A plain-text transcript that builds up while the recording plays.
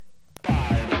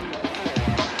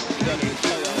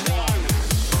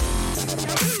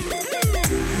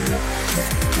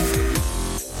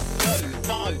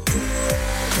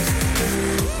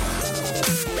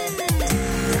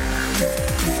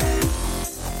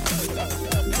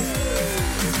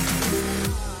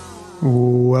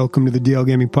Welcome to the DL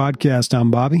Gaming Podcast.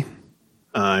 I'm Bobby.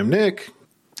 I'm Nick.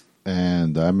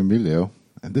 And I'm Emilio.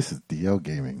 And this is DL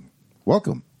Gaming.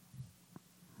 Welcome.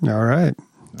 All right.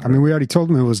 I mean, we already told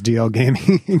them it was DL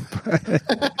Gaming, but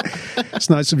it's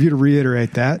nice of you to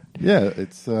reiterate that. Yeah,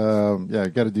 it's I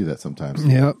got to do that sometimes.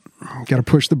 Yep. Got to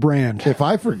push the brand. If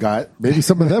I forgot, maybe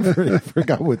some of them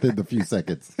forgot within a few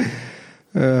seconds.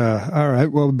 All right.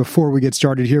 Well, before we get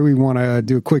started here, we want to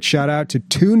do a quick shout out to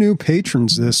two new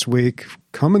patrons this week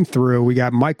coming through. We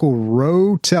got Michael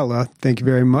Rotella. Thank you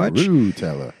very much.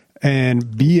 Rotella. And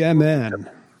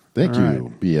BMN. Thank All you,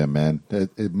 right. BMN.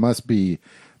 It must be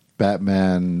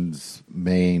Batman's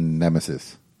main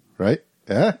nemesis, right?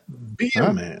 Yeah?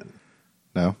 BMN.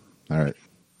 No? All right.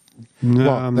 No,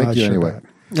 well, I'm thank not you sure anyway.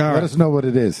 Let us know what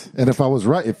it is. And if I was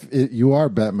right, you are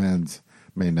Batman's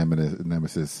main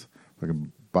nemesis,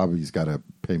 fucking Bobby's got to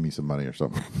pay me some money or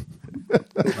something.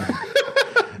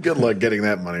 Good luck getting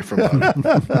that money from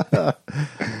Bobby.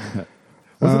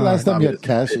 When's the last time you had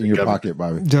cash in your pocket,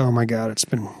 Bobby? Oh my God, it's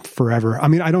been forever. I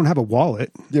mean, I don't have a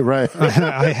wallet. You're right.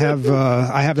 I have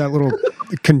that little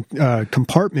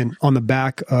compartment on the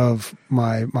back of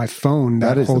my phone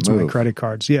that holds my credit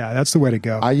cards. Yeah, that's the way to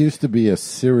go. I used to be a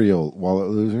serial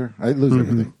wallet loser. I lose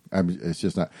everything. It's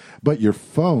just not. But your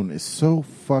phone is so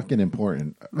fucking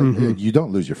important. You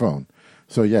don't lose your phone.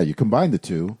 So yeah, you combine the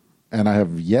two, and I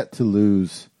have yet to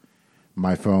lose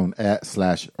my phone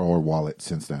 /or wallet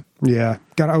since then. Yeah.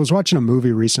 God, I was watching a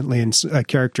movie recently and a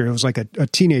character, it was like a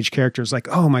teenage character was like,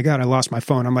 oh my God, I lost my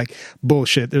phone. I'm like,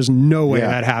 bullshit. There's no way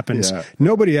that happens. Yeah.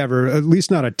 Nobody ever, at least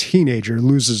not a teenager,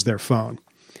 loses their phone.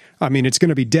 I mean, it's going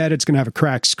to be dead. It's going to have a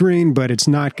cracked screen, but it's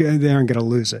not, they aren't going to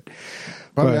lose it.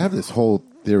 But I have this whole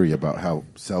theory about how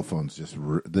cell phones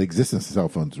the existence of cell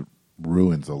phones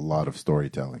ruins a lot of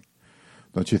storytelling.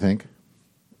 Don't you think?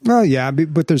 Well, yeah,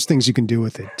 but there's things you can do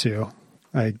with it too.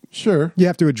 Sure. You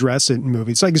have to address it in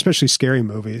movies, like especially scary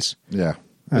movies. Yeah.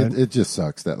 It just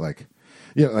sucks that like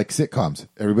sitcoms,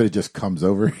 everybody just comes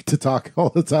over to talk all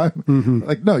the time. Mm-hmm.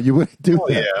 Like, no, you wouldn't do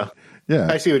that. Yeah.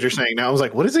 Yeah. I see what you're saying now. I was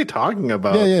like, what is he talking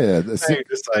about? Yeah.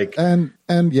 Just like, and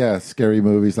yeah, scary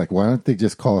movies. Like, why don't they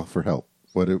just call for help?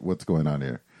 What's going on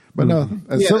here? But no.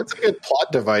 it's a good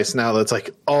plot device now that's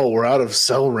like, oh, we're out of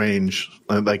cell range.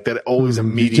 Like that always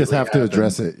immediately You just have happens. to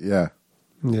address it. Yeah.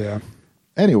 Yeah.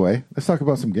 Anyway, let's talk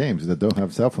about some games that don't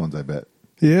have cell phones, I bet.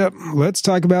 Yep, let's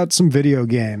talk about some video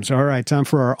games. All right, time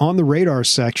for our On the Radar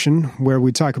section, where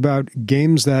we talk about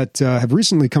games that have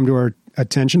recently come to our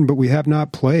attention, but we have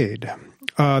not played.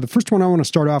 The first one I want to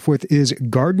start off with is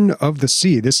Garden of the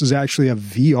Sea. This is actually a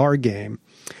VR game.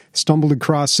 Stumbled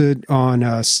across it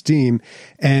on Steam,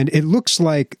 and it looks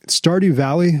like Stardew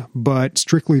Valley, but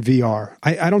strictly VR.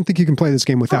 I don't think you can play this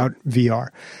game without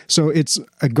VR. So it's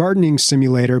a gardening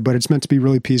simulator, but it's meant to be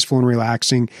really peaceful and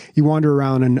relaxing. You wander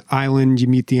around an island, you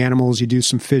meet the animals, you do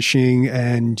some fishing,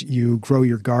 and you grow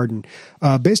your garden.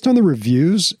 Based on the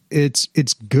reviews,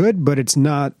 it's good, but it's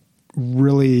not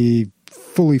really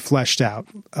fully fleshed out.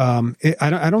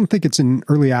 I don't think it's in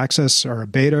early access or a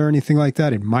beta or anything like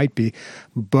that. It might be,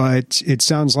 but it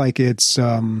sounds like it's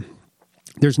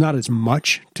there's not as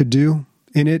much to do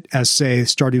in it as, say,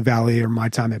 Stardew Valley or My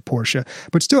Time at Portia.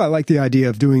 But still, I like the idea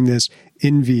of doing this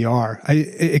in VR.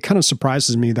 It kind of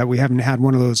surprises me that we haven't had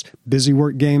one of those busy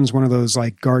work games, one of those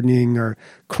like gardening or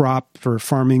crop or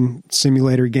farming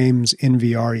simulator games in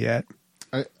VR yet.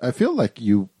 I feel like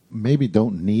you maybe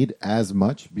don't need as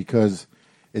much because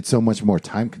it's so much more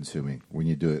time consuming when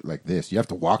you do it like this. You have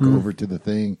to walk over to the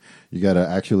thing. You got to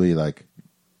actually like.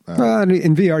 In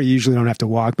VR, you usually don't have to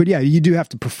walk, but yeah, you do have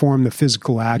to perform the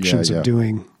physical actions of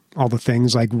doing all the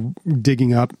things like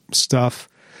digging up stuff.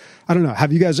 I don't know.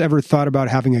 Have you guys ever thought about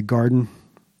having a garden?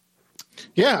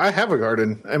 Yeah, I have a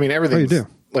garden. I mean, everything's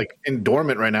like in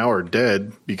dormant right now or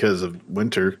dead because of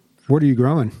winter. What are you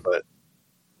growing? But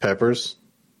peppers.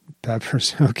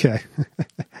 Peppers. Okay.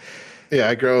 Yeah,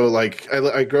 I grow like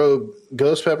I grow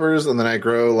ghost peppers, and then I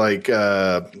grow like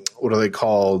what are they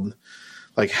called?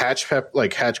 Like hatch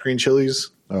green chilies.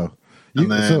 Oh,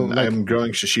 and then I'm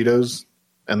growing shishitos,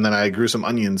 and then I grew some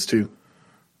onions too.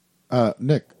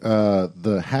 Nick,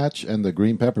 the hatch and the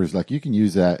green peppers, like you can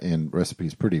use that in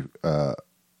recipes pretty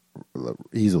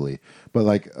easily. But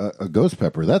like a ghost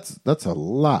pepper, that's a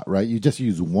lot, right? You just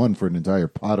use one for an entire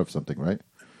pot of something, right?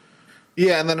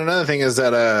 Yeah, and then another thing is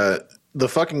that the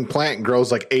fucking plant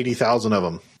grows like 80,000 of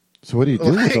them. So what do you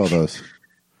do with all those?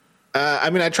 I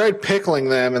mean, I tried pickling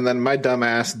them, and then my dumb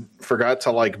ass forgot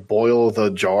to like boil the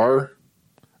jar.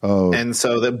 Oh, and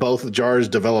so that both jars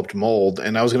developed mold,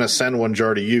 and I was going to send one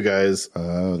jar to you guys,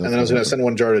 and then I was going to send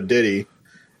one jar to Diddy,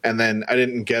 and then I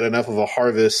didn't get enough of a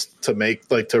harvest to make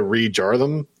to re-jar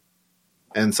them.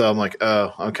 And so I'm like,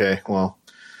 oh, okay, well.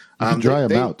 You can dry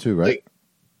them out too, right?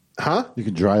 Huh? You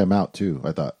can dry them out too,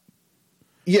 I thought.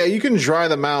 Yeah, you can dry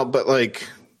them out, but like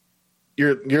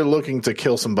you're looking to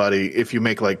kill somebody if you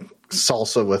make like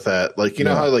salsa with that. Like you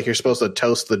know how like you're supposed to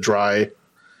toast the dry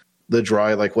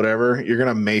like whatever, you're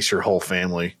gonna mace your whole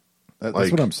family.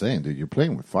 That's what I'm saying, dude. You're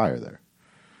playing with fire there.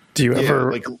 Do you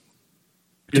ever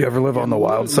live on the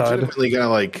wild side? Legitimately gonna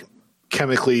like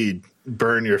chemically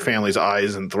burn your family's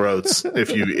eyes and throats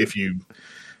if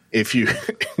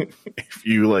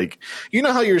you like, you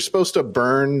know how you're supposed to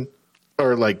burn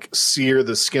or like sear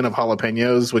the skin of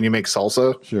jalapenos when you make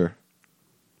salsa? Sure.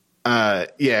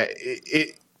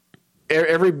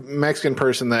 Every Mexican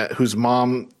person whose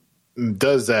mom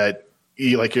does that,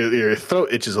 your throat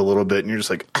itches a little bit and you're just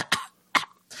like,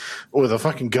 with a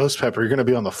fucking ghost pepper, you're going to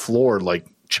be on the floor like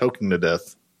choking to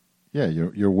death. Yeah,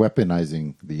 you're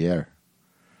weaponizing the air.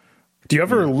 Do you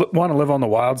ever want to live on the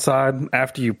wild side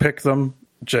after you pick them?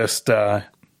 Just,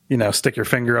 stick your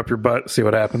finger up your butt, see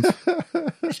what happens.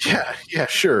 Yeah,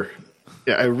 sure.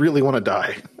 Yeah, I really want to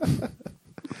die.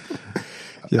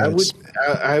 Yeah,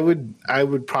 I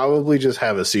would probably just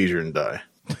have a seizure and die.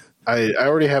 I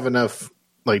already have enough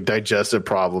like digestive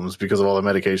problems because of all the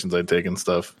medications I take and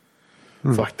stuff.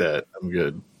 Fuck that. I'm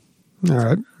good. All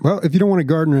right. Well, if you don't want to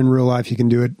garden in real life, you can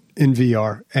do it in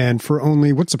VR. And for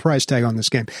only, what's the price tag on this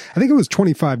game? I think it was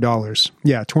 $25.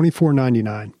 Yeah,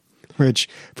 $24.99, which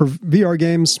for VR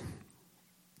games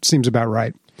seems about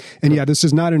right. And yeah, this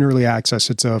is not in early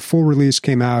access. It's a full release,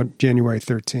 came out January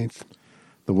 13th.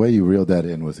 The way you reeled that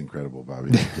in was incredible,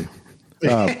 Bobby.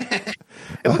 It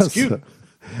looks cute.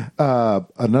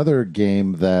 Another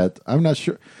game that I'm not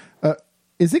sure.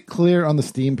 Is it clear on the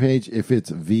Steam page if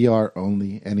it's VR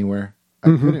only anywhere? I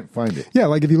couldn't find it. Yeah,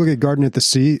 like if you look at Garden at the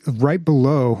Sea, right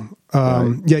below,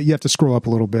 yeah, you have to scroll up a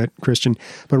little bit, Christian,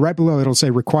 but right below it'll say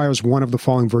requires one of the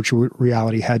following virtual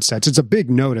reality headsets. It's a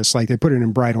big notice, like they put it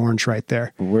in bright orange right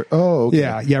there. Okay.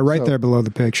 Yeah, right there below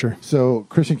the picture. So,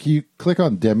 Christian, can you click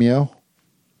on Demio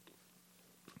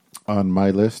on my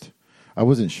list? I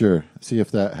wasn't sure. See if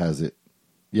that has it.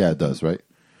 Yeah, it does, right?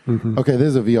 Okay, this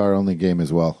is a VR only game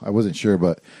as well. I wasn't sure,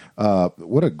 but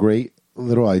what a great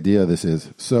little idea this is.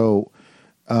 So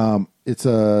it's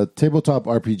a tabletop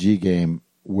RPG game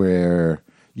where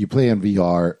you play in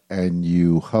VR and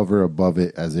you hover above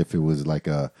it as if it was like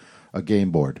a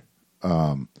game board.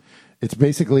 It's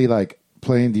basically like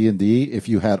playing D&D if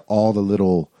you had all the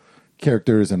little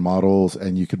characters and models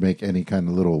and you could make any kind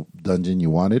of little dungeon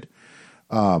you wanted.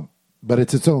 But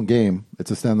it's its own game. It's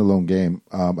a standalone game.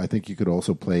 I think you could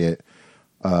also play it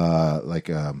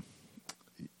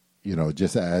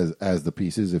just as the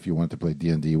pieces if you want to play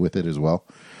D&D with it as well.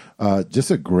 Just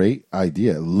a great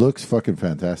idea. It looks fucking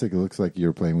fantastic. It looks like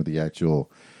you're playing with the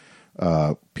actual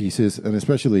pieces. And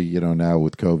especially, now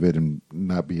with COVID and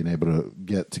not being able to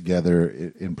get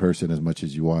together in person as much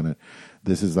as you want it.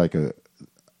 This is like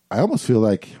I almost feel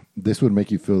like this would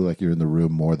make you feel like you're in the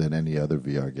room more than any other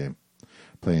VR game.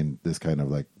 Playing this kind of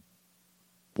like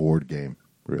board game,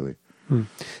 really.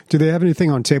 Do they have anything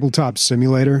on Tabletop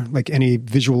Simulator, like any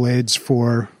visual aids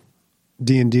for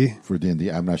D&D? For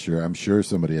D&D, I'm not sure. I'm sure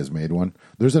somebody has made one.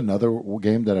 There's another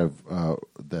game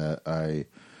that I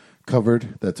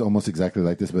covered that's almost exactly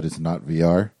like this, but it's not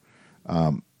VR.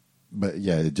 But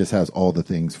yeah, it just has all the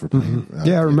things for playing.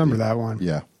 Yeah, I remember that one.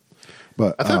 Yeah,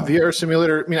 but I thought VR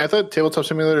Simulator. I thought Tabletop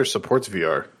Simulator supports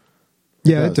VR.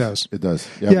 Yeah, it does. It does.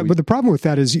 Yeah, but the problem with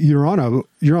that is you're on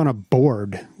a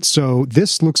board. So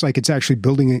this looks like it's actually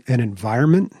building an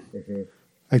environment.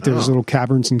 Like there's little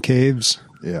caverns and caves.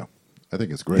 Yeah, I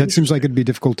think it's great. That seems like it'd be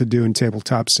difficult to do in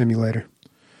Tabletop Simulator.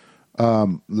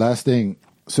 Last thing.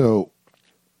 So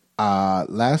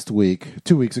last week,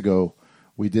 2 weeks ago,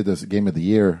 we did this Game of the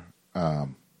Year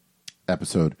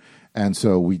episode. And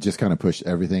so we just kind of pushed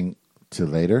everything to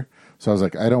later. So I was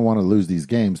like, I don't want to lose these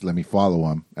games. Let me follow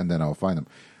them, and then I'll find them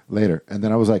later. And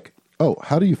then I was like, oh,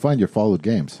 how do you find your followed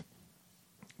games?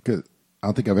 Because I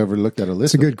don't think I've ever looked at a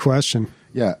list. It's a good question.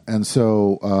 Yeah, and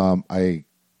so I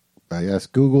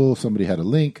asked Google. Somebody had a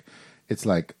link. It's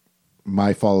like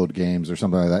my followed games or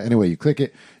something like that. Anyway, you click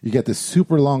it, you get this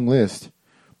super long list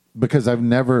because I've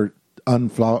never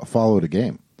unfollowed a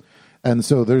game. And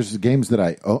so there's games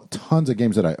that tons of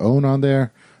games that I own on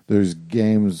there. There's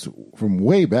games from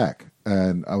way back.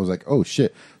 And I was like, oh,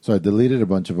 shit. So I deleted a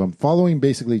bunch of them. Following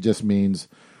basically just means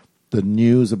the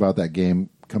news about that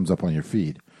game comes up on your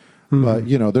feed. But,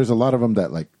 there's a lot of them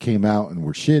that, like, came out and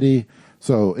were shitty.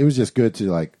 So it was just good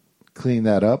to, like, clean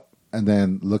that up and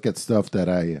then look at stuff that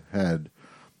I had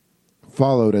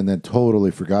followed and then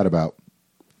totally forgot about,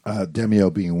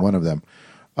 Demio being one of them.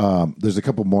 There's a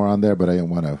couple more on there, but I didn't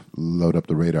want to load up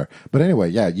the radar. But anyway,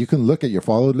 yeah, you can look at your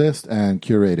followed list and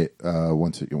curate it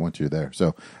once you're there.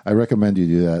 So I recommend you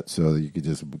do that so that you could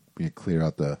just clear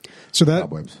out the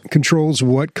cobwebs. Controls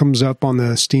what comes up on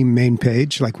the Steam main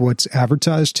page, like what's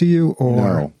advertised to you, or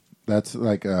no? That's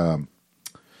like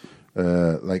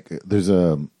there's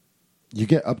you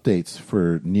get updates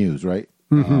for news, right?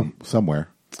 Somewhere,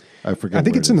 I forget. I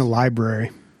think it's in the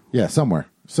library. Yeah, somewhere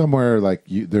like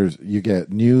you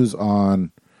get news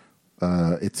on.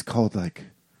 It's called like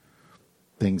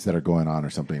things that are going on or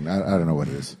something. I don't know what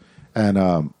it is, and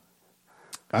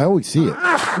I always see it.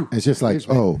 It's just like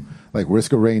like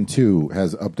Risk of Rain 2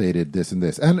 has updated this and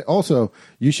this, and also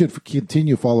you should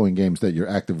continue following games that you're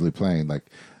actively playing, like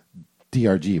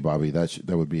DRG, Bobby.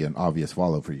 That would be an obvious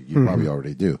follow for you. You probably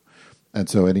already do. And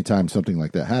so anytime something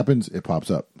like that happens, it pops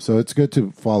up. So it's good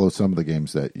to follow some of the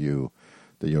games that you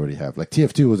already have. Like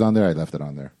TF2 was on there. I left it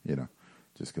on there,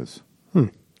 just because.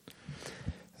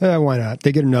 Why not?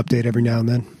 They get an update every now and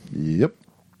then. Yep.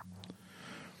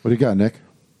 What do you got, Nick?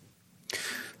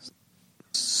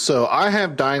 So I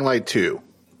have Dying Light 2.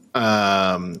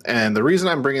 And the reason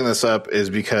I'm bringing this up is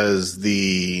because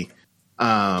the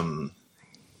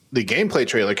gameplay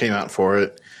trailer came out for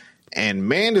it. And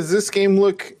man, does this game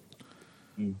look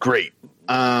great.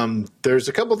 There's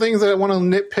a couple things that I want to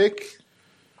nitpick,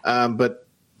 but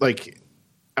like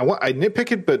I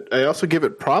nitpick it, but I also give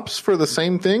it props for the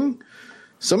same thing.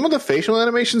 Some of the facial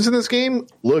animations in this game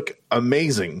look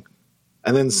amazing,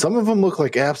 and then some of them look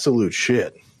like absolute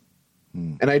shit.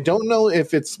 And I don't know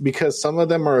if it's because some of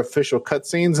them are official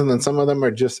cutscenes and then some of them are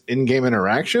just in-game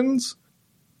interactions.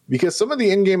 Because some of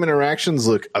the in-game interactions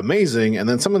look amazing, and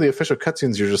then some of the official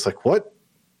cutscenes you're just like, what?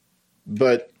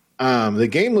 But the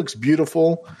game looks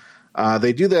beautiful.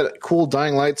 They do that cool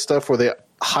Dying Light stuff where they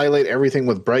highlight everything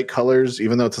with bright colors,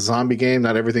 even though it's a zombie game.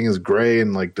 Not everything is gray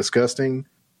and like disgusting.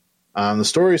 The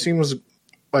story seems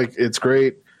like it's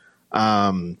great. They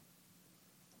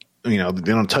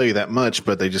don't tell you that much,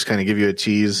 but they just kind of give you a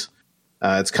tease.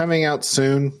 It's coming out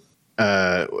soon.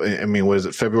 What is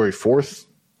it? February 4th,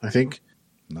 I think.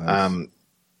 Nice.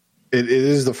 It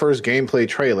is the first gameplay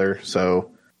trailer,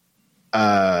 so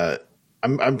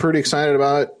I'm pretty excited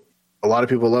about it. A lot of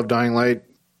people love Dying Light,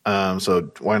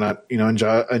 so why not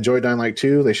enjoy Dying Light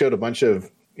 2? They showed a bunch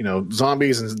of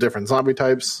zombies and different zombie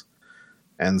types,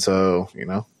 and so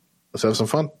let's have some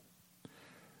fun.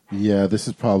 Yeah, this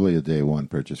is probably a day one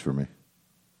purchase for me,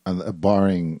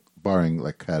 barring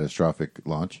like catastrophic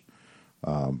launch.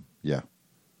 Yeah,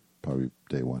 probably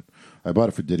day one. I bought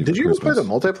it for Diddy. Did you ever play the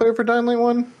multiplayer for Dying Light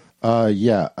 1?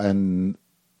 Yeah, and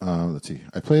let's see.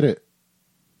 I played it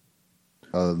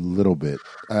a little bit.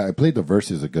 I played the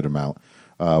versus a good amount,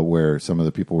 where some of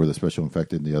the people were the special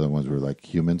infected and the other ones were like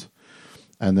humans.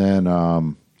 And then,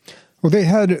 they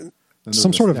had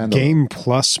some sort of Game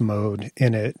Plus mode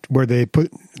in it where they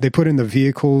put in the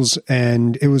vehicles,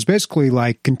 and it was basically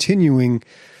like continuing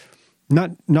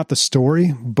not the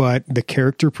story, but the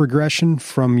character progression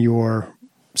from your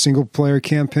single player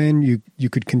campaign. You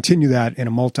could continue that in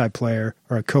a multiplayer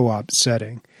or a co-op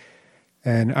setting.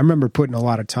 And I remember putting a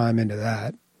lot of time into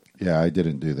that. Yeah, I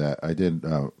didn't do that. I did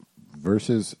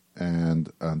versus, and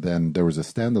then there was a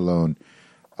standalone,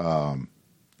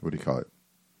 what do you call it?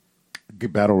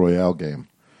 Battle Royale game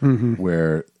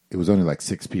where it was only like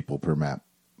 6 people per map,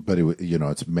 but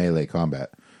it's melee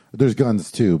combat. There's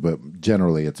guns too, but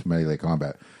generally it's melee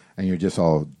combat, and you're just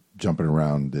all jumping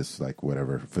around this like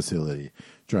whatever facility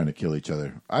trying to kill each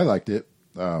other. I liked it.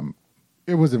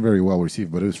 It wasn't very well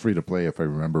received, but it was free to play if I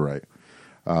remember right.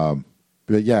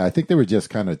 But yeah, I think they were just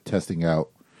kind of testing out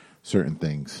certain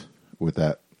things with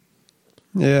that.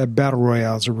 Yeah, battle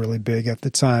royales are really big at the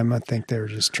time. I think they were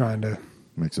just trying to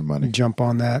make some money, jump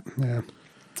on that. Yeah.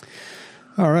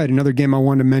 All right, another game I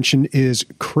wanted to mention is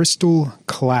Crystal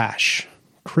Clash.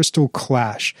 Crystal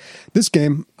Clash. This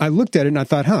game, I looked at it and I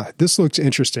thought, this looks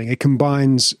interesting. It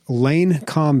combines lane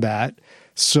combat,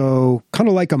 so kind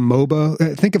of like a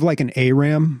MOBA. Think of like an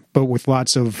ARAM, but with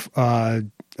lots of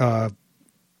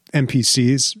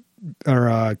NPCs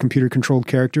or computer-controlled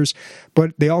characters.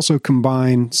 But they also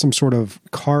combine some sort of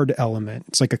card element.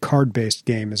 It's like a card-based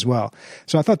game as well.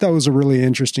 So I thought that was a really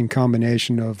interesting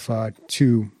combination of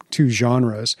two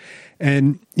genres.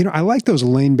 And, I like those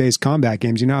lane-based combat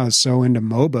games. I was so into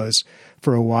MOBAs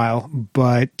for a while,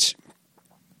 but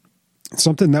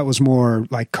something that was more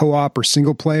like co-op or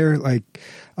single player, like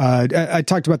I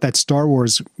talked about that Star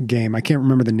Wars game. I can't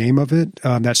remember the name of it.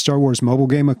 That Star Wars mobile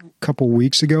game a couple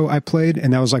weeks ago I played,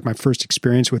 and that was like my first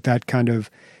experience with that kind of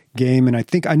game. And I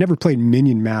think I never played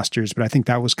Minion Masters, but I think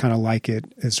that was kind of like it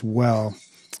as well.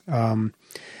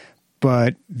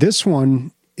 But this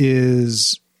one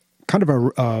is kind of a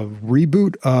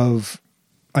reboot of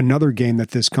another game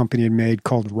that this company had made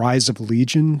called Rise of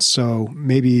Legion. So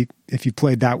maybe if you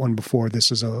played that one before,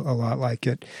 this is a lot like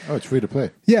it. Oh, it's free to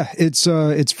play. Yeah,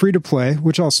 it's free to play,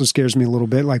 which also scares me a little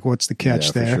bit. Like, what's the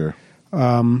catch there? For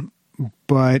sure.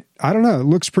 But I don't know. It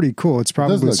looks pretty cool. It's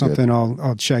probably something good.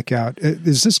 I'll check out.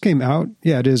 Is this game out?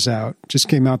 Yeah, it is out. Just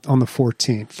came out on the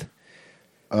 14th.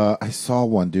 I saw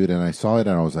one, dude, and I saw it,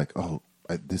 and I was like, "Oh,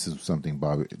 this is something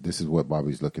Bobby. This is what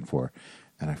Bobby's looking for,"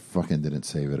 and I fucking didn't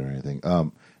save it or anything.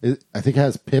 I think it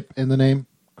has Pip in the name.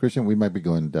 Christian, we might be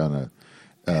going down a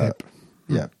Pip.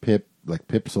 Yeah, Pip, like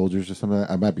Pip soldiers or something.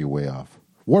 I might be way off.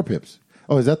 War Pips.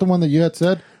 Oh, is that the one that you had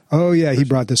said? Oh yeah, he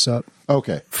brought this up.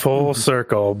 Okay, Full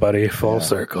circle, buddy. Full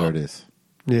circle. There it is.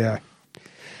 Yeah.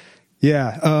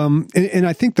 And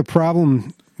I think the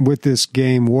problem with this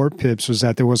game, War Pips, was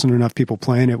that there wasn't enough people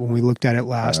playing it when we looked at it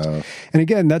last. And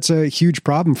again, that's a huge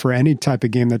problem for any type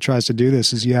of game that tries to do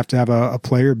this, is you have to have a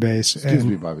player base. Excuse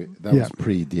me, Bobby. That was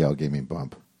pre-DL Gaming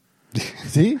Bump.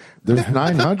 See? There's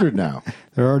 900 now.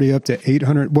 They're already up to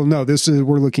 800. Well, no,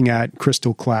 we're looking at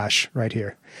Crystal Clash right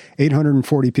here.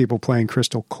 840 people playing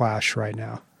Crystal Clash right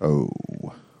now. Oh.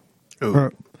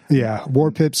 Yeah,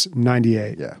 War Pips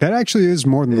 98. Yeah. That actually is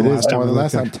more than the last time. More than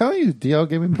last time. I'm telling you, DL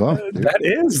Gaming Bump. Dude. That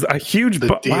is a huge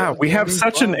wow. We have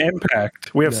such an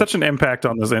impact. We have such an impact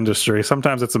on this industry.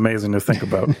 Sometimes it's amazing to think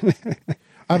about.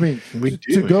 I mean,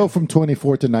 to go from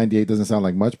 24 to 98 doesn't sound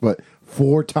like much, but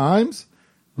 4 times,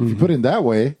 if you put it in that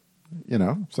way,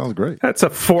 sounds great. That's a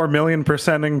 4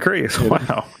 million% increase.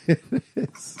 Wow.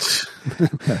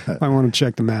 I want to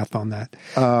check the math on that.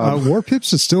 War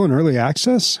Pips is still in early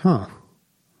access? Huh.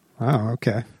 Wow,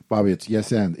 okay. Bobby, it's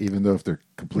yes and, even though if they're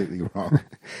completely wrong.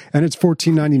 And it's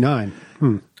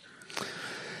 $14.99.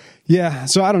 Yeah,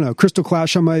 so I don't know. Crystal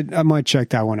Clash, I might check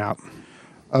that one out.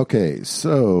 Okay,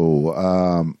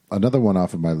 so another one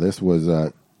off of my list was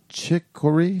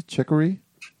Chicory.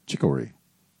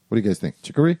 What do you guys think?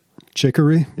 Chicory?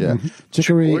 Yeah.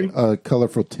 Chicory,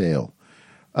 Colorful Tale.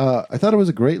 I thought it was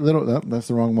a great little... No, that's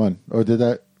the wrong one. Or did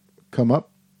that come up?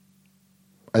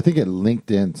 I think it linked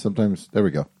in. Sometimes... There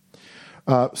we go.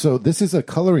 So this is a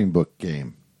coloring book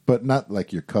game, but not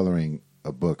like you're coloring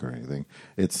a book or anything.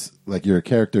 It's like you're a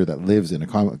character that lives in a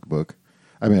comic book.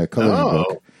 I mean, a coloring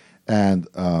book. And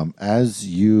as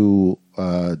you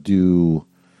do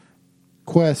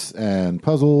quests and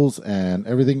puzzles and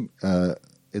everything...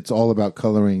 it's all about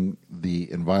coloring the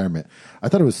environment. I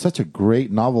thought it was such a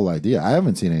great novel idea. I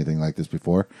haven't seen anything like this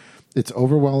before. It's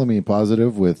overwhelmingly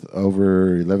positive with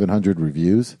over 1,100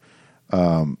 reviews.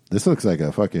 This looks like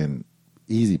a fucking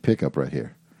easy pickup right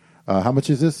here. How much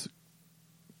is this?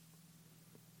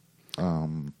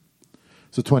 So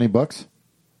 $20.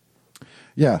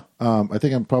 Yeah, I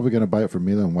think I'm probably going to buy it for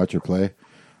Mila and watch her play.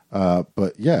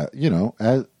 But yeah,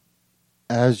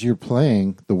 as you're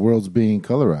playing, the world's being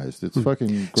colorized. It's fucking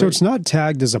great. So it's not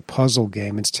tagged as a puzzle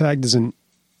game. It's tagged as an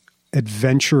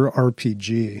adventure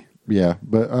RPG. Yeah,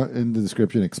 but in the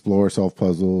description, explore, solve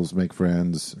puzzles, make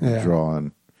friends, draw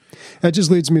on. That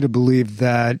just leads me to believe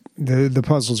that the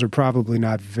puzzles are probably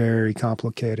not very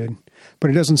complicated.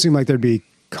 But it doesn't seem like there'd be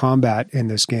combat in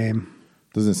this game.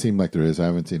 Doesn't seem like there is. I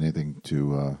haven't seen anything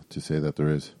to say that there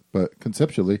is. But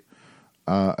conceptually,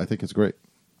 I think it's great.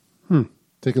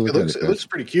 Take a look at it. It looks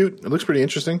pretty cute. It looks pretty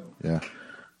interesting. Yeah.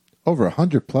 Over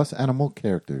 100 plus animal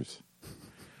characters.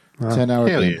 Wow. 10-hour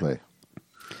gameplay.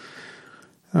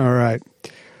 Yeah. All right.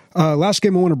 Last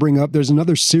game I want to bring up, there's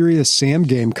another Serious Sam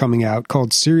game coming out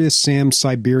called Serious Sam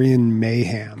Siberian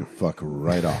Mayhem. Fuck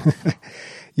right off.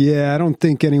 Yeah, I don't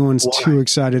think anyone's too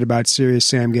excited about Serious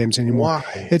Sam games anymore.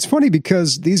 Why? It's funny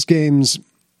because these games...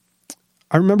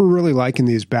 I remember really liking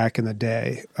these back in the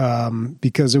day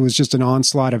because it was just an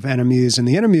onslaught of enemies, and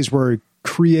the enemies were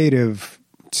creative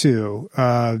too,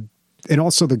 and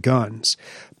also the guns.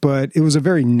 But it was a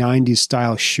very 90s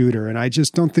style shooter, and I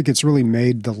just don't think it's really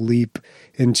made the leap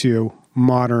into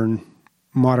modern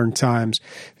times,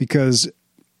 because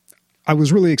I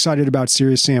was really excited about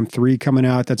Serious Sam 3 coming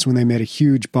out. That's when they made a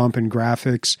huge bump in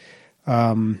graphics.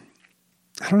 I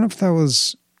don't know if that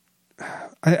was...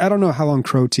 I don't know how long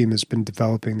Crow Team has been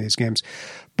developing these games.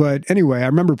 But anyway, I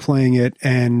remember playing it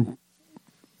and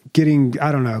getting,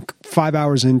 5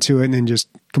 hours into it and then just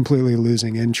completely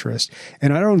losing interest.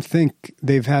 And I don't think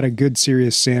they've had a good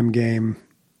Serious Sam game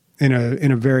in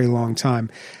a very long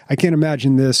time. I can't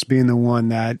imagine this being the one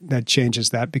that changes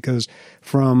that, because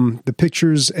from the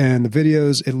pictures and the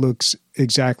videos, it looks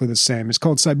exactly the same. It's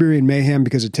called Siberian Mayhem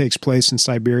because it takes place in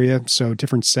Siberia, so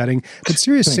different setting. But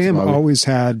Serious Sam always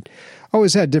had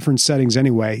different settings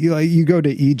anyway. You go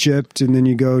to Egypt, and then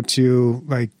you go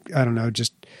to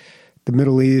just the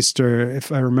Middle East, or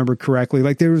if I remember correctly.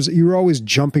 Like you were always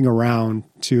jumping around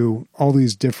to all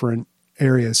these different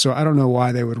areas. So I don't know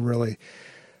why they would really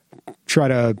try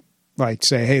to like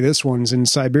say, hey, this one's in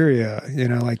Siberia,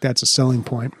 like that's a selling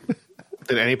point.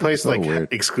 Did any place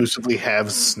exclusively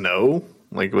have snow?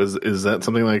 Like, is that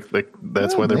something like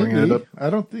that's why they're bringing it up? I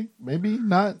don't think, maybe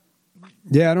not.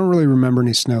 Yeah, I don't really remember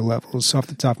any snow levels off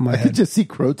the top of my head. I could just see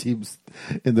crow teams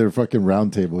in their fucking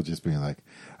round table just being like,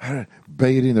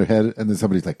 banging their head, and then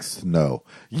somebody's like, snow.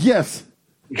 Yes!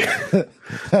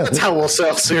 That's how we'll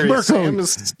sell Serious Sam.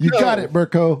 You got it,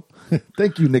 Mirko.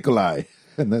 Thank you, Nikolai.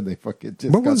 And then they fucking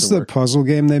just What was the puzzle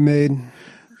game they made?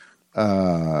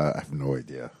 I have no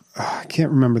idea. I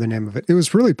can't remember the name of it. It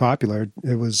was really popular.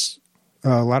 It was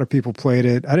a lot of people played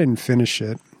it. I didn't finish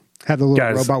it. Had the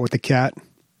little robot with the cat.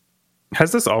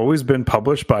 Has this always been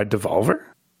published by Devolver?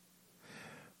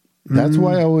 That's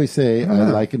why I always say I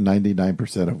like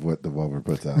 99% of what Devolver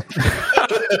puts out.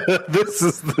 This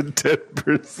is the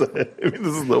 10%. I mean,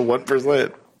 this is the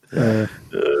 1%.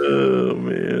 Oh,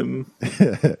 man.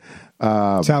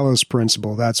 Talos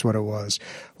Principle, that's what it was.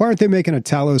 Why aren't they making a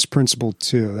Talos Principle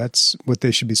 2? That's what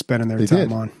they should be spending their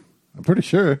time on. I'm pretty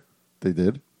sure they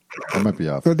did. I might be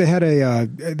off. But they had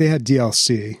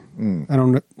DLC. I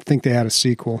don't think they had a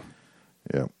sequel.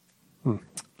 Yeah.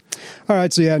 All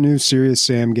right, so new Serious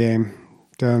Sam game.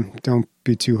 Don't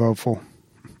be too hopeful.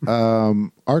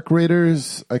 Arc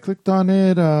Raiders, I clicked on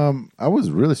it. I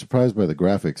was really surprised by the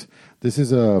graphics. This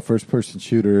is a first-person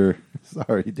shooter.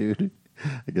 Sorry, dude.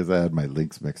 I guess I had my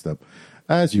links mixed up.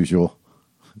 As usual.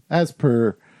 As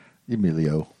per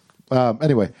Emilio.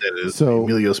 Anyway. That is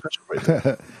Emilio special right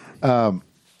there.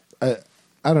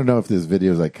 I don't know if this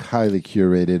video is like highly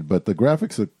curated, but the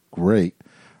graphics look great.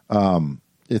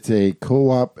 It's a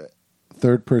co-op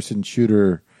third-person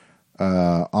shooter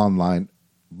online,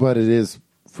 but it is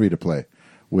free to play,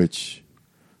 which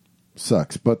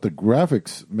sucks. But the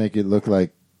graphics make it look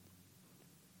like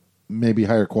maybe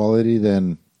higher quality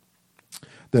than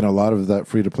a lot of that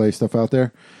free to play stuff out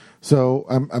there. So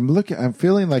I'm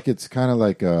feeling like it's kind of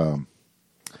like a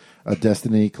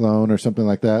Destiny clone or something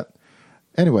like that.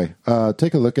 Anyway,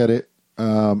 take a look at it.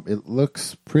 It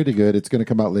looks pretty good. It's going to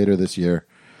come out later this year.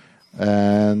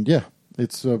 And yeah,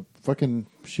 it's fucking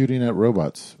shooting at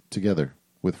robots together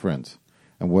with friends.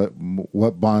 And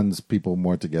what bonds people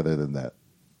more together than that?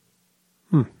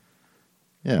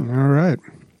 Yeah. All right.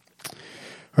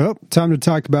 Well, time to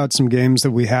talk about some games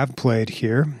that we have played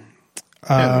here.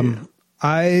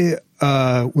 I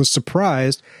was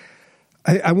surprised.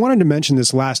 I wanted to mention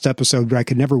this last episode, but I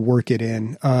could never work it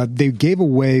in. They gave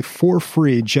away for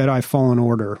free Jedi Fallen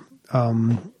Order.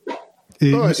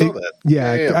 I saw that.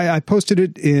 Yeah. I posted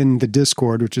it in the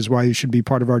Discord, which is why you should be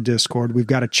part of our Discord. We've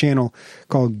got a channel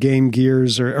called Game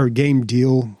Gears or Game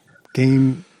Deals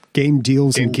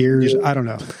and Gears. I don't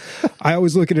know. I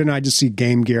always look at it and I just see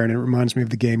Game Gear, and it reminds me of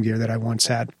the Game Gear that I once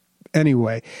had.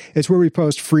 Anyway, it's where we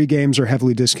post free games or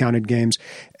heavily discounted games.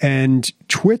 And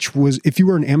Twitch was, if you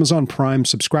were an Amazon Prime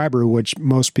subscriber, which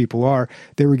most people are,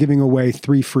 they were giving away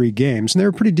 3 free games. And they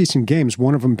were pretty decent games,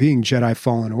 one of them being Jedi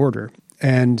Fallen Order.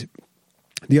 And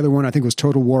the other one, I think, was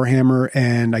Total Warhammer,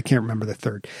 and I can't remember the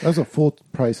third. That was a full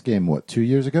price game, 2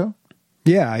 years ago?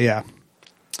 Yeah.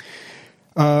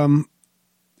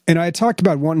 And I had talked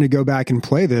about wanting to go back and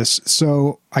play this,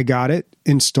 so I got it,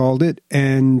 installed it,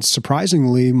 and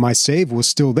surprisingly, my save was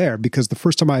still there, because the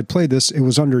first time I had played this, it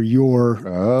was under your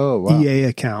EA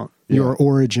account, your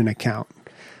Origin account.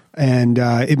 And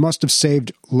it must have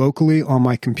saved locally on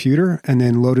my computer and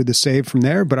then loaded the save from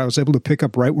there, but I was able to pick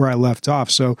up right where I left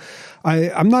off. So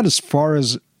I'm not as far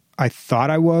as I thought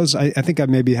I was. I think I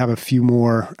maybe have a few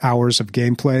more hours of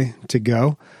gameplay to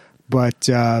go, but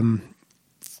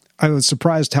I was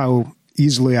surprised how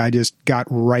easily I just got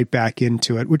right back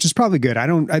into it, which is probably good.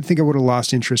 I think I would have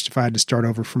lost interest if I had to start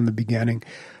over from the beginning.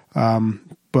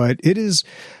 But it is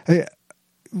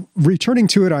returning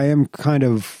to it. I am kind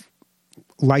of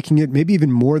liking it, maybe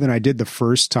even more than I did the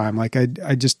first time. Like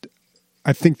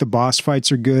I think the boss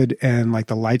fights are good, and like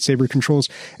the lightsaber controls.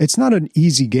 It's not an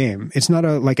easy game. It's not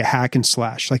like a hack and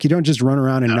slash. Like you don't just run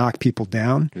around and knock people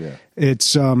down. Yeah.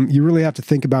 It's you really have to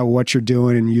think about what you're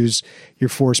doing and use your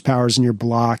force powers and your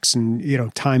blocks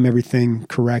and time everything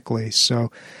correctly.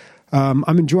 So I'm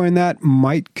enjoying that.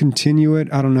 Might continue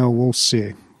it. I don't know. We'll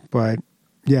see. But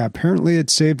yeah, apparently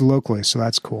it's saved locally, so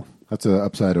that's cool. That's an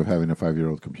upside of having a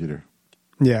 5-year-old computer.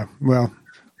 Yeah, well,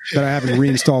 that I haven't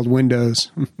reinstalled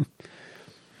Windows.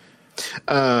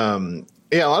 Yeah,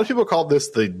 a lot of people called this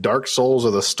the Dark Souls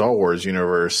of the Star Wars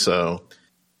universe. So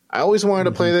I always wanted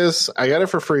to play this. I got it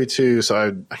for free too, so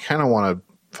I kind of want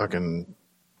to fucking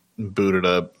boot it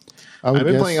up. I've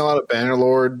been playing a lot of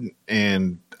Bannerlord,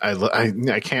 and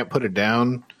I can't put it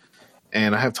down.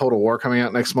 And I have Total War coming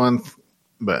out next month,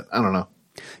 but I don't know.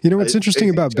 You know what's interesting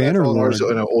about Bannerlord?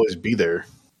 And I'll always be there.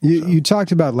 You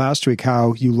talked about last week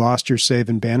how you lost your save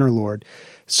in Bannerlord.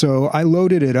 So I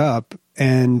loaded it up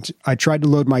and I tried to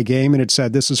load my game and it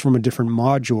said this is from a different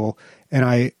module.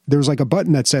 And there was like a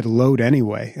button that said load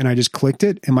anyway. And I just clicked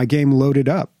it and my game loaded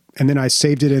up. And then I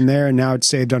saved it in there and now it's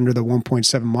saved under the 1.7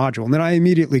 module. And then I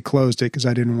immediately closed it because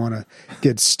I didn't want to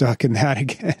get stuck in that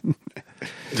again.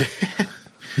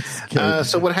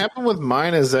 So what happened with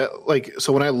mine is that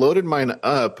so when I loaded mine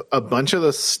up, a bunch of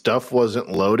the stuff wasn't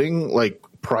loading, like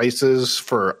prices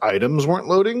for items weren't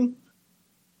loading,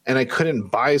 and I couldn't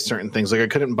buy certain things. Like I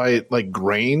couldn't buy like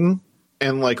grain,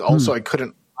 and like also I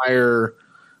couldn't hire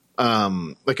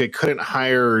I couldn't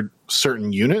hire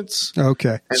certain units.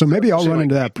 Okay. And so maybe I'll run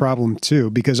into that problem too,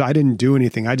 because I didn't do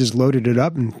anything. I just loaded it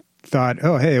up and thought,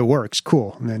 oh, hey, it works.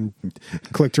 Cool. And then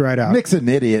clicked right out. Nick's an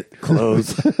idiot.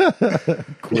 Close.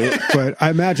 Quit. But I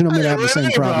imagine I'm going to have the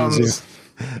same problem as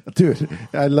you. Dude,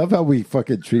 I love how we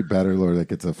fucking treat Bannerlord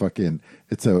like it's a fucking,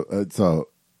 it's a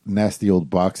nasty old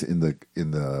box in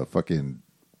the fucking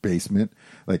basement.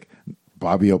 Like,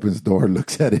 Bobby opens the door,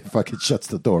 looks at it, fucking shuts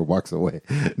the door, walks away.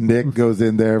 Nick goes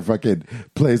in there, fucking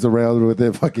plays around with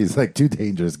it. Fucking, he's like, too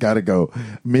dangerous, gotta go.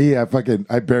 Me, I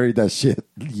buried that shit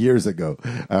years ago.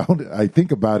 I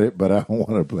think about it, but I don't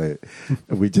want to play it.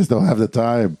 We just don't have the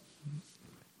time.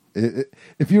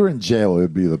 If you were in jail, it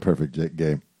would be the perfect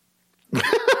game.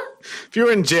 If you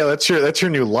were in jail, that's your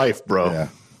new life, bro. Yeah,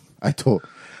 I told.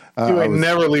 You ain't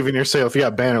never leaving your cell if you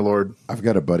got Bannerlord. I've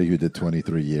got a buddy who did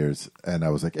 23 years, and I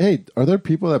was like, "Hey, are there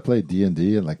people that play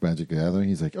D&D and like Magic the Gathering?"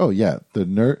 He's like, "Oh yeah, the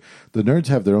nerds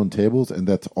have their own tables, and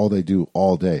that's all they do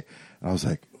all day." And I was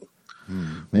like,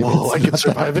 maybe I can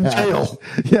survive in jail.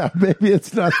 Yeah, maybe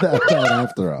it's not that bad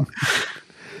after all.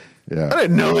 Yeah, I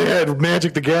didn't know they had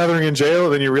Magic the Gathering in jail.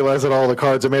 And then you realize that all the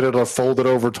cards are made out of folded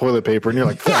over toilet paper, and you're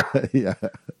like, "Fuck!" Yeah,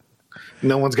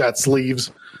 no one's got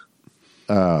sleeves.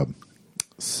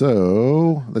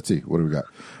 So let's see, what do we got?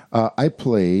 I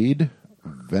played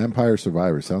Vampire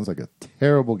Survivor. Sounds like a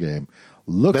terrible game.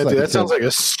 That sounds like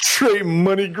a straight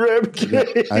money grab game.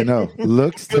 Yeah, I know.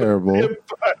 Looks terrible.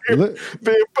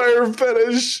 Vampire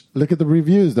fetish. Look at the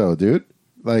reviews, though, dude.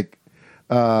 Like,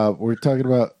 we're talking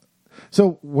about.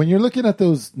 So when you're looking at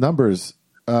those numbers,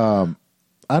 I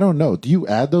don't know. Do you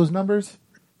add those numbers,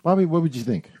 Bobby? What would you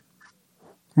think?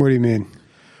 What do you mean?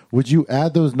 Would you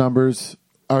add those numbers?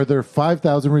 Are there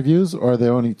 5,000 reviews or are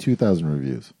there only 2,000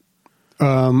 reviews?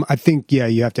 I think, yeah,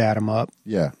 you have to add them up.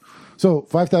 Yeah. So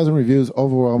 5,000 reviews,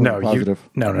 overwhelmingly positive.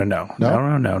 No. So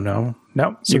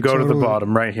you go to the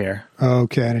bottom right here.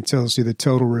 Okay, and it tells you the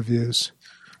total reviews.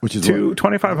 Which is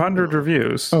 2,500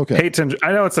 reviews. Okay.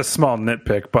 I know it's a small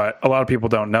nitpick, but a lot of people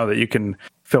don't know that you can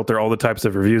filter all the types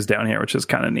of reviews down here, which is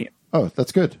kind of neat. Oh,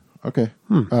 that's good. Okay.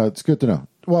 It's good to know.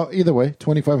 Well, either way,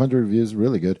 2,500 reviews,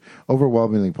 really good.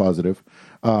 Overwhelmingly positive.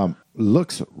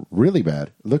 Looks really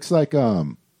bad. Looks like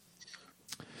Castlevania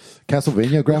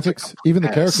graphics. Even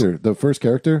the first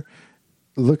character,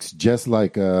 looks just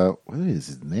like, what is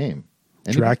his name?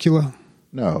 Dracula?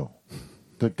 No.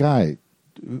 The guy.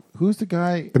 Who's the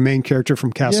guy? The main character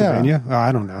from Castlevania? Yeah.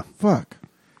 I don't know. Fuck.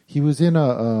 He was in a...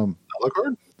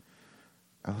 Alucard?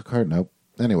 Alucard? Nope.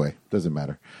 Anyway, doesn't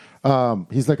matter.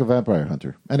 He's like a vampire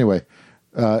hunter. Anyway,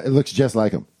 it looks just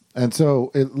like him. And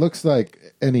so it looks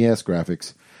like NES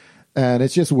graphics. And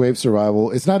it's just wave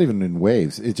survival. It's not even in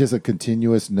waves. It's just a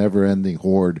continuous, never-ending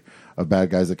horde of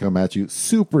bad guys that come at you.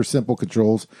 Super simple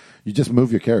controls. You just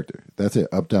move your character. That's it.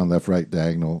 Up, down, left, right,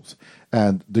 diagonals.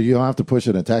 And you don't have to push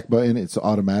an attack button. It's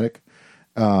automatic.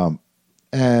 And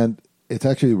it's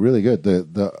actually really good.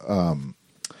 The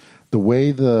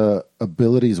way the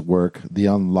abilities work, the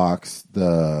unlocks,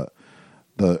 the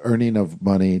earning of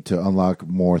money to unlock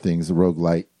more things, the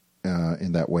roguelite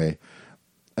in that way.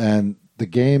 And the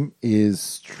game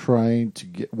is trying to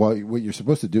get what you're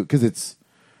supposed to do, because it's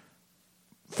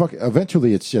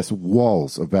eventually it's just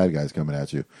walls of bad guys coming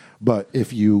at you. But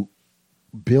if you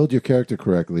build your character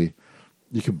correctly,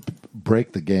 you can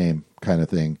break the game kind of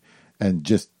thing and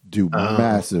just do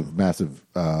massive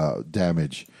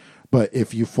damage. But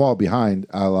if you fall behind,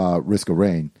 a la Risk of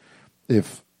Rain,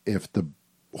 if the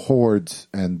hordes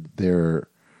and their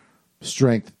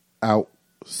strength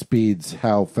outspeeds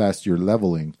how fast you're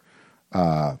leveling,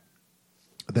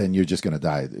 then you're just going to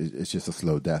die. It's just a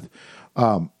slow death.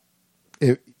 And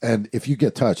if you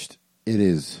get touched, it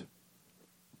is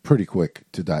pretty quick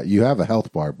to die. You have a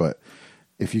health bar, but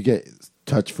if you get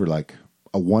touched for like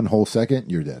a 1 whole second,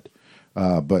 you're dead.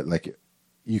 But like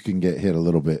you can get hit a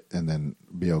little bit and then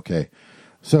be okay.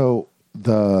 So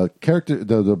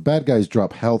the bad guys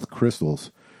drop health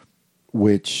crystals,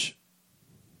 which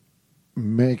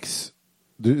makes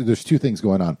there's two things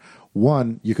going on.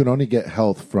 One, you can only get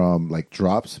health from like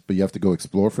drops, but you have to go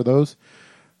explore for those.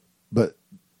 But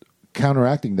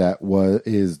counteracting that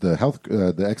is the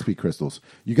XP crystals.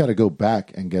 You got to go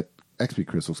back and get XP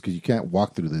crystals because you can't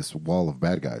walk through this wall of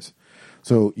bad guys.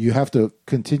 So you have to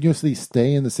continuously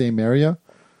stay in the same area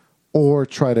or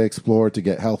try to explore to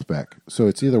get health back. So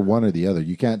it's either one or the other.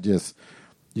 You can't just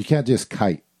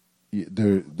kite.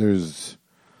 There's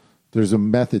a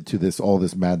method to all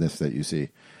this madness that you see.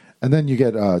 And then you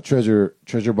get treasure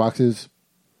boxes,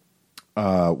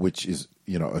 which is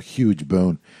a huge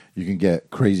boon. You can get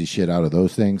crazy shit out of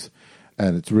those things,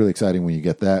 and it's really exciting when you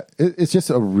get that. It's just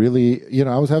a really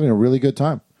I was having a really good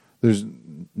time. There's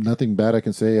nothing bad I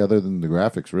can say other than the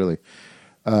graphics. Really,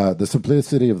 the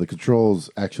simplicity of the controls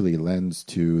actually lends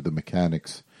to the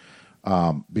mechanics,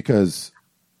 because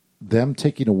them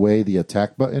taking away the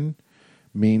attack button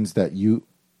means that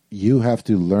you have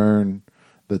to learn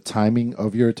the timing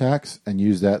of your attacks and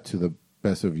use that to the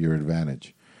best of your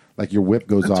advantage. Like your whip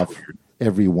goes off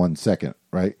every 1 second,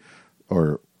 right?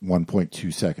 Or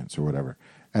 1.2 seconds or whatever.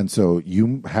 And so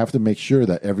you have to make sure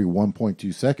that every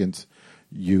 1.2 seconds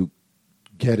you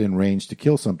get in range to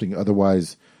kill something.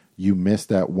 Otherwise you miss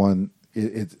that one.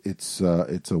 It's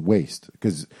a waste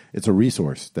because it's a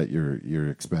resource that you're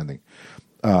expending.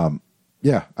 I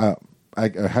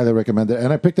highly recommend it.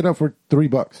 And I picked it up for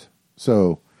 $3.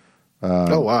 So,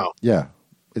 oh wow, yeah,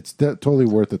 it's totally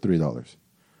worth the $3.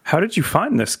 How did you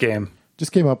find this game?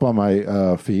 Just came up on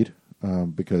my feed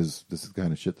because this is the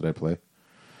kind of shit that I play.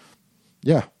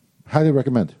 Yeah, highly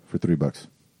recommend for $3.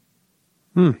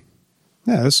 Yeah,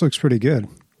 this looks pretty good.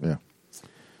 Yeah,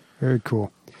 very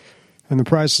cool, and the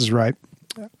price is right.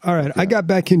 All right, yeah. I got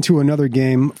back into another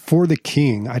game, For the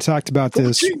King. I talked about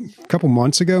this a couple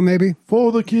months ago, maybe.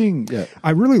 For the King. Yeah.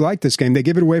 I really like this game. They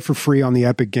give it away for free on the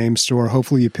Epic Game Store.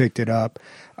 Hopefully you picked it up.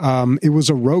 It was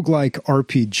a roguelike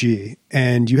RPG,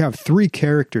 and you have 3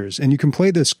 characters, and you can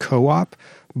play this co-op,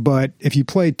 but if you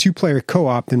play 2-player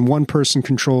co-op, then one person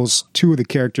controls 2 of the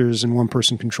characters and one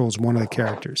person controls 1 of the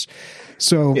characters.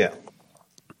 So yeah.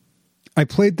 I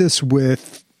played this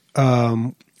with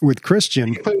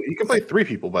Christian. You can play 3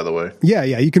 people, by the way. Yeah,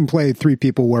 you can play 3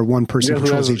 people where one person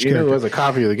controls each character. Who has a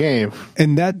copy of the game.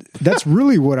 And that's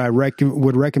really what I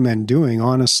would recommend doing,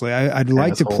 honestly. I'd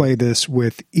like to play this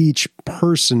with each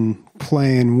person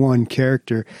playing one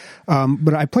character.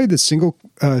 But I played the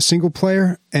single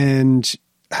player, and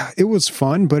it was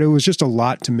fun, but it was just a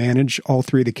lot to manage all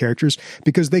 3 of the characters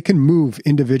because they can move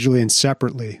individually and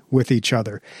separately with each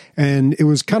other. And it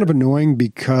was kind of annoying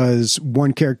because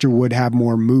one character would have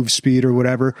more move speed or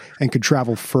whatever and could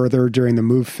travel further during the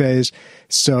move phase.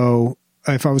 So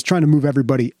if I was trying to move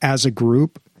everybody as a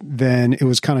group, then it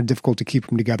was kind of difficult to keep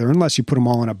them together unless you put them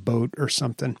all in a boat or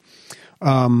something.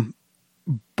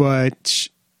 But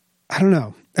I don't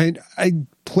know. I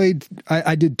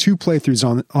did 2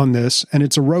 playthroughs on this, and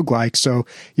it's a roguelike, so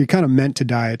you're kind of meant to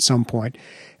die at some point.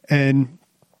 And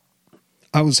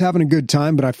I was having a good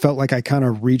time, but I felt like I kind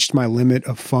of reached my limit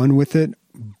of fun with it.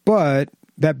 But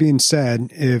that being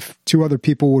said, if 2 other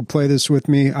people would play this with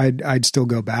me, I'd still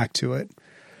go back to it.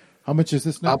 How much is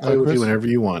this now? I'll play with you whenever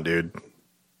you want, dude.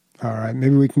 All right,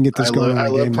 maybe we can get this going. I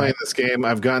love playing this game.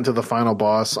 I've gotten to the final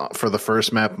boss for the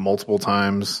first map multiple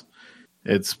times.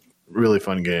 It's really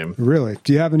fun game. Really?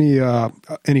 Do you have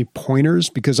any pointers?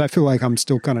 Because I feel like I'm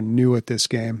still kind of new at this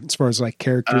game as far as like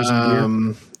characters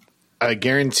and gear. I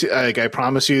guarantee, I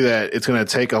promise you that it's going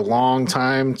to take a long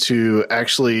time to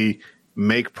actually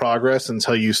make progress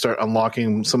until you start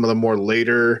unlocking some of the more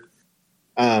later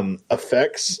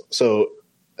effects. So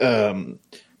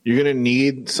you're going to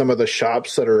need some of the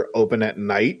shops that are open at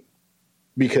night,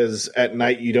 because at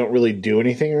night you don't really do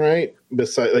anything right.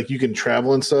 Besides, like, you can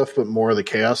travel and stuff, but more of the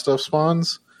chaos stuff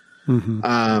spawns.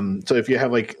 Mm-hmm. So if you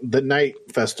have like the night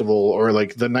festival or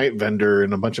like the night vendor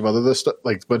and a bunch of other stuff,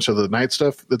 like a bunch of the night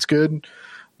stuff, that's good.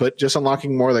 But just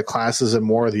unlocking more of the classes and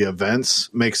more of the events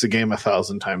makes the game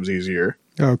 1,000 times easier.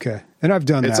 Okay, and I've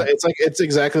done that. It's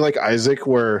exactly like Isaac,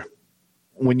 where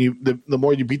when the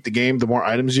more you beat the game, the more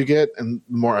items you get, and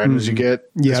the more items you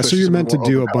get. Yeah, so you're meant to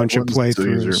do a bunch of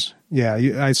playthroughs. Yeah,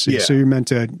 I see. Yeah. So you're meant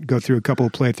to go through a couple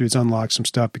of playthroughs, unlock some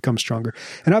stuff, become stronger.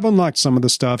 And I've unlocked some of the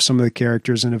stuff, some of the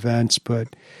characters and events,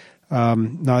 but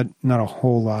not a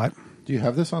whole lot. Do you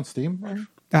have this on Steam, Ryan?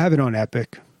 I have it on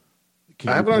Epic.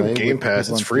 I have it on Game Pass.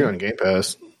 It's free on Game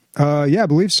Pass. Yeah, I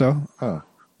believe so. Oh, okay.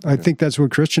 I think that's what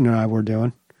Christian and I were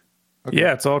doing. Okay.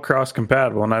 Yeah, it's all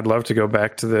cross-compatible, and I'd love to go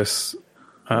back to this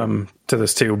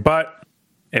too. But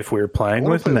if we were playing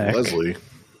with Nick, Leslie.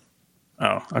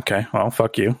 Oh, okay. Well,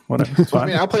 fuck you. Whatever. It's I fine.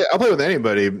 mean, I'll play with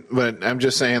anybody, but I'm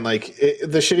just saying, like,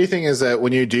 the shitty thing is that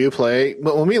when you do play,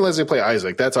 when me and Leslie play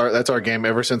Isaac, that's our game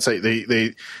ever since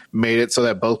they made it so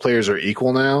that both players are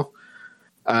equal now.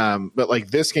 But like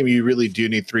this game, you really do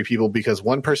need 3 people because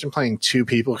one person playing 2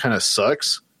 people kind of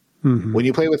sucks. Mm-hmm. When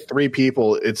you play with 3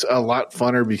 people, it's a lot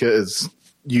funner because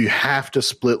you have to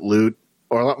split loot,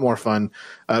 or a lot more fun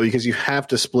because you have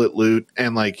to split loot,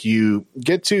 and like you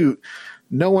get to.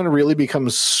 No one really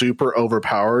becomes super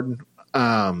overpowered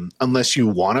unless you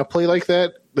want to play like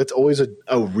that. That's always a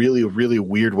really, really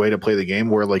weird way to play the game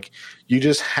where like you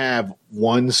just have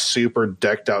one super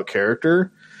decked out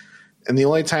character. And the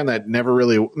only time that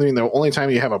the only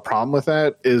time you have a problem with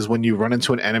that is when you run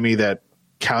into an enemy that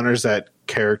counters that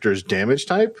character's damage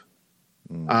type.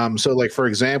 So like, for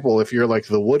example, if you're like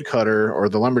the woodcutter or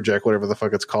the lumberjack, whatever the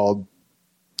fuck it's called,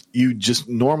 you just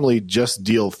normally just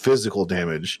deal physical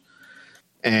damage.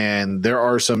 And there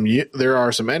are some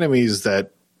enemies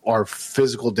that are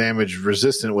physical damage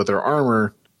resistant with their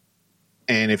armor,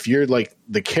 and if you're like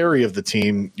the carry of the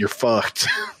team, you're fucked.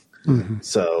 Mm-hmm.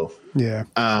 So yeah,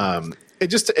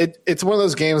 it's one of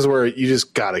those games where you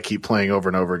just gotta keep playing over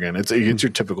and over again. It's your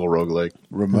typical roguelike.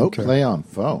 Remote play on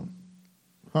phone.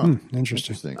 Huh.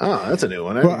 Interesting. Oh, that's a new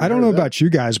one. I don't know about you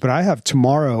guys, but I have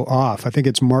tomorrow off. I think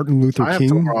it's Martin Luther King have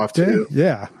tomorrow off Day. Too.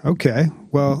 Yeah. Okay.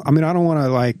 Well, I mean, I don't want to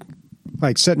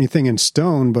like set anything in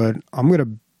stone, but I'm going to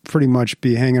pretty much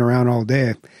be hanging around all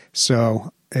day.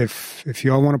 So if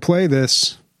you all want to play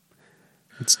this,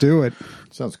 let's do it.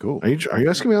 Sounds cool. Are you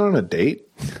asking me out on a date?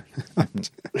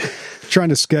 Trying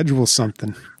to schedule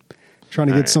something. Trying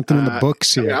to get something in the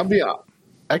books here.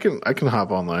 I can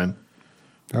hop online.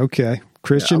 Okay.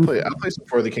 Christian, yeah, I'll play some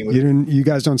For the King. You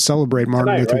guys don't celebrate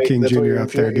Martin Luther King Jr. out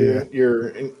there, do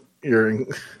you?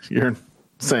 You're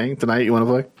saying tonight you want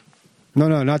to play? No,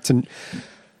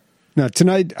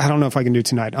 tonight. I don't know if I can do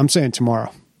tonight. I'm saying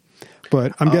tomorrow,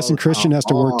 but I'm guessing Christian has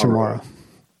to work tomorrow.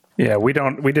 Yeah, we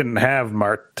didn't have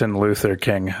Martin Luther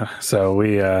King, so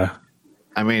we.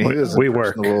 I mean, he was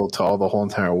personal to the whole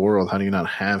entire world. How do you not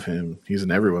have him? He's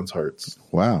in everyone's hearts.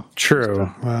 Wow.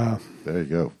 True. Wow. There you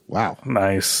go. Wow.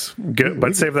 Nice. Good,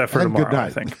 but save that for tomorrow. I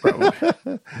think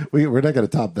probably. We're not going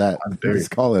to top that. Let's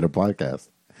call it a podcast.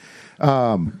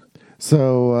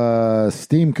 So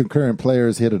Steam concurrent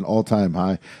players hit an all-time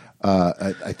high.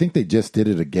 I think they just did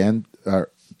it again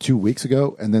 2 weeks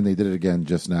ago, and then they did it again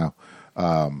just now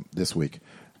this week.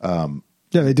 Yeah,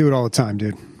 they do it all the time,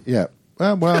 dude. Yeah.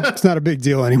 Well, it's not a big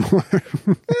deal anymore.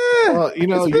 Well,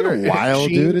 it's been a while,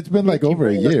 dude. It's been like over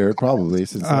a year, probably,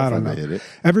 since I don't know. they hit it.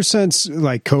 Ever since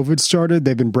like COVID started,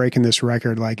 they've been breaking this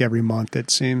record like every month,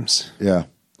 it seems. Yeah.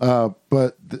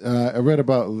 But I read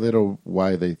about a little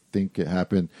why they think it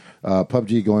happened.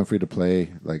 PUBG going free to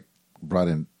play like brought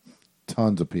in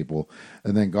tons of people,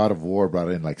 and then God of War brought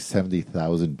in like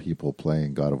 70,000 people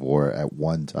playing God of War at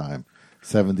one time.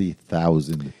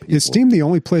 70,000 people. Is Steam the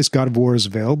only place God of War is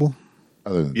available?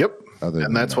 Yep.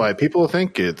 And that's why people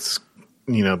think it's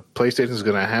PlayStation is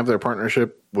going to have their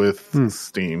partnership with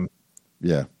Steam.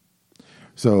 Yeah.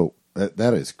 So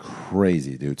that is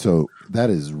crazy, dude. So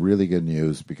that is really good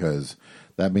news because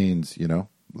that means,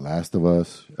 Last of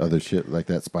Us, other shit like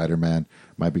that, Spider-Man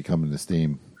might be coming to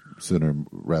Steam sooner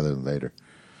rather than later.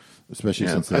 Especially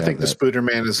since I think the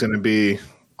Spooderman is going to be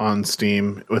on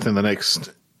Steam within the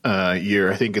next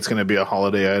year. I think it's going to be a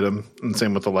holiday item, and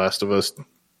same with The Last of Us.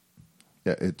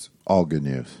 Yeah, it's all good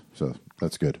news. So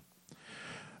that's good.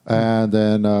 And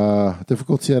then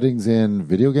difficult settings in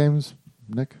video games,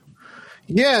 Nick?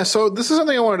 Yeah, so this is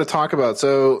something I wanted to talk about.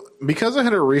 So because I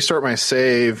had to restart my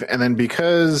save, and then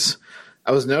because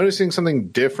I was noticing something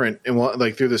different in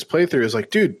through this playthrough, is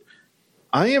like, dude,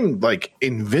 I am like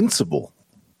invincible.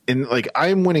 And like I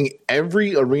am winning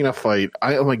every arena fight.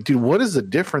 I'm like, dude, what is the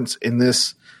difference in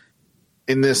this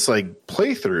like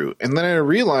playthrough? And then I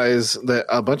realized that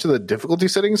a bunch of the difficulty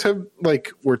settings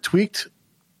were tweaked.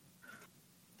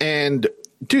 And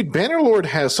dude, Bannerlord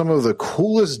has some of the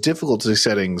coolest difficulty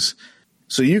settings.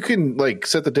 So you can like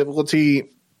set the difficulty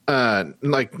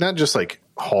not just like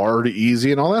hard,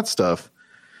 easy, and all that stuff.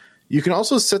 You can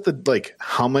also set the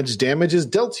how much damage is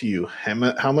dealt to you,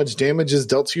 how much damage is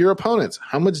dealt to your opponents,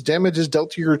 how much damage is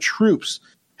dealt to your troops,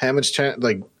 how much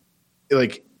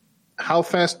how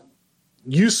fast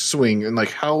you swing, and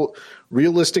like how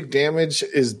realistic damage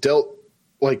is dealt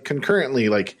concurrently,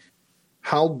 like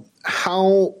how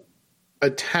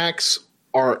attacks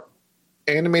are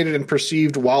animated and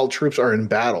perceived while troops are in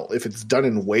battle. If it's done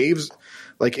in waves,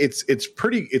 it's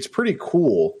pretty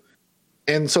cool.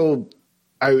 And so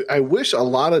I wish a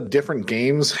lot of different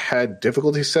games had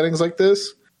difficulty settings like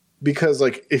this, because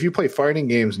like if you play fighting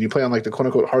games and you play on like the quote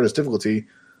unquote hardest difficulty,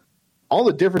 all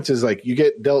the difference is like you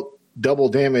get dealt double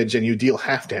damage and you deal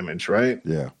half damage, right?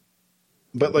 Yeah.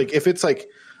 But like if it's like,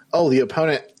 oh, the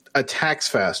opponent attacks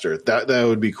faster, that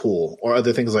would be cool, or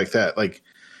other things like that. Like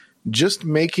just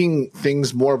making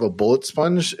things more of a bullet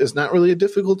sponge is not really a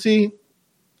difficulty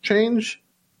change,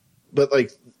 but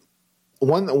like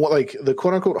like the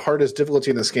quote unquote hardest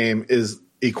difficulty in this game is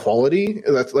equality.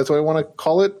 That's what I want to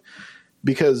call it,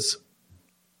 because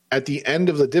at the end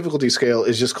of the difficulty scale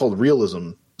is just called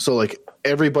realism. So like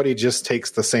everybody just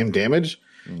takes the same damage.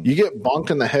 You get bonked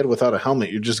in the head without a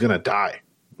helmet, you're just gonna die.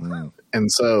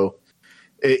 And so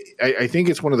I think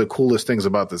it's one of the coolest things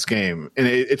about this game. And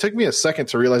it took me a second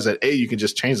to realize that A, you can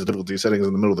just change the difficulty settings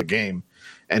in the middle of the game,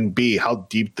 and B, how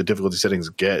deep the difficulty settings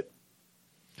get.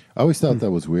 I always thought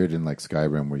that was weird in like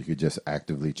Skyrim, where you could just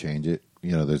actively change it.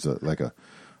 You know, there's a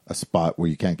spot where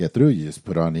you can't get through. You just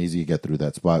put on easy, you get through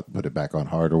that spot, put it back on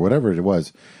hard or whatever it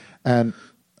was. And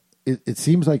it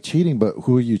seems like cheating, but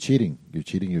who are you cheating? You're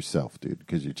cheating yourself, dude,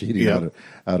 because you're cheating out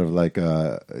of like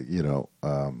having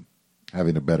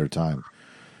a better time.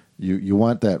 You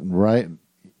want that right.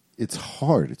 It's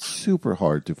hard. It's super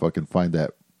hard to fucking find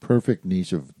that perfect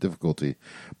niche of difficulty.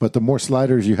 But the more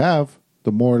sliders you have,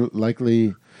 the more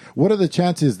likely. What are the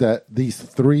chances that these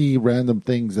three random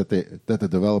things that the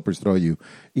developers throw you,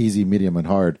 easy, medium, and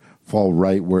hard, fall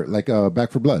right where, like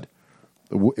Back 4 Blood,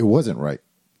 it wasn't right.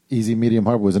 Easy, medium,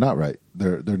 hard was not right.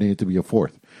 There needed to be a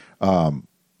fourth,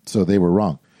 so they were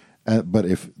wrong. But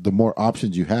if the more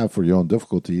options you have for your own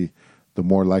difficulty, the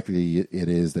more likely it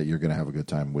is that you're going to have a good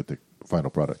time with the final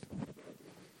product.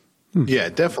 Yeah,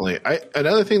 definitely.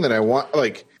 Another thing that I want,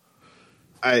 like,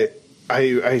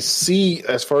 I see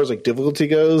as far as like difficulty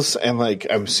goes, and like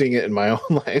I'm seeing it in my own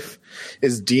life,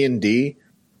 is D&D.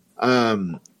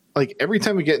 Like every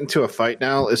time we get into a fight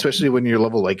now, especially when you're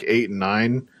level like 8 and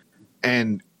 9,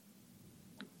 and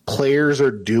players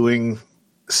are doing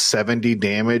 70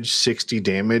 damage, 60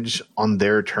 damage on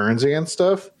their turns against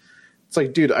stuff, it's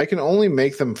like, dude, I can only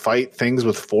make them fight things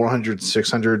with 400,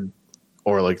 600,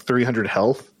 or like 300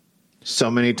 health so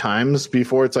many times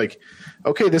before it's like,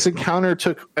 okay, this encounter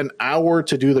took an hour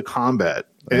to do the combat,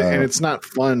 and it's not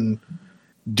fun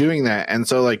doing that. And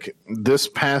so like this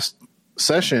past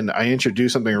session, I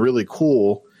introduced something really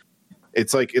cool.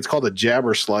 It's called a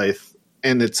Jabber Scythe,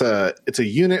 and it's a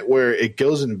unit where it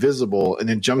goes invisible and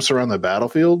then jumps around the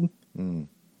battlefield, and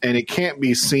it can't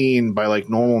be seen by like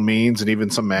normal means and even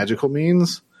some magical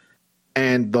means.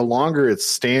 And the longer it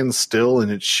stands still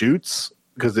and it shoots,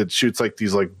 because it shoots like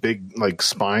these like big like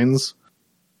spines,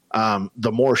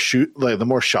 the more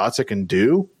shots it can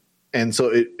do. And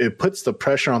so it puts the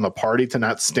pressure on the party to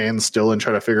not stand still and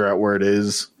try to figure out where it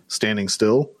is standing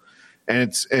still.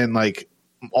 And like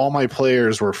all my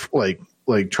players were like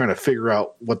trying to figure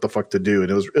out what the fuck to do, and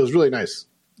it was really nice.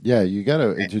 Yeah, you got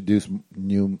to introduce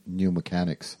new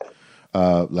mechanics,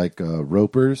 like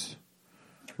ropers.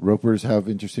 Ropers have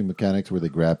interesting mechanics where they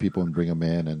grab people and bring them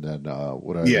in, and then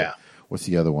what's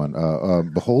the other one?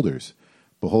 Beholders.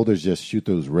 Beholders just shoot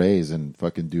those rays and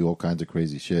fucking do all kinds of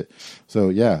crazy shit. So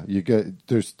yeah,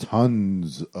 there's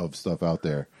tons of stuff out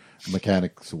there,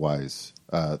 mechanics wise,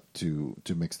 to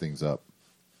mix things up.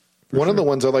 One of the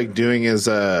ones I like doing is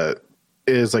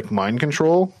like mind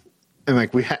control, and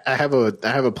like I have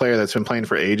a player that's been playing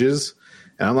for ages,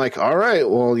 and I'm like, all right,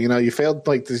 well, you failed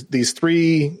like these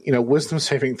 3 wisdom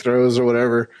saving throws or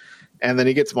whatever, and then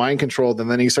he gets mind controlled,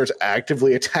 and then he starts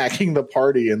actively attacking the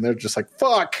party, and they're just like,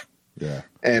 fuck. Yeah.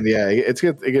 And yeah, it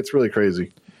gets really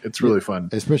crazy. It's really fun.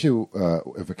 Especially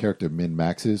if a character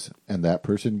min-maxes and that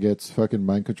person gets fucking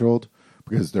mind controlled,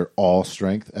 because they're all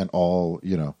strength and all,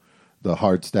 the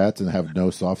hard stats and have no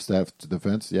soft stats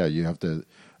defense. Yeah, you have to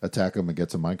attack them and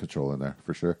get some mind control in there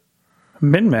for sure.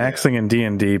 Min-maxing in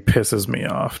D&D pisses me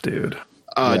off, dude.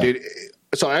 Dude,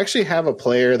 so I actually have a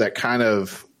player that kind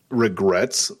of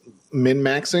regrets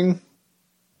min-maxing.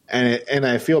 And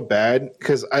I feel bad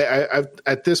because I've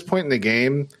at this point in the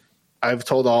game, I've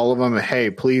told all of them, hey,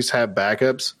 please have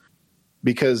backups,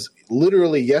 because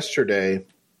literally yesterday,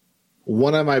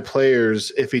 one of my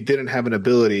players, if he didn't have an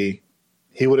ability,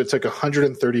 he would have took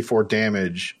 134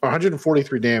 damage or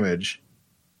 143 damage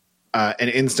and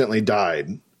instantly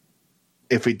died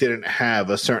if he didn't have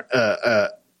a certain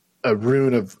a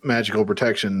rune of magical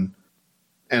protection.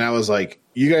 And I was like,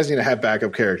 you guys need to have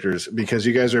backup characters, because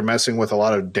you guys are messing with a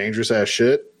lot of dangerous ass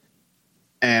shit.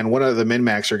 And one of the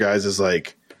min-maxer guys is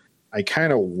like, I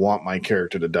kind of want my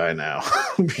character to die now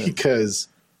because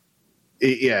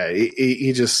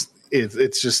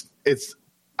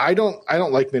I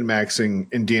don't like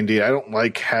min-maxing in D&D. I don't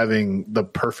like having the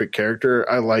perfect character.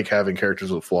 I like having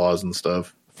characters with flaws and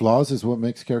stuff. Flaws is what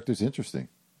makes characters interesting,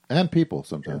 and people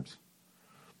sometimes.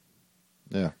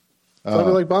 Yeah,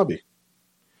 Probably like Bobby.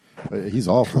 He's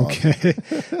all flawed. Okay.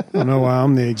 I don't know why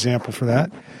I'm the example for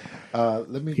that.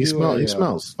 Let me. He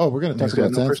smells. Oh, we're going to talk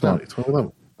about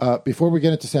Sandstorm. Before we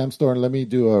get into Sandstorm, let me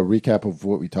do a recap of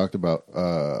what we talked about.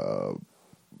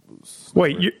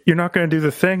 Wait, you're not going to do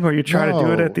the thing where you try to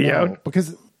do it at the out?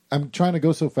 Because I'm trying to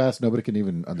go so fast nobody can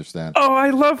even understand. Oh, I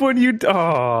love when you.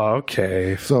 Oh,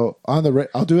 okay. So on the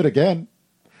I'll do it again.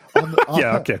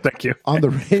 Yeah, okay, thank you. On the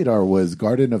radar was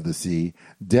Garden of the Sea,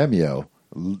 Demio,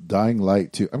 Dying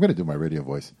Light 2. I'm going to do my radio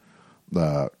voice.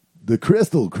 The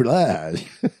Crystal Clash,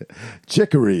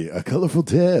 Chicory, A Colorful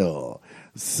Tale,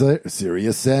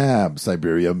 Serious Sam,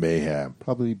 Siberia Mayhem.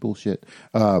 Probably bullshit.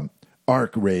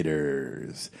 Arc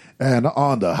Raiders. And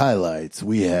on the highlights,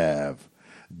 we have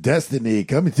Destiny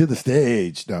coming to the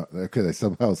stage. No, because I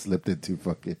somehow slipped into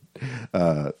fucking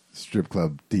strip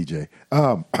club DJ.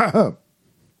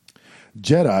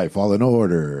 Jedi Fallen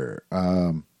Order.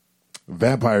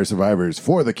 Vampire Survivors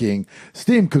for the King.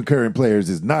 Steam Concurrent Players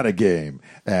is not a game.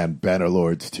 And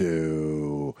Bannerlords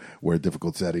 2, where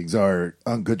difficult settings are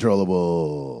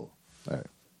uncontrollable. All right.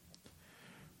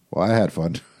 Well, I had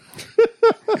fun.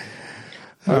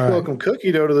 Welcome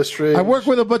Cookie Dough to the stream. I work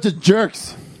with a bunch of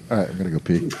jerks. All right, I'm going to go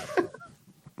pee.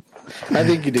 I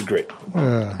think you did great.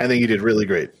 I think you did really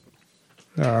great.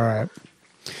 All right.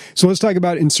 So let's talk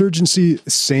about Insurgency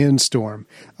Sandstorm.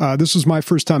 This was my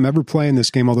first time ever playing this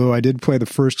game, although I did play the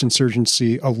first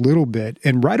Insurgency a little bit.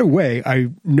 And right away, I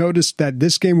noticed that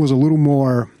this game was a little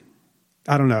more,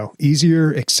 I don't know,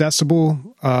 easier, accessible.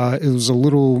 It was a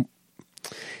little...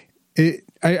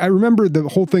 I remember the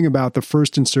whole thing about the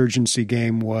first Insurgency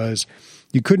game was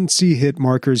you couldn't see hit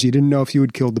markers. You didn't know if you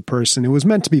had killed the person. It was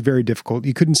meant to be very difficult.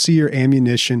 You couldn't see your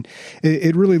ammunition.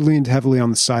 It really leaned heavily on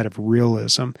the side of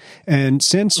realism. And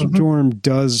Sandstorm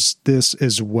does this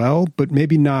as well, but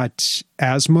maybe not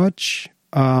as much.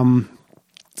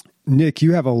 Nick,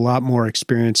 you have a lot more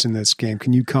experience in this game.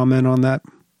 Can you comment on that?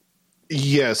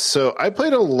 Yes, so I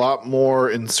played a lot more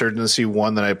Insurgency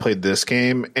 1 than I played this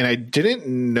game, and I didn't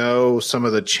know some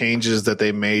of the changes that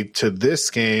they made to this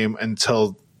game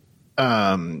until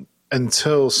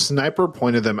Sniper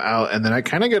pointed them out, and then I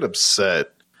kind of got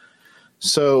upset.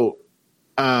 So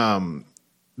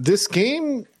this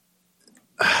game,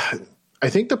 I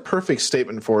think the perfect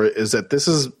statement for it is that this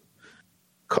is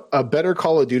a better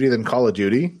Call of Duty than Call of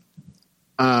Duty.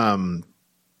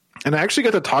 And I actually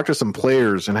got to talk to some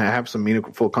players and have some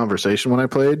meaningful conversation when I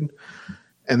played.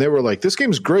 And they were like, this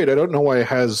game's great. I don't know why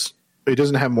it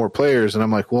doesn't have more players. And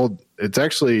I'm like, well, it's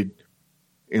actually,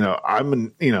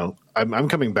 I'm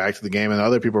coming back to the game and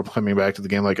other people are coming back to the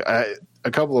game. Like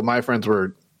a couple of my friends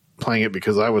were playing it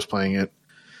because I was playing it.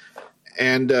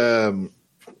 And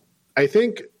I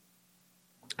think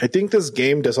this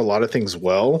game does a lot of things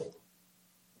well,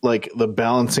 like the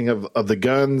balancing of the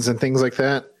guns and things like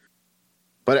that.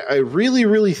 But I really,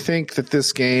 really think that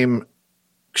this game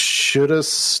should have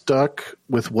stuck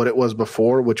with what it was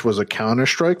before, which was a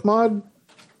Counter-Strike mod.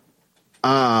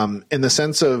 In the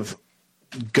sense of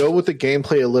go with the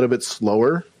gameplay a little bit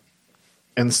slower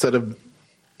instead of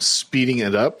speeding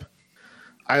it up.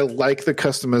 I like the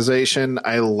customization.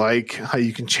 I like how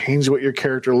you can change what your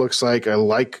character looks like. I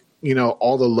like,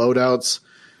 all the loadouts.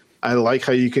 I like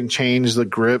how you can change the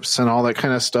grips and all that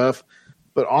kind of stuff.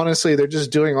 But honestly, they're just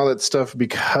doing all that stuff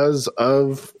because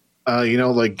of,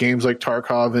 like games like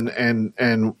Tarkov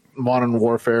and Modern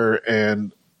Warfare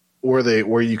and we're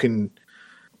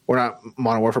not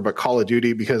Modern Warfare, but Call of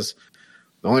Duty, because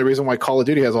the only reason why Call of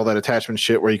Duty has all that attachment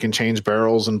shit where you can change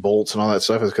barrels and bolts and all that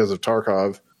stuff is because of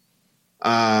Tarkov.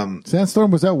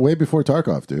 Sandstorm was out way before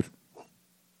Tarkov, dude.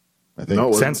 I think.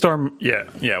 No, Sandstorm, yeah,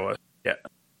 it was. Yeah.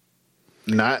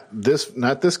 Not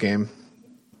this game.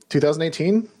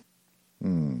 2018?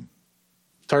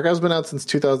 Tarkov's been out since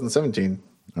 2017.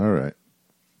 All right.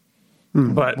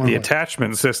 But the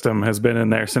attachment system has been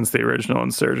in there since the original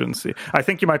Insurgency. I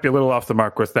think you might be a little off the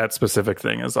mark with that specific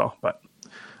thing is all. But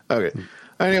okay.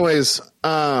 Anyways,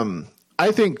 I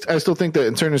still think that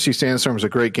Insurgency Sandstorm is a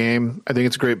great game. I think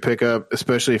it's a great pickup,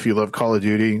 especially if you love Call of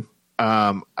Duty.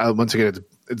 Once again,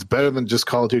 it's better than just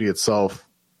Call of Duty itself.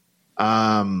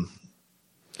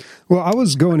 Well, I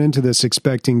was going into this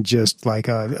expecting just like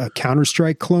a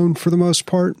Counter-Strike clone for the most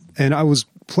part, and I was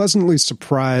pleasantly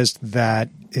surprised that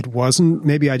it wasn't.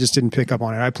 Maybe I just didn't pick up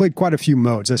on it. I played quite a few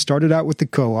modes. I started out with the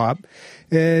co-op.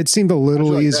 It seemed a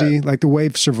little easy. Like the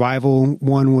Wave Survival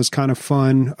one was kind of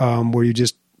fun, where you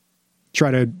just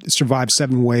try to survive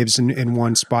 7 waves in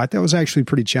one spot. That was actually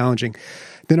pretty challenging.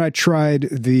 Then I tried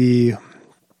the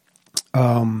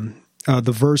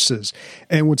verses,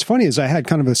 and what's funny is I had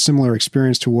kind of a similar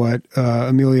experience to what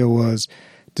Amelia was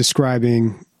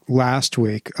describing last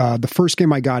week. The first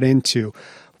game I got into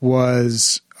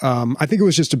was I think it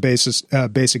was just a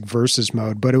basic versus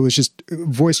mode, but it was just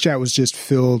voice chat was just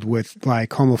filled with like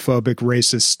homophobic,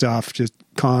 racist stuff, just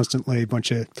constantly, a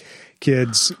bunch of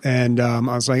kids, and I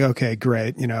was like, okay,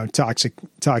 great,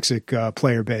 toxic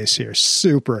player base here,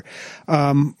 super.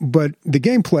 But the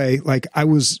gameplay, like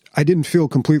I didn't feel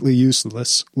completely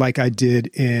useless like I did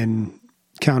in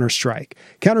Counter-Strike.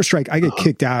 I get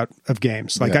kicked out of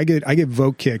games. Like I get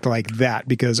vote kicked like that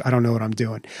because I don't know what I'm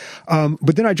doing.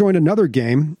 But then I joined another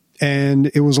game and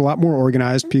it was a lot more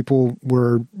organized. People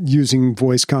were using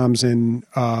voice comms in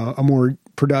a more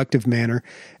productive manner,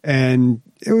 and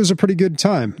it was a pretty good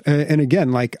time. And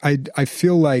again, like I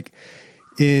feel like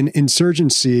in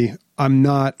Insurgency, I'm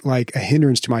not like a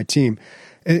hindrance to my team.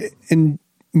 And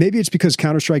maybe it's because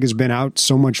Counter-Strike has been out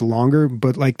so much longer,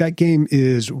 but like that game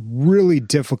is really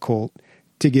difficult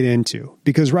to get into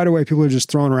because right away people are just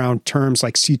throwing around terms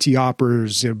like CT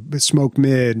operators, smoke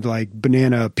mid, like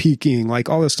banana peeking, like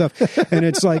all this stuff, and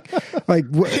it's like He's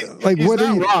what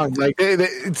are you wrong? Like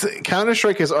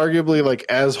Counter-Strike is arguably like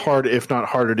as hard, if not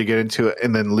harder, to get into it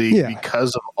and then League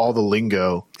because of all the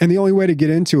lingo. And the only way to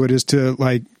get into it is to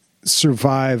like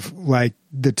survive like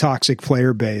the toxic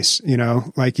player base,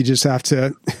 like you just have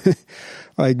to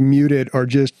like mute it or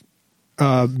just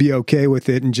be okay with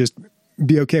it and just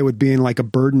be okay with being like a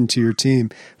burden to your team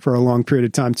for a long period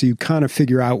of time till you kind of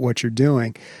figure out what you're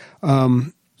doing.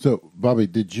 So, Bobby,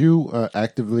 did you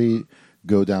actively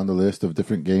go down the list of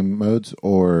different game modes,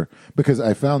 or because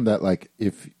I found that like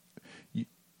if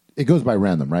it goes by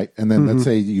random, right? And then let's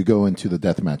say you go into the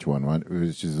deathmatch one,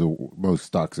 which is the most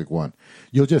toxic one.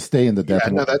 You'll just stay in the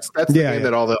deathmatch. No, that's the thing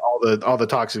that all the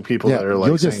toxic people that are like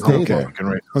you'll just stay there.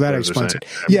 Well, that explains it.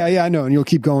 Yeah, I know, and you'll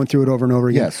keep going through it over and over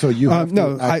again. Yeah, so you have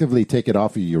to actively take it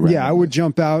off of you. Yeah, I would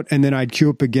jump out and then I'd queue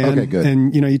up again. Okay, good.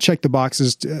 And you check the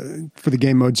boxes for the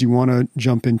game modes you want to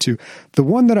jump into. The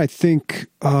one that I think,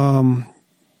 God,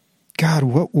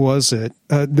 what was it?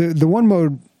 The one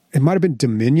mode, it might have been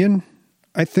Dominion.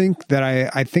 I think that I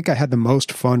had the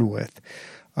most fun with.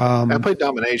 I played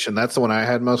Domination. That's the one I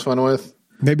had most fun with.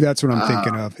 Maybe that's what I'm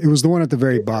thinking of. It was the one at the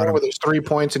very bottom. Where there's 3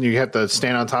 points and you have to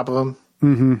stand on top of them.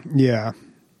 Mm-hmm. Yeah.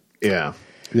 Yeah.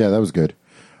 Yeah, that was good.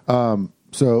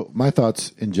 So my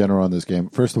thoughts in general on this game.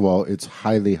 First of all, it's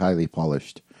highly, highly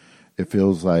polished. It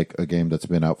feels like a game that's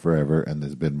been out forever and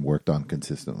has been worked on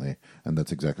consistently, and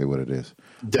that's exactly what it is.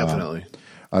 Definitely.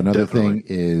 Another thing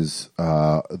is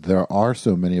there are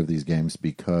so many of these games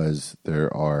because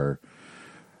there are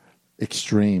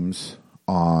extremes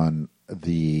on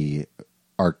the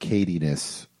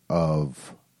arcadiness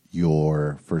of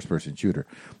your first-person shooter.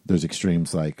 There's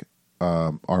extremes like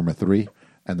Arma 3,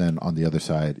 and then on the other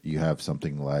side you have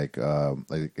something like I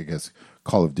guess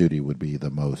Call of Duty would be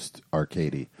the most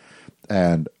arcadey.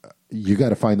 And you got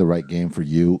to find the right game for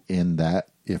you in that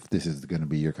if this is going to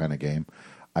be your kind of game.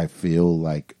 I feel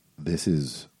like this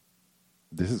is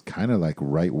kind of like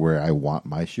right where I want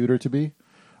my shooter to be.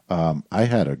 I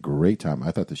had a great time.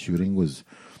 I thought the shooting was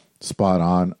spot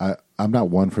on. I'm not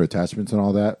one for attachments and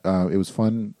all that. It was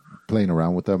fun playing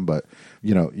around with them, but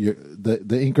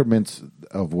the increments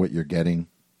of what you're getting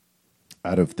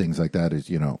out of things like that is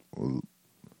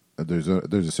there's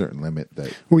a certain limit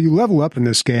that. Well, you level up in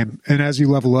this game, and as you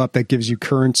level up, that gives you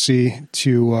currency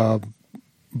to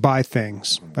buy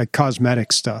things like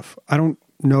cosmetic stuff. I don't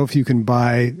know if you can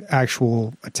buy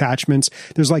actual attachments.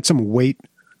 There's like some weight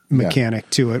mechanic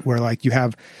to it where like you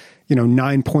have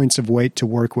 9 points of weight to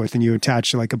work with and you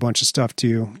attach like a bunch of stuff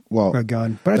to a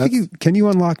gun. But I think can you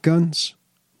unlock guns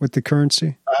with the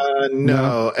currency?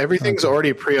 No, everything's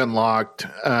already pre-unlocked.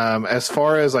 As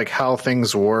far as like how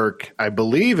things work, I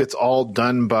believe it's all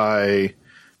done by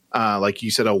like you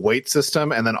said, a weight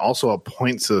system and then also a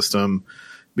point system.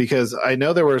 Because I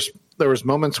know there was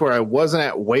moments where I wasn't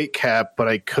at weight cap, but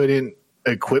I couldn't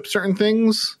equip certain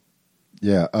things.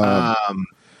 Yeah.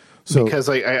 So because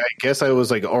I guess I was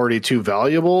like already too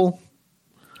valuable.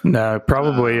 No,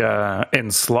 probably in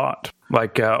slot.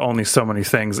 Like only so many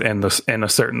things in a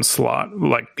certain slot,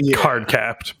 like card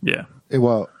capped. Yeah.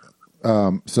 Well,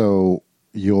 so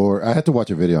I had to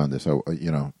watch a video on this. So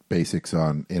basics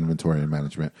on inventory and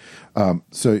management.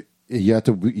 So you have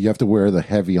to wear the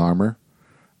heavy armor.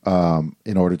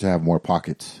 In order to have more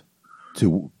pockets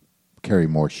to carry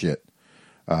more shit.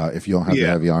 If you don't have the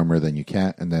heavy armor, then you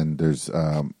can't. And then there's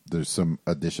some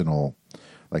additional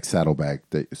like saddlebag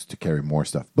that is to carry more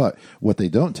stuff. But what they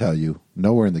don't tell you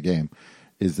nowhere in the game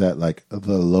is that like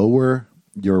the lower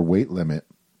your weight limit,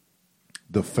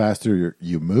 the faster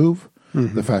you move,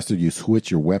 the faster you switch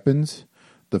your weapons,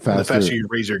 the faster you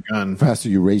raise your gun. Faster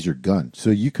you raise your gun. So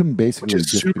you can basically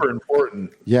which is super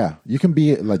important. Yeah, you can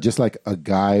be like just like a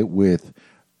guy with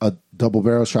a double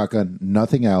barrel shotgun,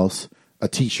 nothing else, a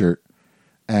t-shirt,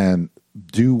 and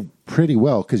do pretty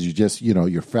well because you just,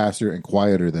 you're faster and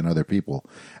quieter than other people.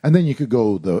 And then you could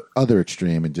go the other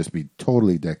extreme and just be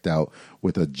totally decked out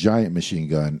with a giant machine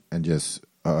gun and just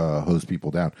hose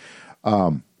people down.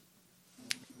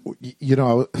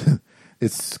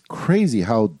 It's crazy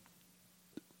how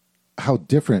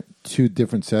different two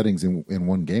different settings in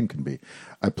one game can be.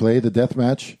 I play the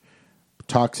deathmatch,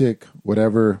 toxic,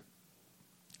 whatever.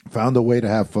 Found a way to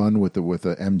have fun with the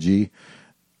MG,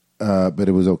 but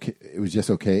it was okay. It was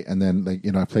just okay. And then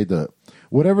I played the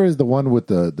whatever is the one with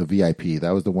the VIP.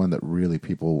 That was the one that really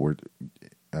people were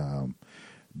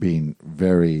being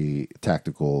very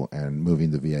tactical and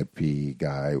moving the VIP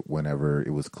guy whenever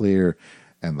it was clear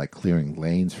and like clearing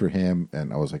lanes for him.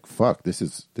 And I was like, fuck, this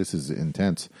is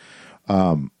intense.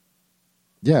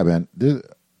 Yeah, man, this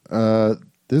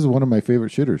is one of my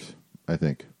favorite shooters, I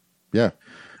think. Yeah.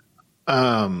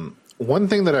 One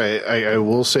thing that I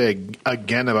will say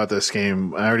again about this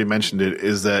game, I already mentioned it,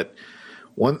 is that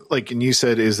and you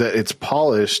said, is that it's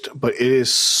polished, but it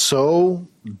is so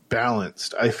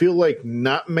balanced. I feel like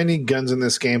not many guns in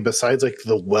this game, besides like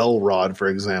the well rod, for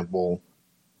example,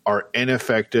 are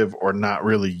ineffective or not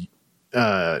really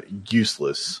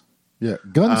useless. Yeah,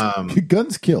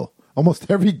 guns kill.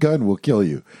 Almost every gun will kill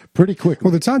you pretty quickly.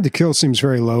 Well, the time to kill seems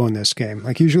very low in this game.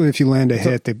 Like usually if you land a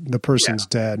hit, the person's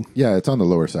dead. Yeah, it's on the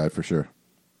lower side for sure.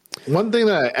 One thing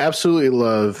that I absolutely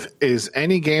love is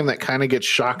any game that kind of gets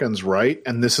shotguns right,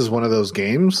 and this is one of those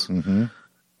games. Mm-hmm.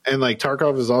 And like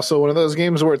Tarkov is also one of those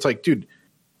games where it's like, dude,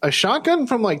 a shotgun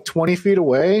from like 20 feet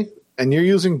away and you're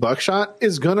using buckshot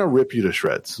is going to rip you to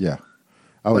shreds. Yeah.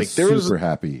 I was super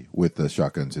happy with the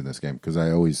shotguns in this game because I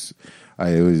always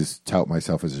tout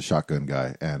myself as a shotgun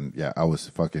guy. And yeah, I was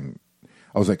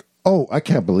like, oh, I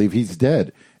can't believe he's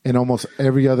dead. In almost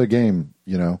every other game,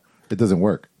 it doesn't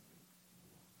work.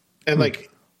 And like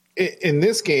in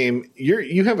this game,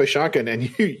 you have a shotgun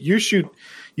and you shoot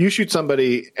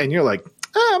somebody and you're like,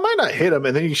 I might not hit him.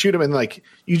 And then you shoot him and like,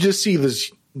 you just see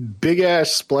this big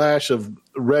ass splash of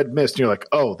red mist. And you're like,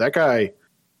 oh, that guy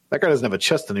doesn't have a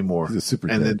chest anymore. He's a super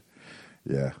and dead.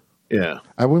 Yeah. Yeah.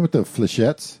 I went with the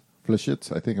flechettes.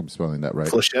 Flechettes. I think I'm spelling that right.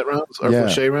 Flechette rounds or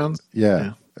flechette rounds?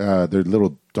 Yeah. They're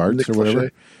little darts or whatever.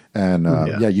 Flechette.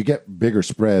 And you get bigger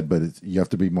spread, but you have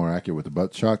to be more accurate with the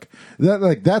buckshot.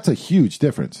 That's a huge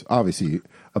difference. Obviously,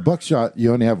 a buckshot,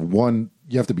 you only have one.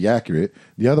 You have to be accurate.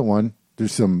 The other one,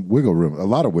 there's some wiggle room, a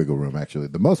lot of wiggle room, actually.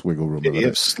 The most wiggle room. You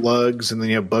have slugs, and then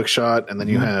you have buckshot, and then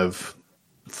you have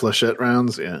flechette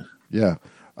rounds. Yeah. Yeah.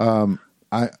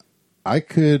 I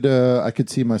could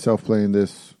see myself playing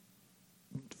this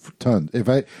for tons. If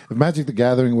Magic the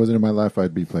Gathering wasn't in my life,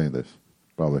 I'd be playing this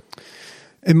probably.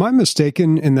 Am I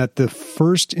mistaken in that the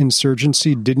first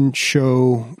Insurgency didn't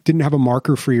have a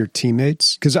marker for your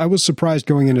teammates? Because I was surprised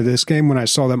going into this game when I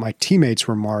saw that my teammates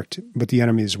were marked, but the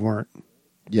enemies weren't.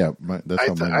 Yeah,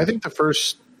 I think the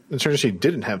first Insurgency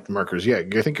didn't have markers. Yeah,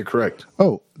 I think you're correct.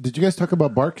 Oh, did you guys talk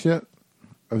about Barks yet?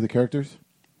 Of the characters?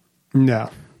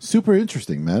 No. Super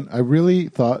interesting, man. I really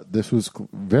thought this was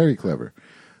very clever.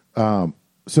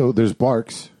 So there's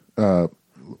Barks. Yes.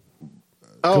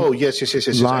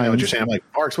 Lines, I know what you're saying. I'm like,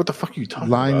 Barks, what the fuck are you talking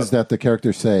about? Lines that the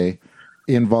characters say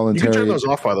involuntary. You can turn those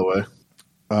off, by the way.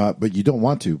 But you don't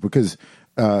want to because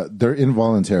they're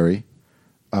involuntary.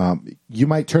 You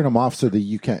might turn them off so that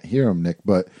you can't hear them, Nick.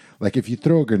 But like if you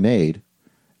throw a grenade,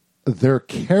 their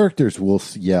characters will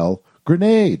yell,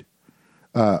 grenade.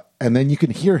 And then you can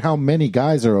hear how many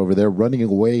guys are over there running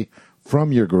away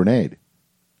from your grenade.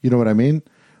 You know what I mean?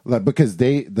 Like, because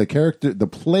the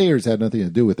players had nothing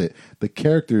to do with it. The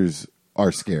characters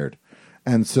are scared.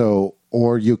 And so,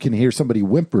 or you can hear somebody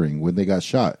whimpering when they got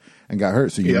shot and got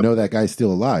hurt. So you know that guy's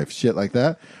still alive. Shit like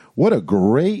that. What a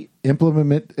great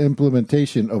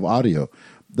implementation of audio.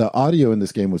 The audio in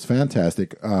this game was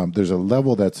fantastic. There's a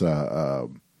level that's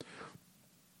an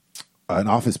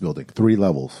office building, 3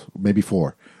 levels, maybe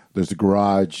 4. There's a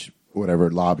garage, whatever,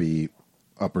 lobby,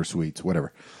 upper suites,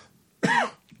 whatever.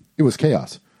 It was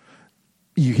chaos.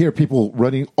 You hear people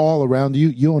running all around you.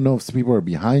 You don't know if people are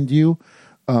behind you.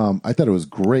 I thought it was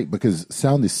great because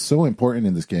sound is so important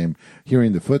in this game,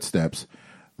 hearing the footsteps,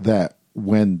 that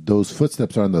when those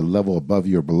footsteps are on the level above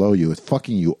you or below you, it's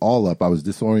fucking you all up. I was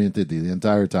disoriented the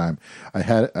entire time. I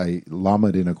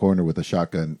llamaed in a corner with a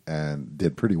shotgun and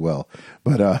did pretty well.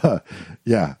 But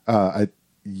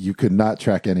you could not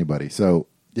track anybody. So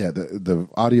yeah, the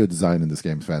audio design in this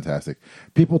game is fantastic.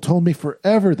 People told me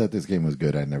forever that this game was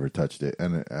good. I never touched it,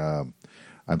 and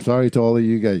I'm sorry to all of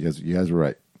you guys. You guys were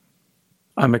right.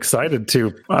 I'm excited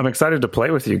to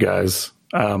play with you guys.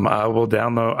 I will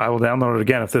download it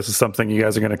again if this is something you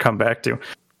guys are going to come back to.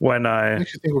 When I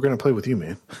actually think we're going to play with you,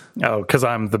 man. Oh, because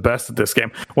I'm the best at this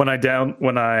game. When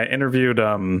I interviewed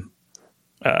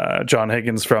John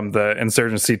Higgins from the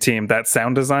Insurgency team, that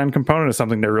sound design component is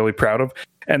something they're really proud of,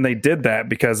 and they did that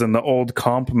because in the old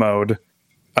comp mode,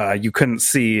 you couldn't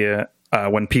see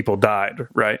when people died.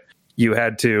 Right, you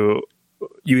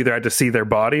either had to see their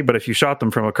body, but if you shot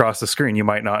them from across the screen, you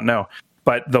might not know.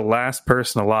 But the last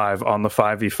person alive on the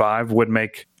 5v5 would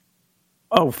make,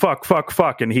 oh,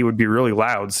 fuck, and he would be really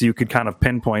loud, so you could kind of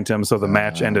pinpoint him so the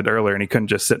match ended earlier, and he couldn't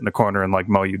just sit in the corner and, like,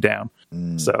 mow you down.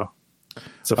 So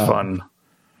it's a fun...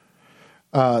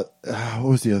 what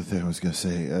was the other thing I was going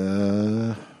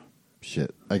to say?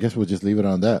 Shit. I guess we'll just leave it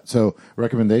on that. So,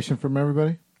 recommendation from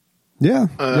everybody? Yeah.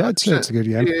 I'd say it's a good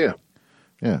game.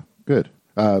 Yeah, good.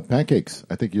 Pancakes.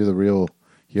 I think you're the real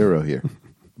hero here,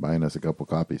 buying us a couple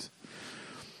copies.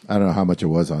 I don't know how much it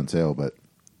was on sale, but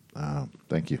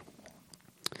thank you.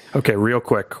 Okay, real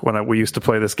quick. When we used to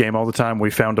play this game all the time,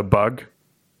 we found a bug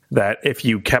that if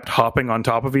you kept hopping on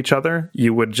top of each other,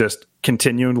 you would just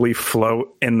continually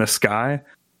float in the sky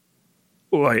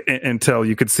until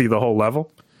you could see the whole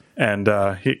level. And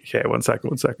one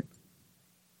second.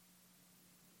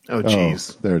 Oh,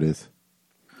 jeez. There it is.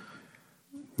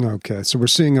 Okay, so we're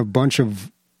seeing a bunch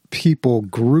of people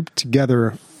grouped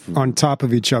together on top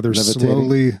of each other,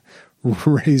 slowly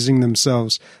raising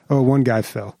themselves. Oh, one guy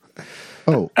fell.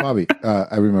 Oh, Bobby,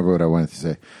 I remember what I wanted to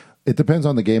say. It depends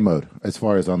on the game mode as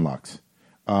far as unlocks.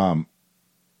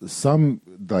 Some,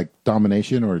 like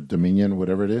Domination or Dominion,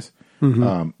 whatever it is,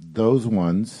 those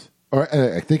ones, or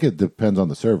I think it depends on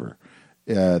the server.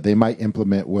 They might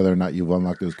implement whether or not you've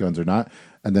unlocked those guns or not.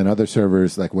 And then other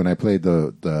servers, like when I played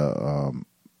the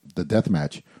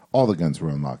deathmatch, all the guns were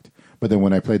unlocked. But then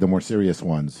when I played the more serious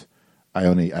ones, I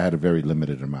had a very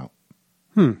limited amount.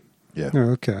 Yeah.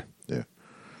 Oh, okay. Yeah.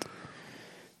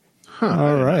 Huh,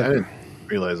 All right. I didn't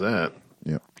realize that.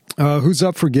 Yeah. Who's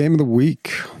up for game of the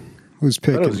week? Who's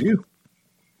picking? That was you.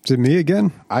 Is it me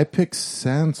again? I picked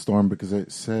Sandstorm because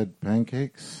it said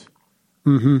pancakes.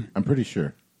 I'm pretty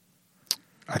sure.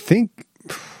 I think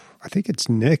it's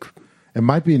Nick. It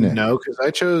might be Nick. No, because I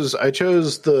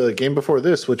chose the game before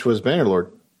this, which was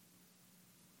Bannerlord.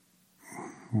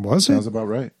 Was it? Sounds about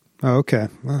right. Oh, okay.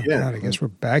 Well, Yeah. God, I guess we're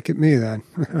back at me then.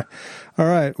 All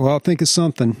right. Well, I'll think of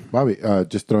something. Bobby,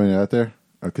 just throwing it out there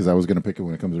because I was going to pick it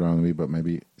when it comes around to me, but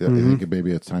maybe I think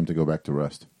maybe it's time to go back to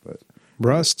Rust. But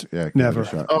Rust? yeah, give Never. it a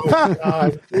shot. Oh,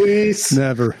 God, please.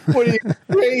 Never. What are you,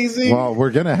 crazy? Well,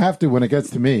 we're going to have to when it gets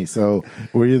to me. So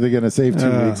we're either going to save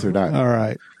 2 weeks or not. All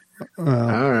right. All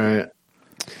right.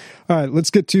 All right. Let's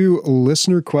get to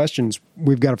listener questions.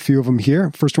 We've got a few of them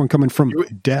here. First one coming from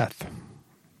Death.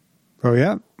 Oh,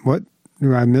 yeah? What?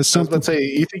 Do I miss I was something? about to say,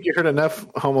 you think you heard enough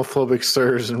homophobic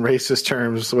slurs and racist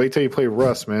terms. Wait till you play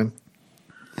Rust, man.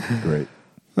 Great.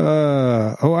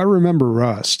 I remember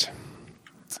Rust.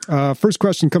 First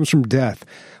question comes from Death.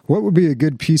 What would be a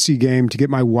good PC game to get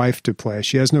my wife to play?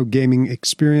 She has no gaming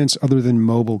experience other than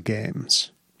mobile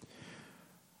games.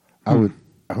 I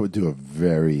would do a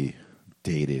very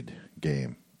dated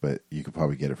game, but you could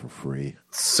probably get it for free.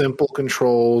 Simple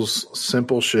controls,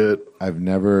 simple shit. I've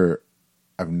never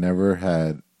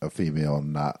had a female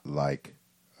not like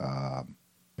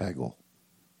Peggle,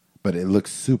 but it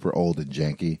looks super old and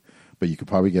janky. But you could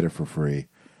probably get it for free.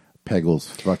 Peggle's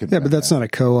fucking Yeah, but that's not a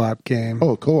co-op game.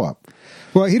 Oh, co-op.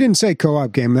 Well, he didn't say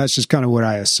co-op game. That's just kind of what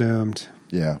I assumed.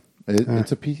 Yeah,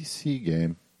 it's a PC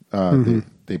game.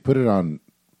 They put it on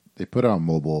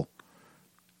mobile.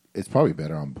 It's probably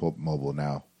better on mobile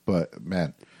now. But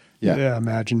man, yeah,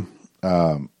 imagine.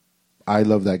 I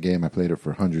love that game. I played it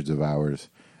for hundreds of hours,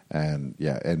 and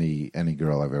yeah, any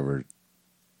girl I've ever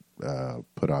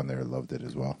put on there loved it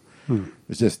as well.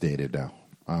 It's just dated now.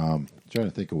 Trying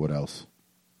to think of what else.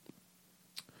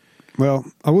 Well,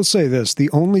 I will say this. The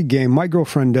only game, my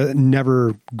girlfriend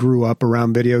never grew up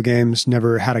around video games,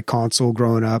 never had a console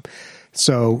growing up.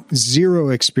 So zero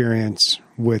experience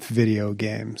with video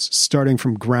games, starting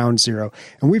from ground zero.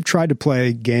 And we've tried to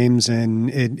play games and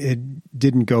it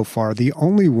didn't go far. The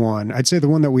only one, I'd say the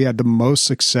one that we had the most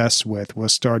success with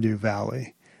was Stardew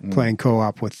Valley, playing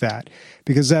co-op with that.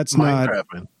 Because that's Minecraft,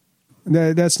 man.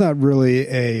 That's not really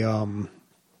a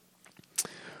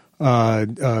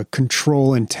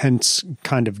control intense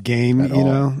kind of game, At you all.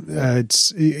 know. Yeah.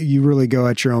 It's you really go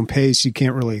at your own pace. You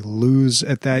can't really lose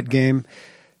at that game,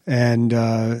 and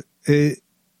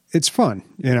it's fun.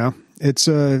 You know, it's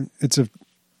a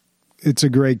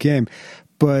great game,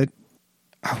 but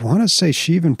I want to say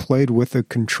she even played with a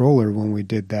controller when we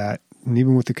did that, and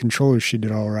even with the controller, she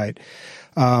did all right.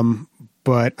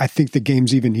 But I think the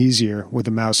game's even easier with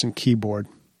a mouse and keyboard.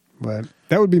 But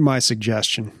that would be my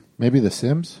suggestion. Maybe The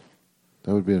Sims.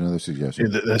 That would be another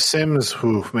suggestion. The Sims,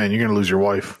 man, you're going to lose your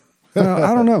wife.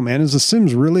 I don't know, man. Is The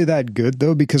Sims really that good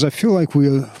though? Because I feel like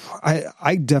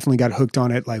I definitely got hooked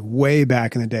on it like way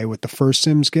back in the day with the first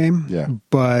Sims game. Yeah.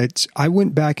 But I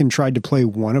went back and tried to play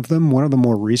one of the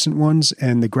more recent ones,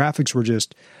 and the graphics were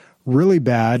just really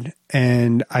bad,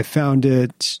 and I found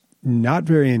it not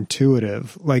very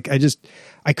intuitive. Like I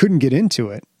couldn't get into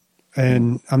it.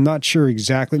 And I'm not sure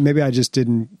exactly. Maybe I just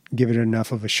didn't give it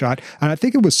enough of a shot. And I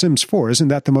think it was Sims 4. Isn't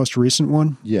that the most recent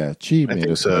one? Yeah, Chi made think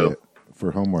us so. play it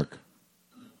for homework.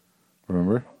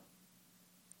 Remember?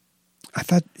 I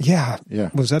thought, yeah.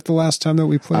 Yeah. Was that the last time that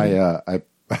we played? I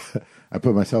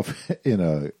put myself in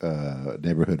a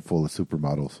neighborhood full of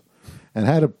supermodels and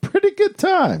had a pretty good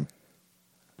time.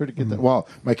 Pretty good time. Well,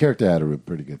 my character had a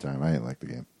pretty good time. I didn't like the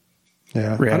game.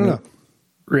 Yeah. I don't know.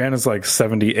 Rihanna's like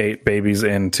 78 babies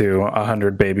into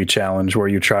 100 baby challenge, where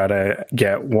you try to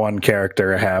get one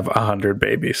character have 100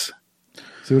 babies.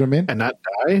 See what I mean? And not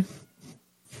die?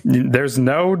 There's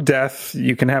no death.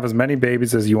 You can have as many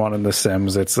babies as you want in The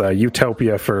Sims. It's a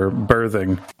utopia for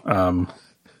birthing.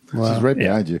 She's right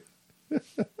behind you.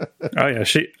 Oh yeah,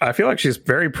 I feel like she's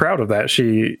very proud of that.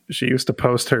 She used to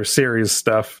post her series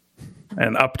stuff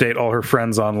and update all her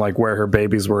friends on like where her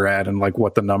babies were at and like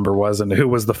what the number was and who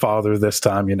was the father this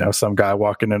time. You know, some guy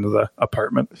walking into the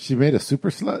apartment. She made a super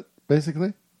slut,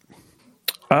 basically.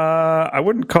 I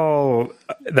wouldn't call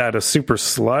that a super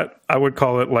slut. I would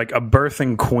call it like a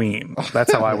birthing queen.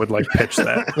 That's how I would like pitch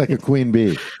that. Like a queen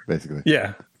bee, basically.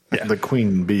 Yeah. Yeah. The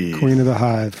queen bee. Queen of the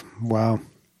Hive. Wow.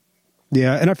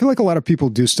 Yeah, and I feel like a lot of people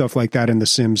do stuff like that in The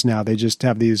Sims now. They just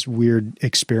have these weird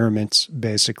experiments,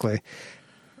 basically.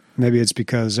 Maybe it's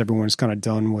because everyone's kind of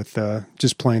done with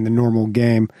just playing the normal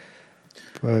game.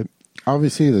 But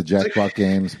Obviously, the jackpot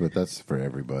games, but that's for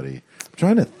everybody. I'm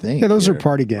trying to think. yeah, those here. are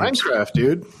party games. Minecraft,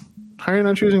 dude. How are you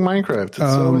not choosing Minecraft? It's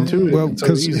so intuitive. Well, It's so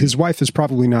because easy. his wife is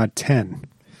probably not 10,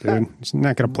 dude. He's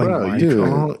not going to play Bro, Minecraft.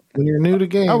 Dude. when you're new to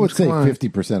games, I would say come on.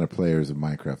 50% of players of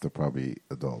Minecraft are probably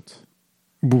adults.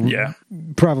 Yeah.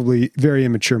 Probably very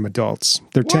immature adults.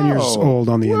 They're 10 years Whoa. old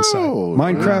on the Whoa. inside.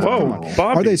 Minecraft, Whoa, come on.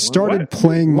 Bobby, Or they started what?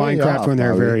 playing Way Minecraft off, when they were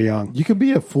Bobby. very young. You can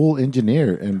be a full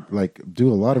engineer and like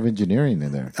do a lot of engineering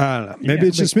in there. I don't know. Maybe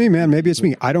it's just me, man. Maybe it's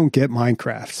me. I don't get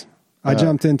Minecraft. I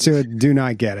jumped into it, do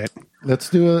not get it. Let's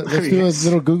do a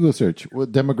little Google search.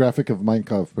 What demographic of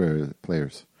Minecraft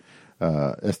players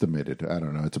estimated? I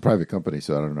don't know. It's a private company,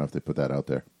 so I don't know if they put that out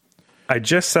there. I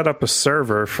just set up a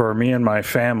server for me and my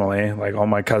family. Like all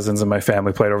my cousins and my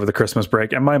family played over the Christmas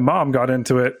break, and my mom got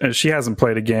into it. And she hasn't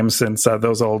played a game since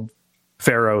those old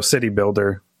Pharaoh City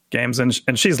Builder games, and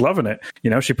she's loving it. You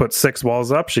know, she put 6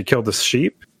 walls up. She killed a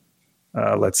sheep.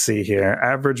 Let's see here.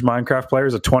 Average Minecraft player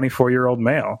is a 24-year-old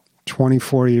male.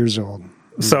 24 years old.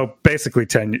 So basically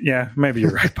 10. Yeah, maybe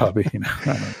you're right, Bobby. You know, I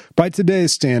don't know. By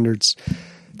today's standards.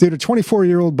 Dude, a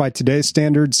 24-year-old by today's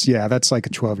standards, yeah, that's like a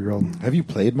 12-year-old. Have you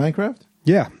played Minecraft?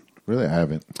 Yeah. Really, I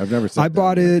haven't. I've never. sat I down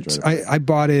bought and it. tried I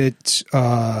bought it.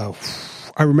 I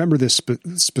remember this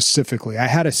specifically. I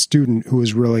had a student who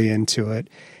was really into it,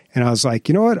 and I was like,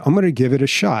 you know what? I'm going to give it a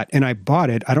shot. And I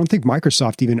bought it. I don't think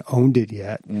Microsoft even owned it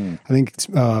yet. I think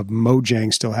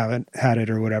Mojang still had it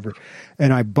or whatever.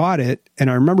 And I bought it, and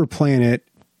I remember playing it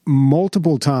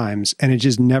multiple times, and it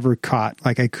just never caught.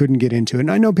 Like I couldn't get into it.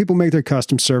 And I know people make their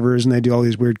custom servers and they do all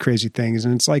these weird, crazy things,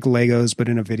 and it's like Legos but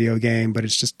in a video game. But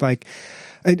it's just like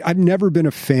I've never been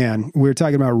a fan. We were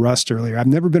talking about Rust earlier. I've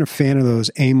never been a fan of those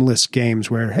aimless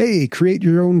games where, hey, create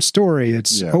your own story.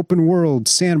 It's open world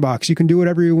sandbox. You can do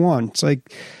whatever you want. It's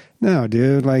like, no,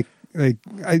 dude.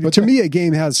 To me, a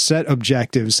game has set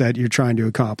objectives that you're trying to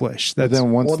accomplish. But That's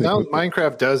then once Well, they now put-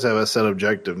 Minecraft does have a set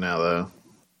objective now, though.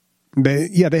 they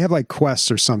have like quests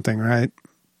or something, right?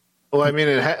 Well, I mean,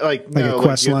 it a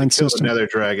quest you have line to kill system? the Nether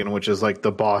Dragon, which is like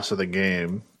the boss of the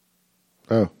game,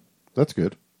 oh, that's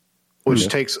good. which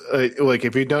takes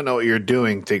if you don't know what you're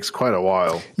doing, takes quite a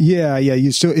while. Yeah.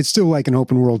 It's still like an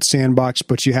open world sandbox,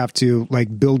 but you have to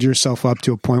like build yourself up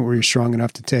to a point where you're strong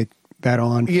enough to take that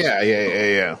on.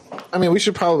 Yeah. I mean, we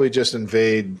should probably just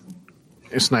invade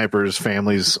Sniper's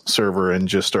family's server and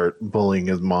just start bullying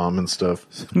his mom and stuff.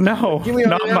 No, Give me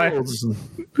all not your my, emeralds.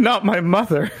 not my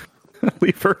mother.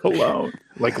 Leave her alone.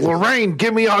 Like, Lorraine,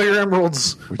 give me all your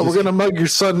emeralds. We're going to mug your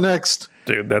son next.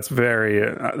 Dude, that's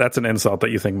that's an insult that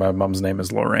you think my mom's name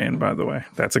is Lorraine, by the way.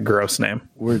 That's a gross name.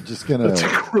 We're just gonna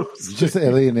just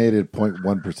alienated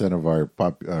 0.1% of our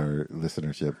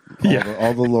listenership.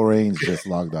 All the Lorraines just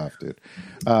logged off, dude.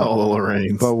 All the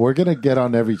Lorraines. But we're gonna get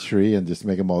on every tree and just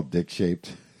make them all dick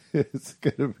shaped. It's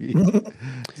gonna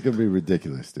be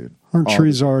ridiculous, dude. Our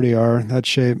trees already are that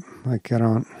shape. Like I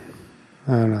don't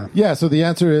know. Yeah, so the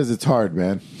answer is it's hard,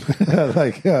 man.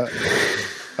 Like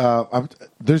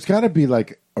there's got to be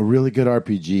like a really good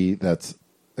RPG that's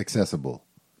accessible.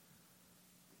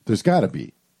 There's got to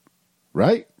be,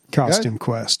 right? Costume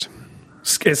Quest.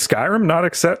 Is Skyrim not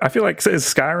I feel like is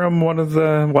Skyrim one of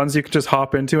the ones you could just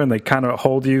hop into and they kind of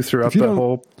hold you throughout the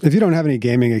whole? If you don't have any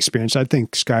gaming experience, I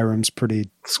think Skyrim's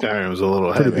Skyrim's a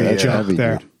little pretty heavy. big jump heavy,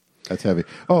 there. Dude. That's heavy.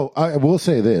 Oh, I will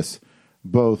say this: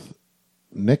 both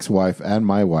Nick's wife and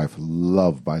my wife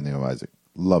love Binding of Isaac.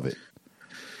 Love it.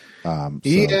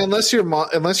 Yeah, unless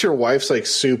your wife's like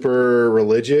super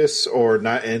religious or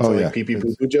not into pee pee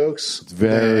poo poo jokes.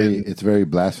 It's very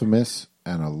blasphemous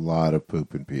and a lot of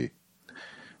poop and pee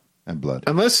and blood.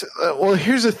 Unless,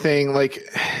 here's the thing: like,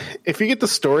 if you get the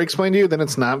story explained to you, then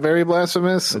it's not very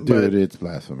blasphemous. Dude, it's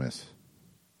blasphemous.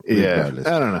 Yeah, regardless.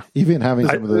 I don't know. Even having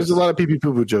some of those, there's a lot of pee pee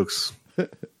poo poo jokes.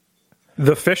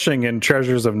 The fishing in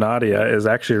Treasures of Nadia is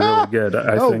actually really good.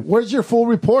 I think. Where's your full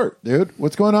report, dude?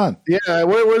 What's going on? Yeah,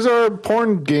 where's our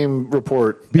porn game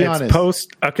report? Be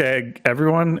honest. Okay,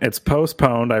 everyone, it's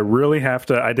postponed. I really have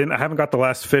to. I haven't got the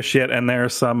last fish yet, and there are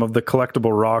some of the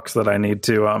collectible rocks that I need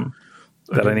to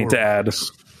add.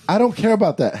 I don't care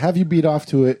about that. Have you beat off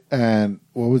to it? And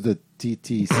what was the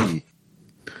TTC?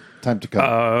 Time to come.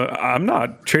 I'm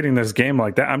not treating this game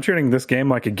like that. I'm treating this game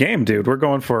like a game, dude. We're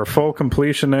going for a full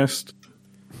completionist.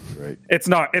 Right. It's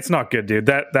not good, dude.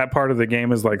 That part of the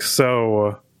game is like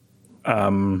so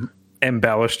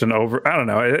embellished and over. I don't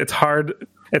know. It's hard.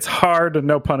 It's hard,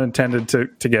 no pun intended,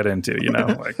 to get into. You know.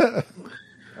 Like.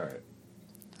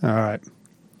 All right.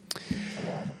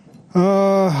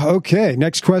 Okay.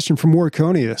 Next question from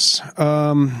Warconius.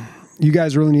 You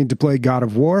guys really need to play God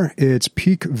of War. It's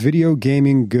peak video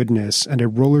gaming goodness and a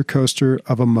roller coaster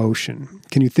of emotion.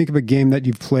 Can you think of a game that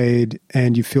you've played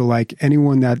and you feel like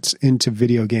anyone that's into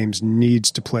video games needs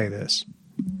to play this?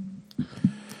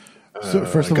 So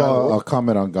first of all, I'll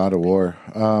comment on God of War.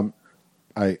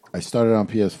 I started on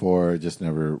PS4, just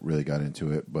never really got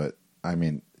into it, but I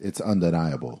mean, it's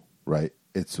undeniable, right?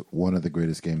 It's one of the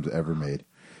greatest games ever made.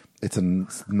 It's a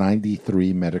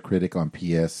 93 Metacritic on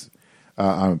PC.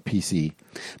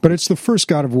 But it's the first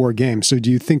God of War game, so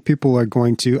do you think people are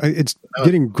going to... It's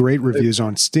getting great reviews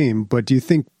on Steam, but do you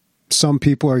think some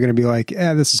people are going to be like,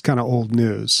 this is kind of old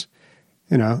news?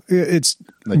 You know, it's...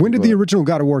 Like, when did the original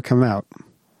God of War come out?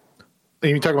 Are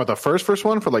you talking about the first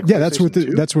one for like... Yeah, that's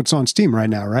what's on Steam right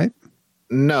now, right?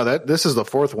 No, this is the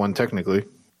fourth one, technically.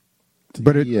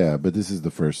 But this is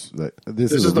the first...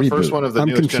 This is the first one of the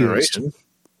newest generation.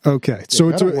 Okay, so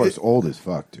it's old as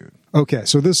fuck, dude. Okay,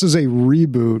 so this is a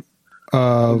reboot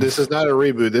of... This is not a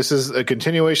reboot. This is a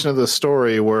continuation of the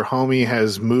story where Homie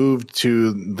has moved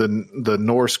to the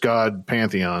Norse god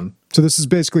pantheon. So this is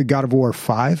basically God of War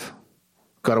 5?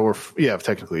 God of War, yeah,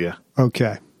 technically, yeah.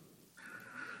 Okay.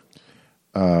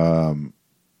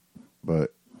 But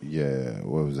yeah,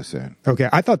 what was I saying? Okay,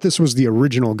 I thought this was the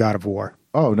original God of War.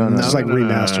 Oh no! This is like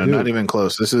remastered. Not even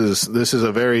close. This is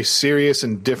a very serious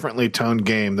and differently toned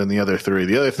game than the other three.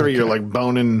 The other three, you're like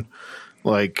boning,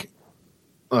 like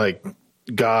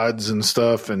gods and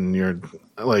stuff, and you're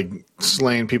like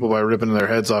slaying people by ripping their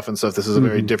heads off and stuff. This is a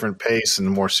very different pace and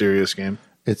more serious game.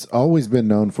 It's always been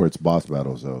known for its boss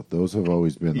battles, though. Those have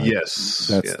always been yes.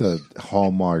 That's the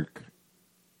hallmark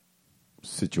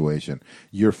situation.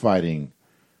 You're fighting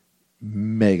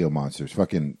mega monsters,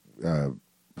 fucking.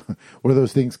 What are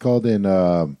those things called in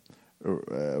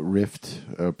Rift,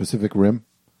 Pacific Rim?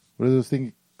 What are those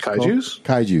things? Kaijus?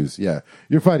 Called? Kaijus, yeah.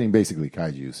 You're fighting basically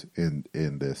kaijus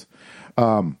in this.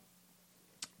 But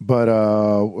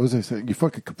what was I saying? You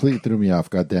fucking completely threw me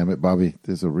off. God damn it, Bobby.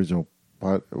 This original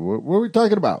part. What were we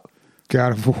talking about?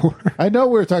 God of War. I know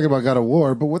we were talking about God of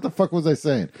War, but what the fuck was I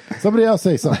saying? Somebody else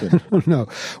say something. I don't know.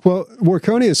 Well,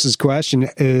 Warconius's question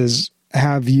is,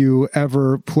 have you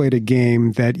ever played a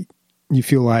game that you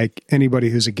feel like anybody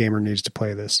who's a gamer needs to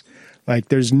play this? Like,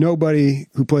 there's nobody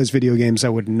who plays video games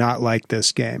that would not like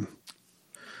this game.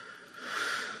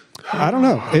 I don't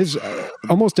know.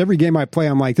 Almost every game I play,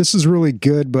 I'm like, this is really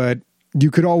good, but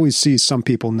you could always see some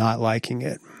people not liking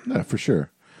it. No, for sure.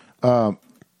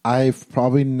 I've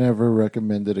probably never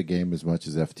recommended a game as much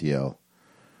as FTL.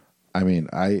 I mean,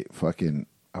 I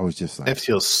was just like,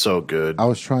 FTL's so good. I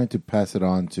was trying to pass it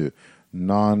on to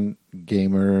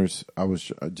non-gamers. I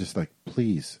was just like,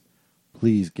 please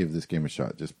give this game a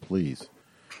shot. Just please.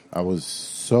 I was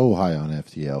so high on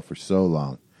FTL for so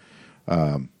long.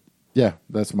 Yeah,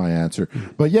 that's my answer.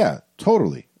 But yeah,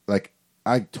 totally. Like,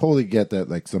 I totally get that.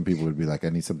 Like, some people would be like, I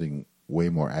need something way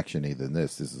more actiony than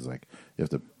this. This is like, you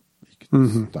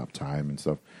can stop time and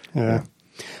stuff. Yeah.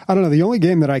 I don't know. The only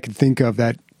game that I could think of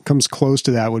that comes close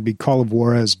to that would be Call of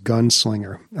Juarez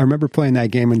Gunslinger. I remember playing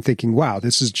that game and thinking, wow,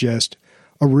 this is just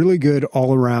a really good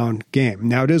all-around game.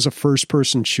 Now, it is a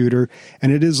first-person shooter,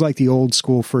 and it is like the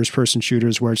old-school first-person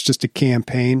shooters where it's just a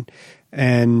campaign,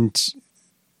 and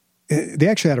they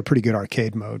actually had a pretty good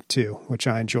arcade mode, too, which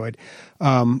I enjoyed.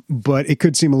 But it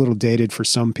could seem a little dated for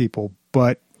some people,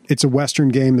 but it's a Western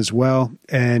game as well,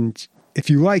 and if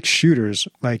you like shooters,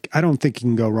 like, I don't think you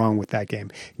can go wrong with that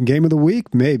game. Game of the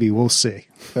week? Maybe. We'll see.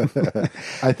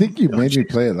 I think you made me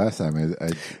play it last time.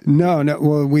 No.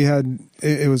 Well, we had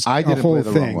it was I didn't a whole play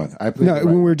the thing. wrong one. I played the right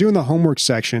when we were doing the homework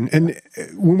section, and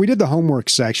when we did the homework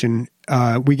section,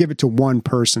 we give it to one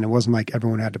person. It wasn't like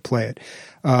everyone had to play it.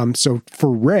 So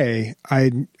for Ray,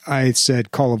 I said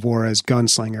Call of Juarez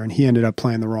Gunslinger, and he ended up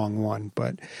playing the wrong one.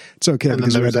 But it's okay. And then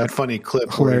because there we was had that funny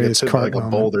clip where he gets hit by like a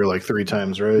boulder like 3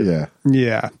 times, right?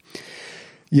 Yeah.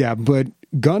 But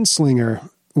Gunslinger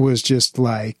was just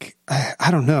like, I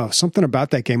don't know, something about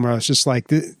that game where I was just like,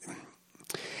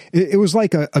 it was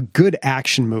like a good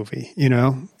action movie, you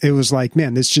know? It was like,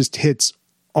 man, this just hits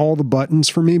all the buttons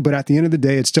for me, but at the end of the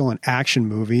day, it's still an action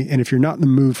movie. And if you're not in the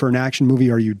mood for an action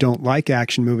movie or you don't like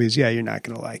action movies, yeah, you're not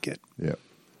going to like it. Yeah.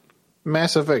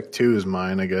 Mass Effect 2 is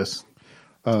mine, I guess.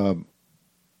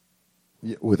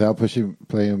 Without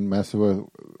playing Mass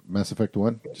Effect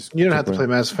 1? You don't have to play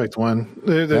Mass Effect 1.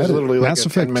 There's literally like Mass a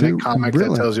Effect 10-minute 2, comic really?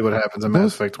 that tells you what happens in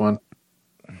Mass Effect 1.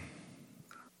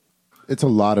 It's a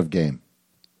lot of game.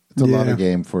 It's a lot of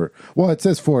game for... Well, it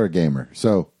says for a gamer.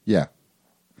 So, yeah.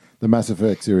 The Mass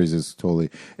Effect series is totally...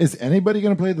 Is anybody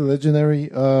going to play the Legendary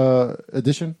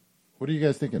edition? What are you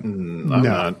guys thinking? I'm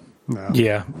not. No.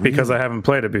 Yeah, because I haven't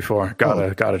played it before.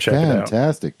 Gotta check it out.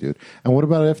 Fantastic, dude. And what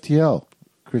about FTL?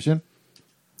 Christian?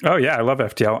 Oh yeah, I love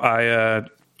FTL.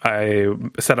 I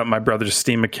set up my brother's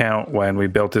Steam account when we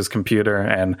built his computer,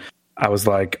 and I was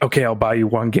like, okay, I'll buy you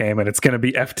one game, and it's going to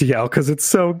be FTL because it's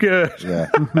so good. Yeah.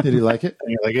 Did he like it?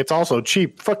 And you're like, it's also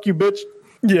cheap. Fuck you, bitch.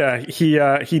 Yeah,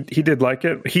 he did like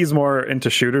it. He's more into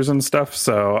shooters and stuff,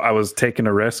 so I was taking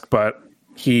a risk, but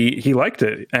he liked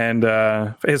it. And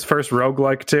his first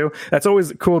roguelike too. That's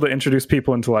always cool to introduce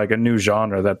people into like a new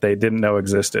genre that they didn't know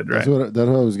existed, right? That's what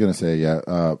I was going to say,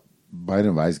 yeah. Binding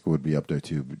of Isaac would be up there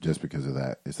too, just because of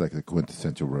that. It's like the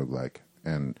quintessential roguelike,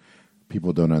 and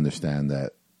people don't understand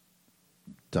that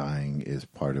dying is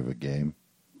part of a game.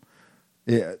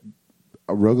 Yeah,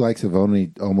 roguelikes have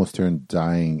only almost turned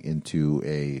dying into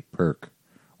a perk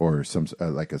or some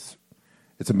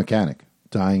it's a mechanic.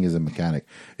 Dying is a mechanic.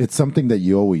 It's something that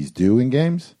you always do in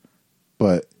games,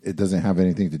 but it doesn't have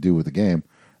anything to do with the game.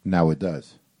 Now it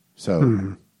does.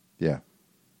 So, yeah.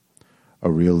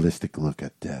 A realistic look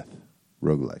at death.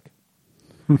 Roguelike.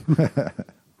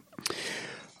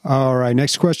 All right,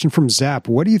 next question from Zap.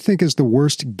 What do you think is the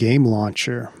worst game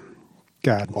launcher?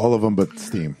 God. All of them but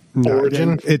Steam. No,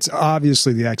 Origin? It's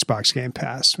obviously the Xbox Game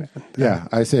Pass, man. Yeah,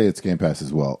 I say it's Game Pass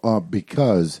as well.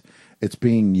 Because it's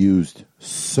being used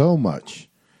so much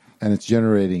and it's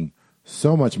generating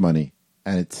so much money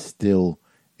and it still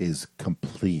is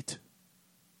complete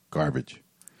garbage.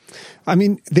 I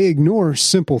mean, they ignore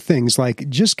simple things like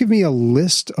just give me a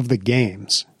list of the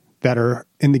games that are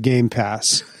in the Game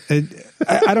Pass.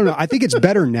 I don't know. I think it's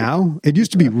better now. It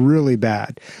used to be really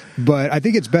bad, but I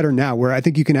think it's better now where I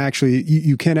think you can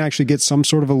actually get some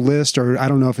sort of a list, or I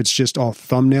don't know if it's just all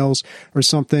thumbnails or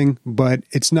something, but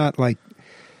it's not like,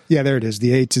 yeah, there it is,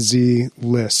 the A to Z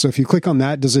list. So if you click on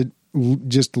that, does it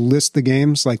just list the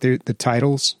games like the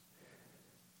titles?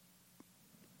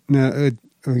 No,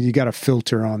 you got a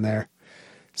filter on there.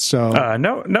 So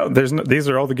no, these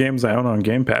are all the games I own on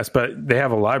Game Pass, but they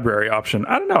have a library option.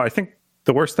 I don't know. I think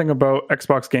the worst thing about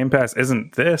Xbox Game Pass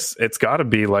isn't this. It's got to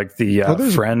be like the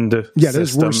friend. Yeah, there's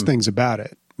system. worse things about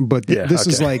it. But this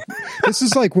is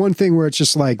like one thing where it's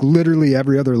just like literally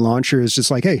every other launcher is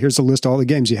just like, hey, here's a list of all the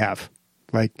games you have.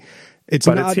 Like it's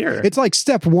here. It's like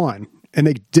step one, and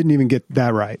they didn't even get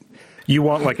that right. You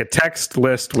want like a text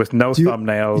list with no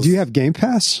thumbnails. Do you have Game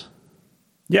Pass?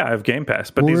 Yeah, I have Game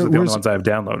Pass, but these are the only ones I've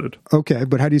downloaded. Okay,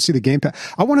 but how do you see the Game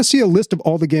Pass? I want to see a list of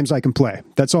all the games I can play.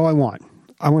 That's all I want.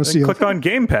 I want to see. Click on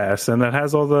Game Pass, and that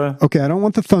has all the. Okay, I don't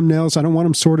want the thumbnails. I don't want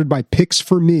them sorted by picks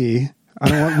for me. I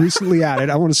don't want recently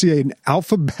added. I want to see an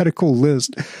alphabetical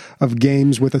list of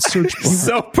games with a search bar.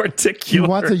 So particular. He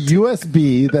wants a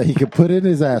USB that he can put in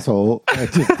his asshole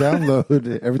and just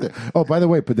download everything. Oh, by the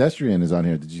way, Pedestrian is on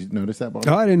here. Did you notice that, Bob?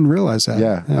 Oh, I didn't realize that.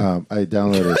 Yeah. I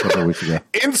downloaded it a couple of weeks ago.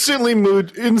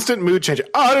 Instant mood change.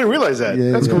 Oh, I didn't realize that.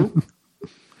 That's cool.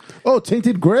 Oh,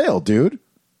 Tainted Grail, dude.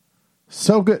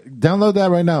 So good. Download that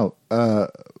right now.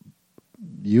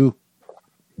 You.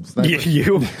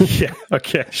 Yeah,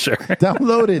 okay, sure.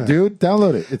 Download it, dude.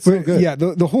 Download it. It's so good. Yeah,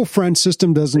 the whole friend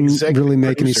system doesn't really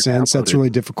make any sense. That's really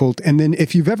difficult. And then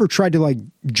if you've ever tried to like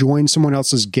join someone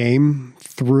else's game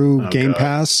through Game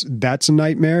Pass, that's a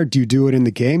nightmare. Do you do it in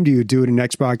the game? Do you do it in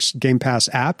Xbox Game Pass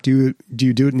app? Do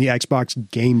you do it in the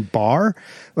Xbox Game Bar?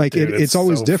 Like Dude, it's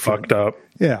always so different. Fucked up.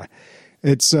 Yeah,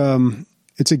 it's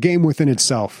a game within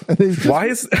itself. Why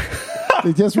is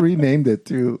they just renamed it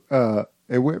to?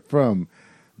 It went from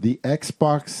the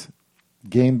Xbox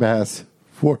Game Pass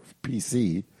for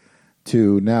PC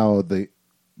to now the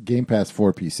Game Pass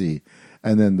for PC.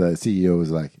 And then the CEO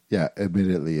was like, yeah,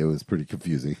 admittedly, it was pretty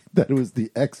confusing. That it was the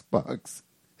Xbox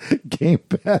Game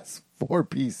Pass for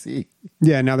PC.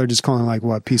 Yeah, now they're just calling it like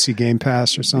what, PC Game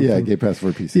Pass or something? Yeah, Game Pass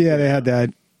for PC. Yeah, they had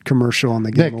that commercial on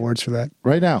the Game Awards for that.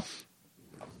 Right now,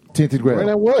 Tainted Grail. Right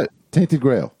now what? Tainted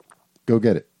Grail. Go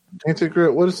get it. Tainted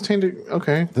Grail. What is Tainted?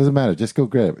 Okay. Doesn't matter. Just go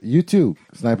grab it. You too,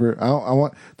 Sniper. I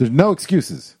want. There's no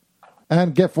excuses.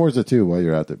 And get Forza 2 while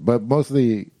you're out there. But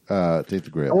mostly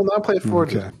Tainted Grail. I will not play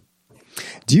Forza. Okay.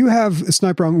 Do you have,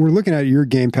 Sniper, we're looking at your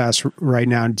Game Pass right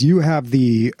now. Do you have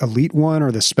the Elite one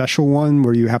or the Special one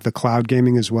where you have the cloud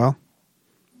gaming as well?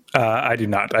 I do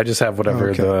not. I just have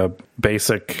whatever the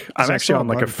basic. I'm actually on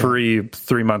like a free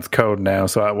 3-month code now,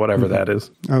 so whatever that is.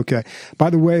 Okay. By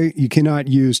the way, you cannot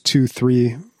use 2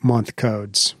 3-month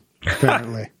codes,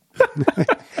 apparently.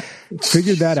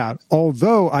 Figured that out.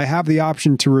 Although I have the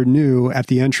option to renew at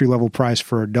the entry level price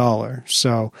for $1.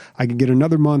 So I can get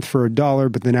another month for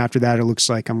 $1, but then after that, it looks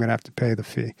like I'm going to have to pay the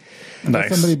fee. Nice.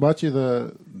 Somebody bought you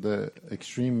the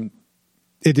Extreme.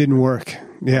 It didn't work.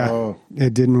 Yeah,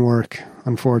 It didn't work,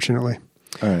 unfortunately.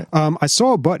 All right. I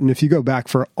saw a button, if you go back,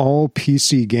 for all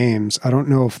PC games. I don't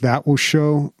know if that will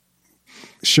show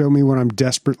me what I'm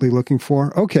desperately looking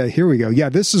for. Okay, here we go. Yeah,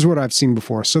 this is what I've seen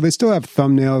before. So they still have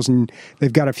thumbnails and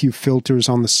they've got a few filters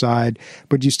on the side,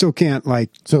 but you still can't like...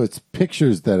 So it's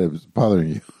pictures that is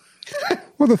bothering you.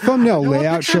 Well, the thumbnail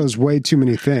layout shows way too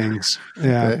many things.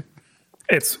 Yeah. Okay.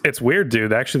 It's weird,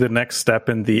 dude. Actually, the next step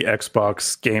in the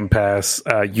Xbox Game Pass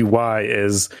UI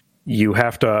is you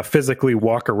have to physically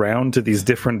walk around to these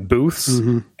different booths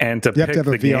and to pick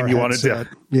the game you want to do.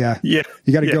 Yeah. You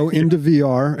got to go into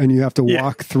VR and you have to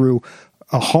walk through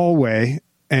a hallway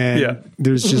and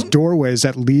there's just doorways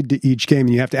that lead to each game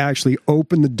and you have to actually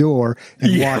open the door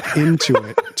and walk into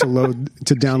it to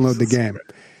download the game.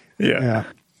 Yeah.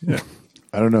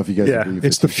 I don't know if you guys agree.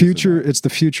 It's the future. It's the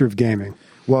future of gaming.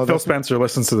 Well, Phil Spencer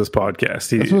listens to this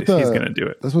podcast. He's going to do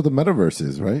it. That's what the metaverse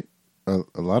is, right? A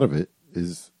lot of it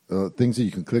is things that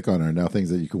you can click on are now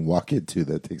things that you can walk into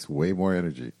that takes way more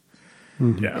energy.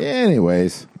 Yeah.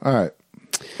 Anyways, all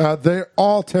right. They're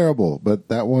all terrible, but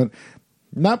that one,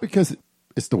 not because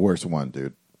it's the worst one,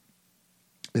 dude.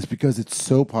 It's because it's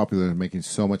so popular and making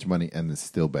so much money and it's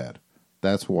still bad.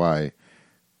 That's why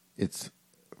it's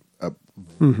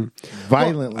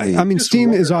violently. Well, I mean,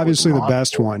 Steam is obviously the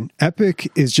best one.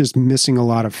 Epic is just missing a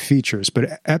lot of features,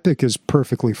 but Epic is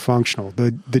perfectly functional.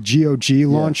 The GOG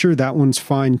launcher, that one's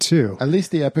fine too. At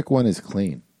least the Epic one is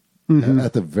clean.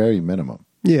 At the very minimum.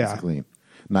 Yeah. It's clean.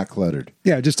 Not cluttered.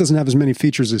 Yeah, it just doesn't have as many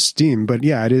features as Steam, but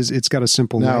yeah, it's got a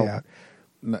simple layout.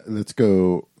 Let's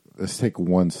take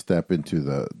one step into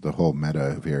the whole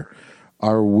meta of here.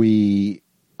 Are we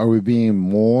being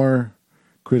more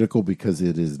critical because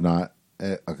it is not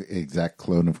an exact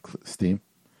clone of Steam?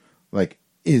 Like,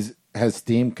 has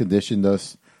Steam conditioned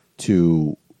us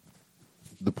to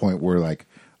the point where like,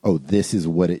 oh, this is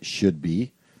what it should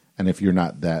be, and if you're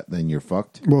not that, then you're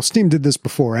fucked? Well, Steam did this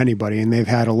before anybody, and they've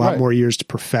had a lot more years to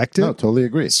perfect it. No, totally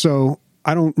agree. So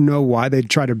I don't know why they'd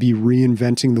try to be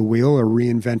reinventing the wheel or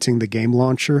reinventing the game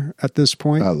launcher at this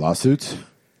point. Lawsuits?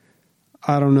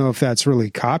 I don't know if that's really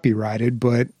copyrighted,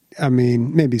 but I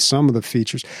mean, maybe some of the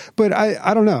features. But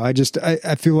I don't know.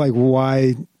 I feel like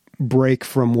why break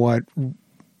from what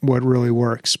really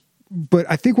works? But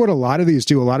I think what a lot of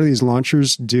these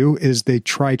launchers do is they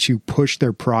try to push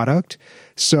their product.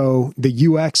 So the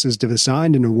UX is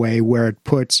designed in a way where it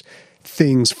puts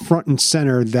things front and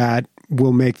center that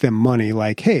will make them money.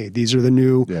 Like, hey, these are the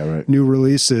new new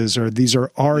releases, or these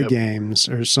are our games,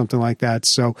 or something like that.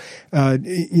 So,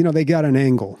 they got an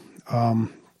angle. I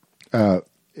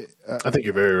think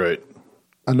you're very right.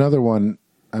 Another one.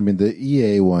 I mean, the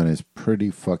EA one is pretty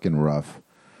fucking rough.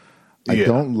 I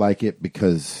don't like it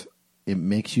because it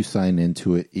makes you sign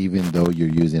into it even though you're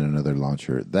using another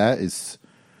launcher. That is...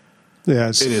 Yeah,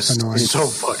 it is annoying.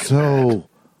 So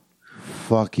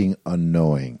fucking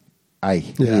annoying. I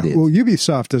hate it. Well,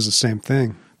 Ubisoft does the same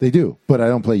thing. They do, but I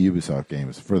don't play Ubisoft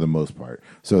games for the most part.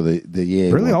 So the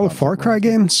EA... Really? All the Far Cry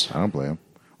games? I don't play them.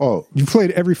 Oh. You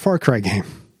played every Far Cry game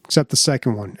except the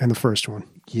second one and the first one.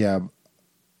 Yeah,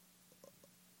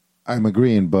 I'm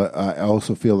agreeing, but I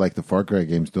also feel like the Far Cry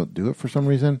games don't do it for some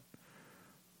reason.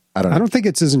 I don't know. I don't think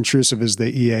it's as intrusive as the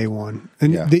EA one.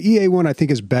 And the EA one, I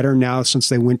think, is better now since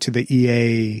they went to the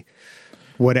EA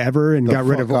whatever and got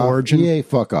rid of Origin. EA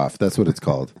fuck off. That's what it's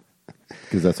called.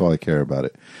 Because that's all I care about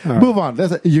it. Move on.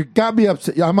 You got me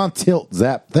upset. I'm on tilt,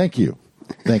 Zap. Thank you.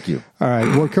 All right.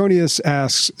 Warconius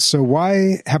asks, so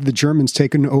why have the Germans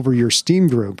taken over your Steam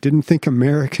group? Didn't think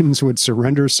Americans would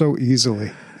surrender so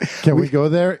easily. Can we go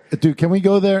there? Dude, can we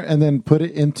go there and then put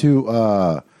it into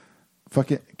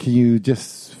can you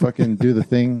just fucking do the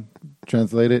thing?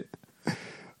 Translate it?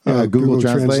 Google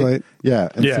Translate? Yeah.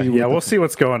 We'll see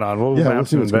what's going on. We'll have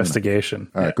some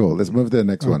investigation. All right, cool. Let's move to the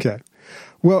next one. Okay.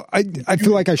 Well, I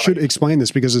feel like I should explain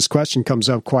this because this question comes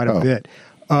up quite a bit.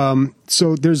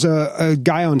 So there's a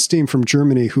guy on Steam from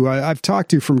Germany who I've talked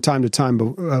to from time to time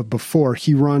before.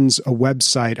 He runs a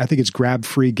website, I think it's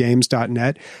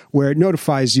grabfreegames.net, where it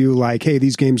notifies you like, hey,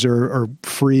 these games are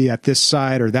free at this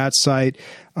site or that site.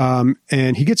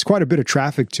 And he gets quite a bit of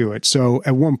traffic to it. So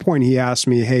at one point he asked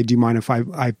me, hey, do you mind if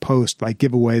I post like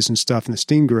giveaways and stuff in the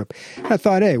Steam group? And I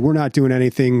thought, hey, we're not doing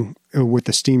anything with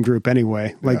the Steam group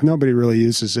anyway. Like nobody really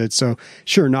uses it. So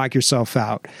sure, knock yourself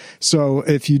out. So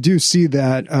if you do see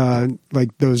that,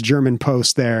 like those German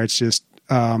posts there, it's just,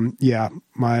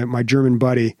 my German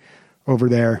buddy over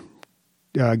there,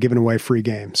 giving away free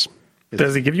games.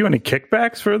 Does he give you any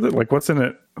kickbacks for the, like, what's in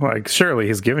it? Like, surely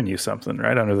he's giving you something,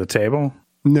 right? Under the table?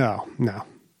 No.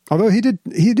 Although he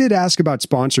did ask about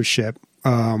sponsorship,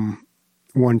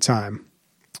 one time,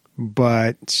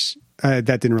 but that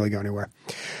didn't really go anywhere.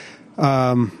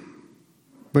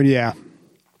 But yeah,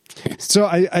 so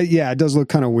it does look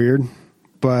kind of weird,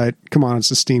 but come on,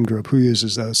 it's a Steam group. Who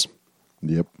uses those?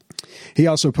 Yep. He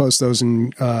also posts those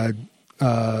in,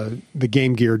 the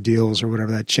Game Gear deals or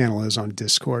whatever that channel is on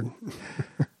Discord.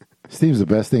 Steam's the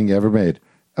best thing ever made.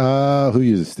 Who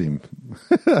uses Steam?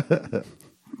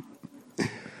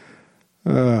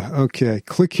 Okay.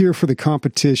 Click here for the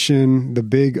competition, the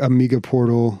big Amiga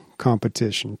Portal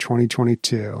competition,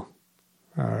 2022.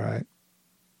 All right.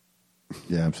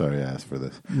 Yeah, I'm sorry I asked for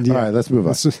this. Yeah. All right, let's move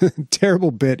on. This is a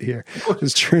terrible bit here.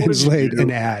 Just translate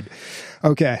an ad.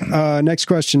 Okay, next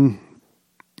question.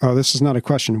 Oh, this is not a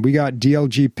question. We got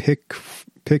DLG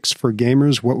picks for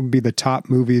gamers. What would be the top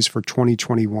movies for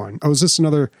 2021? Oh, is this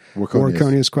another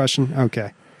Warconius question?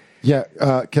 Okay. Yeah,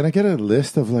 can I get a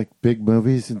list of like big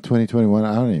movies in 2021?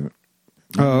 I don't even...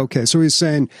 Oh, okay. So he's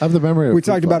saying... I have the memory of... We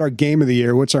talked about our game of the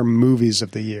year. What's our movies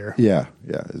of the year? Yeah,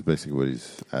 is basically what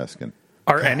he's asking.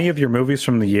 Are any of your movies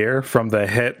from the year from the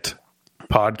hit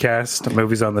podcast,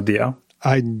 Movies on the DL?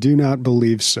 I do not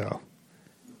believe so.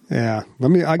 Yeah.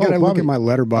 I got to look at my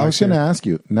letterbox. I was going to ask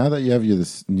you, now that you have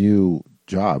this new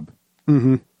job,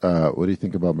 what do you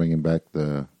think about bringing back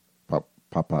the pop?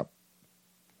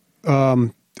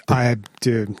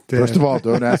 First of all,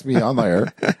 don't ask me on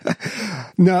there.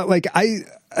 No, like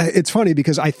it's funny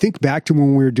because I think back to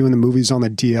when we were doing the Movies on the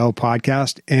DL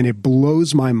podcast, and it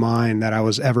blows my mind that I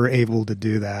was ever able to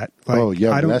do that. Like,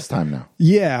 less time now.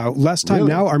 Yeah, less time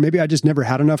now, or maybe I just never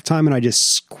had enough time and I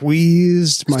just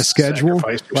squeezed my schedule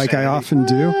like I often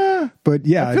do. But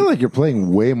yeah, I feel like you're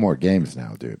playing way more games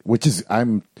now, dude. Which is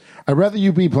I'd rather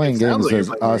you be playing games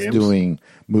than us doing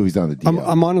Movies on the DL.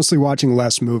 I'm honestly watching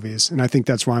less movies, and I think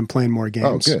that's why I'm playing more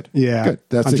games. Oh, good. Yeah, good.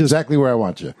 That's exactly where I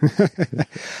want you.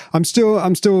 I'm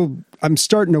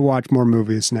starting to watch more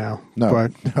movies now. No,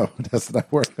 that's not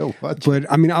where I want you.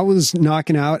 But I mean, I was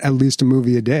knocking out at least a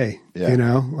movie a day. Yeah. You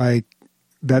know, like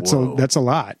that's a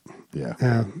lot.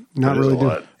 Yeah, not really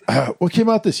doing. What came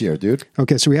out this year, dude?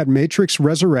 Okay, so we had Matrix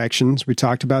Resurrections. We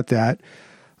talked about that.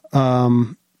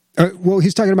 Well,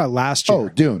 he's talking about last year. Oh,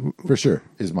 Dune, for sure,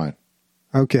 is mine.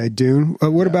 Okay, Dune.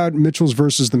 What about Mitchell's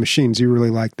versus the Machines? You really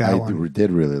liked that one. I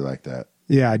did really like that.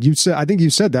 Yeah, I think you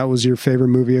said that was your favorite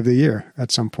movie of the year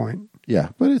at some point. Yeah,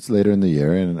 but it's later in the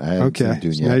year, and I haven't seen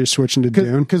Dune yet. Now you're switching to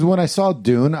Dune? Because when I saw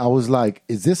Dune, I was like,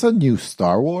 is this a new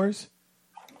Star Wars?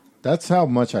 That's how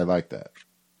much I like that.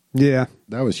 Yeah.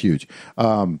 That was huge.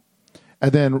 And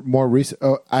then more recent,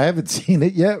 I haven't seen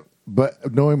it yet,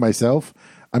 but knowing myself,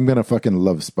 I'm going to fucking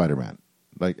love Spider-Man.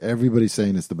 Like, everybody's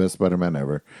saying it's the best Spider-Man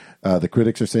ever. The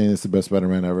critics are saying it's the best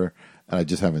Spider-Man ever, and I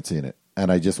just haven't seen it.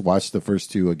 And I just watched the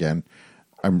first two again.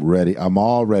 I'm ready. I'm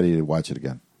all ready to watch it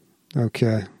again.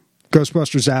 Okay.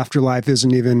 Ghostbusters Afterlife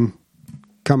isn't even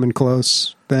coming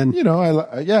close then? You know,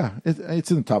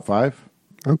 it's in the top 5.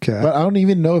 Okay. But I don't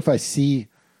even know if I see...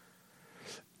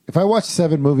 If I watch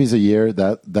 7 movies a year,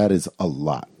 that is a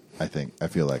lot, I think. I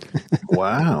feel like.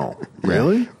 Wow.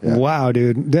 Really? Yeah. Wow,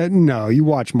 dude. No, you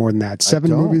watch more than that. 7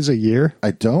 movies a year?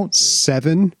 I don't.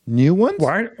 7? New ones?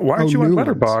 Why aren't you on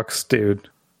Letterboxd, dude?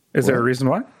 Is there a reason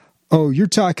why? Oh, you're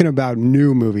talking about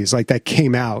new movies, like that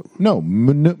came out. No,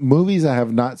 movies I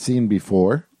have not seen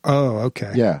before. Oh,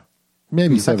 okay. Yeah.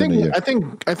 Maybe 7 a year. I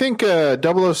think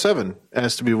 007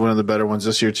 has to be one of the better ones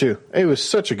this year too. It was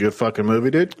such a good fucking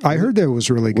movie, dude. I heard that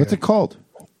was really good. What's it called?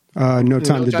 No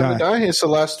Time to Die. It's the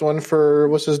last one for,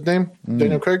 what's his name?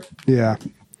 Daniel Craig? Yeah.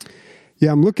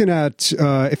 Yeah, I'm looking at,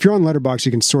 if you're on Letterboxd,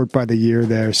 you can sort by the year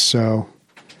there, so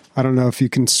I don't know if you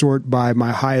can sort by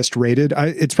my highest rated.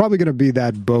 It's probably going to be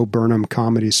that Bo Burnham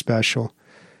comedy special.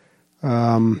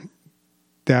 That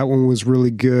one was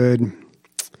really good.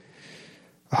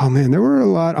 Oh, man, there were a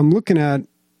lot. I'm looking at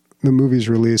the movies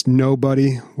released.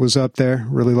 Nobody was up there.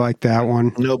 Really liked that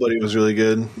one. Nobody was really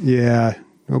good. Yeah,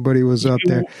 Nobody was up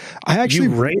there. I actually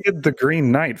rated The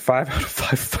Green Knight 5 out of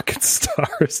 5 fucking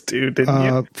stars, dude. Didn't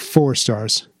you? 4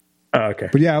 stars. Oh, okay.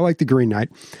 But yeah, I like The Green Knight.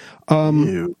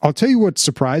 I'll tell you what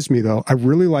surprised me, though. I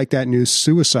really like that new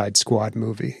Suicide Squad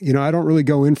movie. You know, I don't really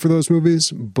go in for those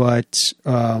movies, but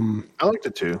I liked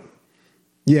it too.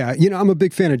 Yeah, you know, I'm a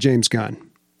big fan of James Gunn.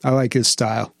 I like his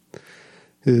style,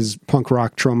 his punk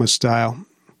rock trauma style.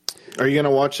 Are you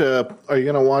gonna watch?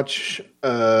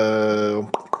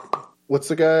 What's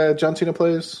the guy John Cena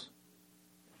plays?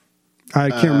 I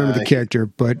can't remember the character,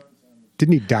 but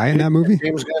didn't he die in that movie?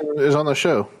 James Gunn is on the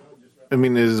show. I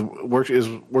mean,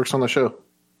 works on the show.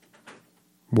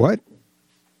 What?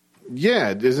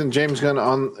 Yeah, isn't James Gunn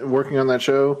working on that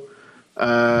show?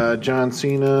 John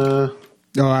Cena.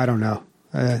 Oh, I don't know.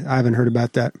 I haven't heard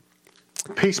about that.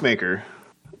 Peacemaker.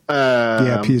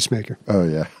 Yeah, Peacemaker. Oh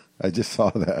yeah, I just saw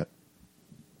that.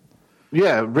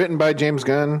 Yeah, written by James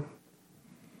Gunn.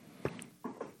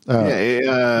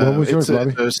 What was yours,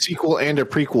 Bobby? It's a sequel and a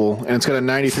prequel, and it's got a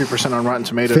 93% on Rotten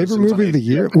Tomatoes. Favorite movie of the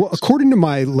year? Well, according to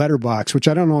my Letterboxd, which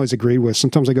I don't always agree with.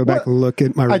 Sometimes I go back and look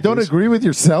at my reviews. I don't agree with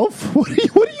yourself? What are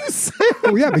you saying?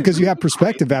 Oh, yeah, because you have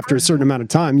perspective after a certain amount of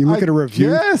time. You look at a review.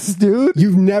 Yes, dude.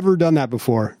 You've never done that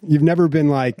before. You've never been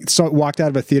like, walked out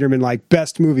of a theater and been like,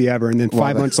 best movie ever, and then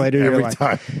 5 months later, you're like...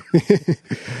 Time.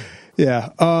 Yeah.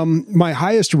 My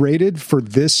highest rated for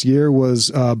this year was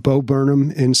Bo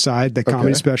Burnham Inside, the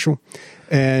comedy special,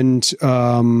 and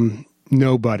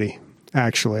Nobody,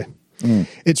 actually.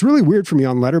 It's really weird for me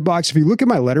on Letterboxd. If you look at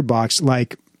my Letterboxd,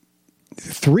 like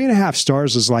 3.5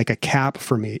 stars is like a cap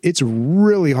for me. It's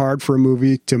really hard for a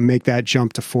movie to make that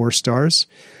jump to 4 stars.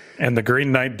 And The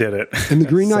Green Knight did it. And The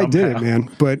Green Knight did it, man.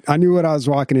 But I knew what I was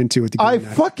walking into with The Green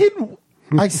Knight.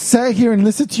 I sat here and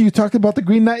listened to you talk about The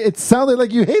Green Knight. It sounded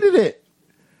like you hated it.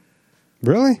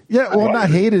 Really? Yeah, well, not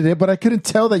hated it, but I couldn't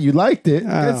tell that you liked it.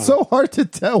 Oh. It's so hard to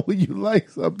tell when you like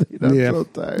something. I'm so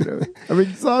tired of it. I'm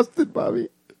exhausted, Bobby.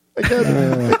 I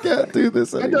can't do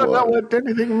this anymore. I don't know what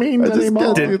anything means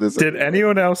anymore. Did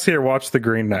anyone else here watch The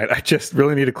Green Knight? I just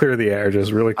really need to clear the air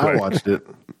just really quick. I watched it.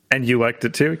 And you liked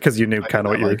it too? Because you knew kind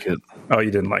of what you like it. Oh, you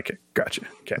didn't like it. Gotcha.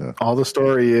 Okay. Yeah. All the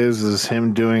story is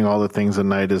him doing all the things a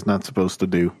knight is not supposed to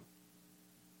do.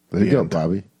 There you go,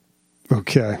 Bobby.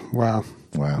 Okay. Wow.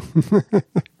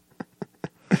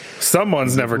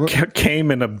 Someone's never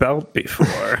came in a belt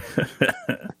before.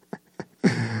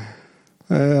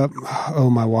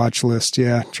 My watch list.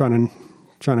 Yeah, trying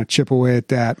to chip away at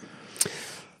that.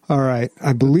 All right,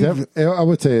 I believe I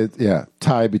would say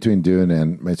tie between Dune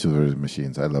and Mitchell vs.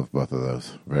 Machines. I love both of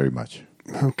those very much.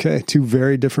 Okay, 2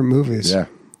 very different movies. Yeah.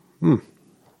 All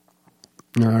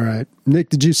right, Nick,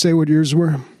 did you say what yours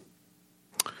were?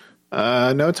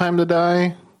 No Time to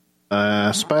Die,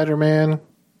 Spider-Man.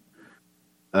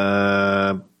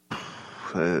 I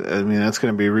mean, that's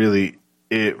going to be really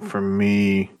it for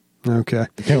me. Okay.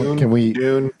 Can we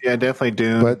Dune? Yeah, definitely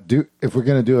Dune. But if we're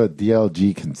going to do a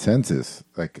DLG consensus,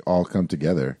 like all come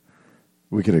together,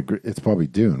 we could agree. It's probably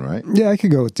Dune, right? Yeah, I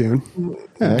could go with Dune.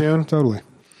 Yeah, Dune, totally.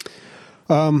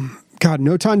 God,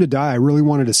 No Time to Die. I really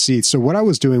wanted to see. So what I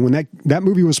was doing when that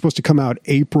movie was supposed to come out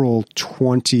April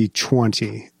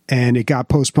 2020. and it got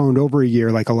postponed over a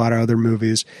year, like a lot of other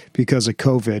movies, because of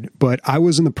COVID. But I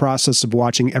was in the process of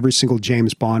watching every single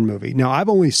James Bond movie. Now, I've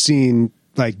only seen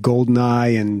like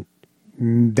GoldenEye, and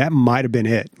that might have been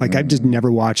it. Like, I've just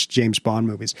never watched James Bond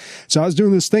movies. So I was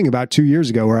doing this thing about 2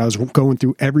 years ago where I was going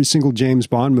through every single James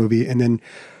Bond movie, and then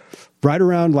right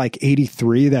around like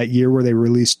 83, that year where they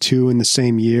released 2 in the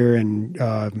same year, and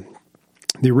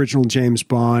the original James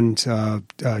Bond,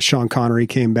 Sean Connery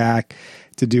came back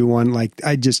to do one. Like,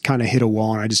 I just kind of hit a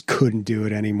wall and I just couldn't do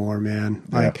it anymore, man.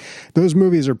 Like, those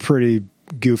movies are pretty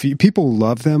goofy. People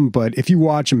love them, but if you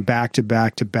watch them back to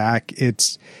back to back,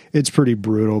 it's pretty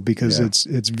brutal because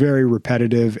it's very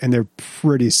repetitive and they're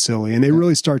pretty silly. And they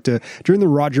really start to, during the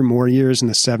Roger Moore years in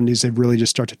the 70s, they really just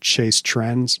start to chase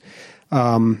trends.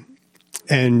 And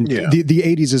the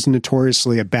 80s is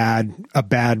notoriously a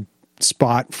bad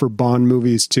spot for Bond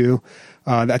movies too.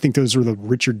 I think those were the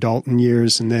Richard Dalton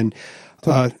years, and then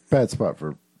bad spot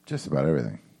for just about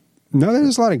everything. No,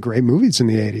 there's a lot of great movies in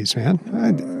the 80s, man.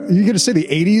 You got to say the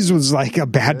 80s was like a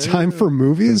bad time for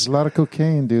movies? There's a lot of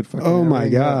cocaine, dude. Fucking oh, my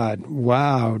God.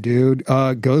 Wow, dude.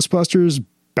 Ghostbusters,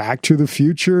 Back to the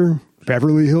Future,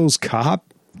 Beverly Hills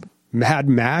Cop, Mad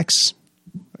Max.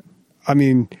 I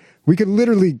mean, we could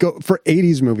literally go, for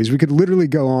 80s movies, we could literally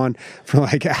go on for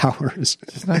like hours.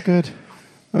 It's not good.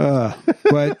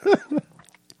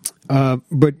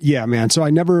 But yeah, man. So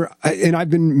and I've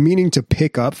been meaning to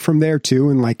pick up from there too,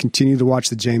 and like continue to watch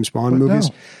the James Bond movies,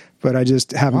 but I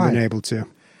just haven't been able to.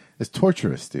 It's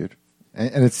torturous, dude,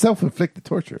 and it's self-inflicted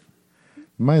torture.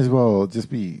 You might as well just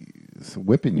be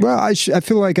whipping you. Well, I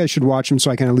feel like I should watch them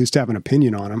so I can at least have an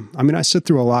opinion on them. I mean, I sit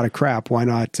through a lot of crap. Why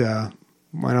not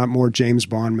more James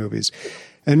Bond movies?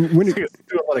 And when you do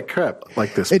a lot of crap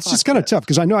like this, it's just kind of tough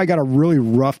because I know I got a really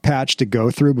rough patch to go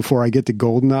through before I get to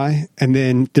GoldenEye, and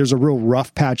then there's a real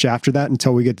rough patch after that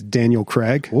until we get to Daniel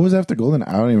Craig. What was after GoldenEye?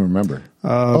 I don't even remember.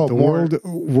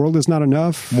 World Is Not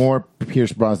Enough. More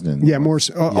Pierce Brosnan. Yeah, more.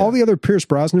 All the other Pierce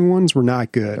Brosnan ones were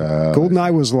not good.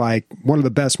 GoldenEye was like one of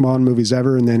the best Bond movies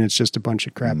ever, and then it's just a bunch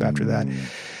of crap after that.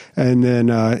 And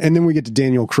then we get to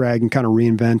Daniel Craig and kind of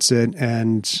reinvents it,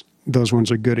 and those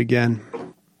ones are good again.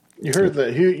 You heard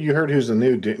that? You heard who's the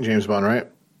new James Bond, right?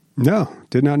 No,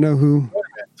 did not know who.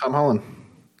 Tom Holland.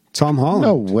 Tom Holland.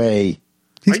 No way.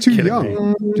 He's too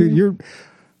young, dude.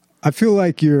 I feel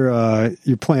like you're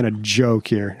playing a joke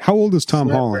here. How old is Tom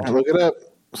Holland? Look it up,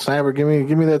 Sniper. Give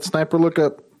me that Sniper look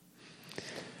up.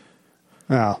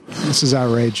 Wow, this is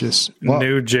outrageous.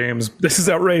 New James. This is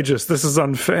outrageous. This is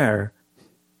unfair.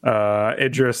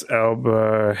 Idris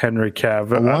Elba, Henry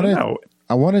Cavill.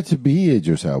 I want it to be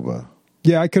Idris Elba.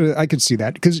 Yeah, I could see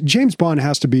that because James Bond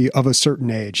has to be of a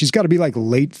certain age. He's got to be like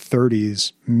late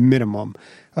 30s minimum.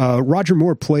 Roger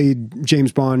Moore played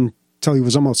James Bond till he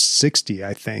was almost 60,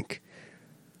 I think.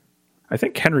 I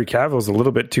think Henry Cavill's a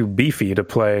little bit too beefy to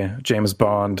play James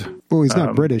Bond. Well, he's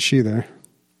not British either.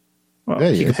 Well,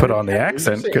 he could put on the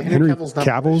accent. Henry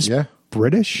Cavill's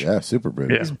British? Yeah, super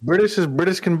British. He's British as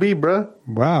British can be, bruh.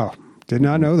 Wow, did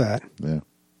not know that. Yeah.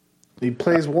 He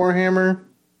plays Warhammer.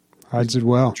 Hides it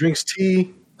well. Drinks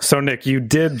tea. So, Nick, you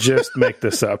did just make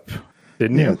this up,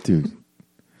 didn't you? Yeah, dude.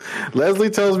 Leslie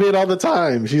tells me it all the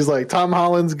time. She's like, Tom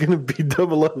Holland's going to be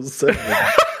 007.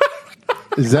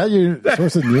 Is that your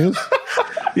source of news?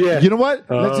 Yeah. You know what?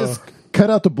 Let's just cut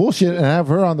out the bullshit and have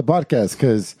her on the podcast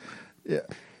because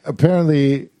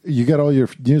apparently you got all your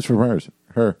news from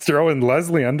her. Throwing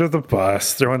Leslie under the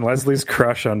bus. Throwing Leslie's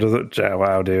crush under the...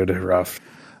 Wow, dude. Rough.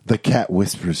 The cat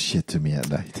whispers shit to me at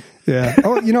night. Yeah.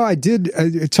 Oh, I did.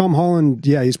 Tom Holland,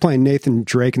 he's playing Nathan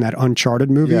Drake in that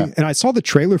Uncharted movie. Yeah. And I saw the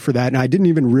trailer for that, and I didn't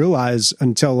even realize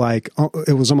until like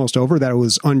it was almost over that it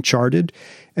was Uncharted,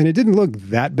 and it didn't look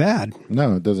that bad.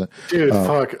 No, it doesn't. Dude,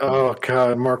 fuck. Oh,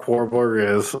 God. Mark Wahlberg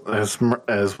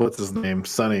as what's his name?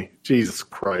 Sonny. Jesus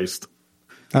Christ.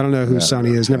 I don't know who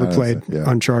Sonny is. Never played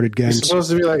Uncharted games. He's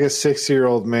supposed to be like a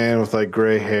 60-year-old man with like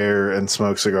gray hair and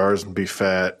smoke cigars and be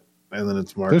fat. And then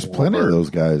it's Mark There's Wahlberg. plenty of those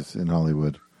guys in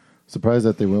Hollywood. Surprised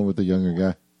that they went with the younger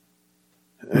guy.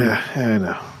 Yeah, I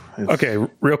know. Okay,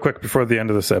 real quick before the end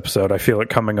of this episode, I feel it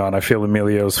coming on. I feel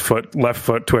Emilio's left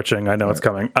foot twitching. I know it's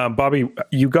coming. Bobby,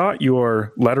 you got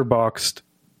your Letterboxd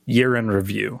year-end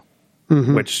review,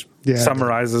 which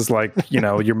summarizes like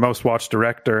your most watched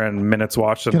director and minutes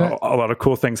watched and a lot of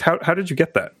cool things. How did you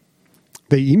get that?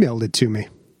 They emailed it to me.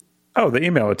 Oh, they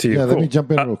emailed it to you. Yeah, cool. Let me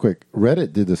jump in real quick.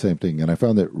 Reddit did the same thing, and I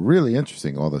found it really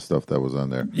interesting, all the stuff that was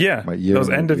on there. Yeah, those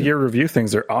end-of-year review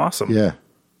things are awesome. Yeah.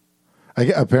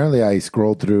 Apparently, I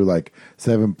scrolled through like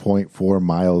 7.4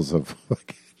 miles of...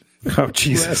 Oh,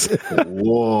 Jesus.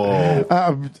 Whoa.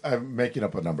 I'm making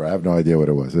up a number. I have no idea what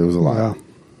it was. It was a lot. Wow.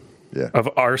 Yeah. of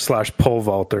r/pole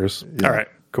vaulters. Yeah. All right,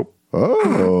 cool.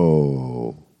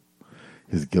 Oh,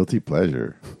 his guilty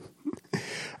pleasure.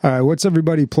 All right, what's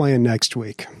everybody playing next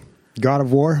week? God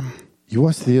of War? You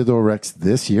watched Theodore Rex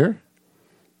this year?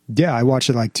 Yeah, I watched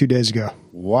it like 2 days ago.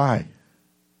 Why?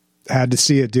 Had to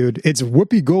see it, dude. It's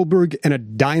Whoopi Goldberg and a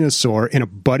dinosaur in a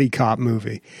buddy cop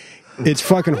movie. It's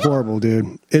fucking horrible,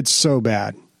 dude. It's so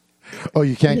bad. Oh,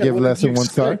 you can't give less than 1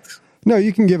 star? No,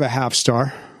 you can give a half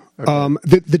star.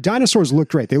 The dinosaurs look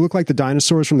great. They look like the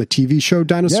dinosaurs from the TV show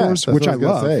Dinosaurs, Yeah, which I that's what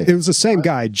I was love. gonna say. It was the same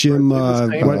guy, Jim,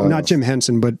 not Jim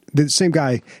Henson, but the same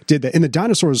guy did that. And the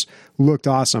dinosaurs looked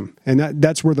awesome. And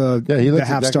that's where He the looks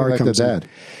half exactly star like comes the in. dad.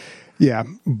 Yeah,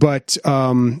 but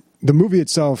the movie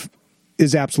itself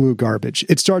is absolute garbage.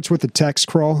 It starts with a text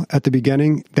crawl at the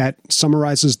beginning that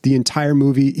summarizes the entire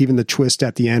movie, even the twist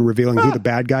at the end, revealing who the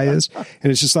bad guy is.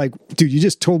 And it's just like, dude, you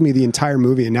just told me the entire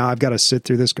movie, and now I've got to sit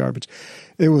through this garbage.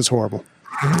 It was horrible.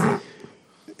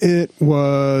 It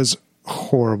was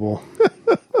horrible.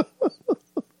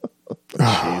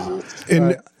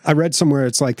 And I read somewhere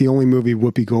it's like the only movie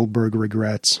Whoopi Goldberg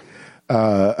regrets.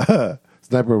 Sniper,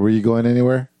 were you going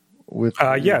anywhere?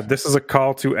 Yeah, this is a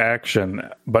call to action,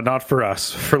 but not for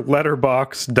us, for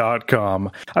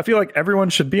letterbox.com. I feel like everyone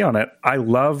should be on it. I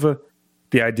love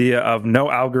the idea of no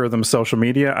algorithm social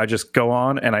media. I just go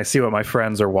on and I see what my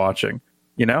friends are watching,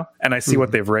 you know, and I see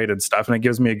what they've rated stuff, and it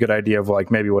gives me a good idea of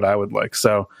like maybe what I would like.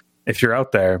 So if you're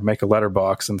out there, make a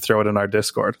letterbox and throw it in our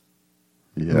Discord.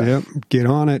 Yeah. Yep, get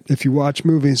on it if you watch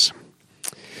movies.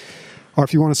 Or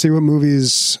if you want to see what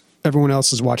movies everyone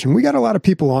else is watching. We got a lot of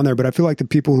people on there, but I feel like the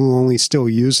people who only still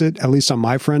use it, at least on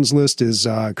my friends list, is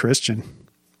Christian.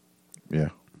 Yeah.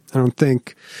 I don't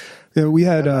think we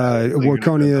had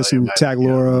Warconius and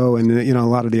Tagloro and a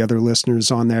lot of the other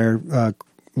listeners on there,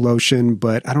 Lotion,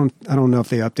 but I don't know if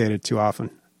they update it too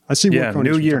often. I see. Yeah, Warconius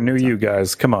new year, from new time to you time.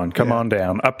 guys. Come on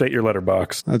down. Update your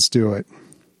letterbox. Let's do it.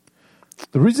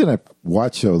 The reason I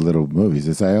watch so little movies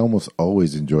is I almost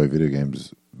always enjoy video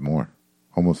games more.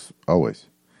 Almost always.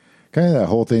 Kind of that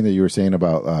whole thing that you were saying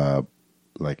about,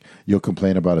 like, you'll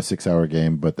complain about a 6-hour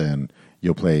game, but then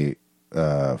you'll play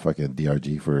fucking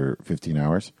DRG for 15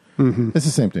 hours. Mm-hmm. It's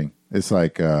the same thing. It's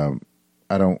like, I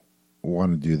don't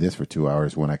want to do this for 2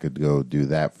 hours when I could go do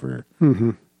that for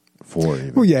 4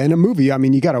 even. Well, yeah, in a movie, I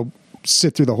mean, you got to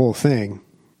sit through the whole thing.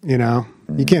 You know,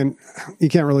 you can't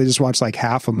really just watch like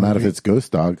half a movie. Not if it's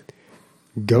Ghost Dog.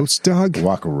 Ghost Dog.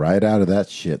 Walk right out of that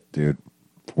shit, dude.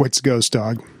 What's Ghost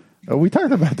Dog? We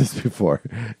talked about this before.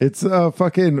 It's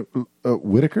fucking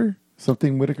Whitaker,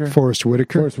 something Whitaker. Forrest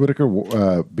Whitaker. Forrest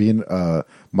Whitaker being a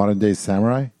modern day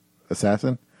samurai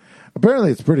assassin. Apparently,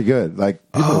 it's pretty good. Like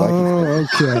people like it. Oh,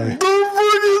 okay.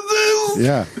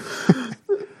 Yeah.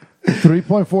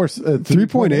 3.4,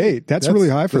 3.8. That's really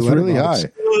high for that's really Letterboxd.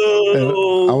 high.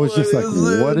 And I was just like,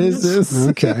 what is this?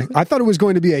 Okay. I thought it was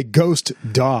going to be a ghost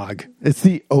dog. It's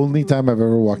the only time I've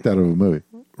ever walked out of a movie.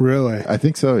 Really? I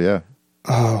think so, yeah.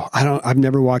 Oh, I've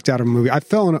never walked out of a movie. I've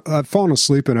fallen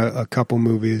asleep in a couple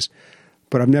movies,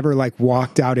 but I've never like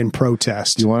walked out in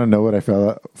protest. Do you want to know what I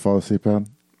fall asleep on?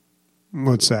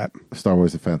 What's that? Star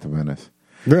Wars The Phantom Menace.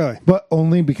 Really? But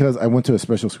only because I went to a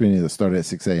special screening that started at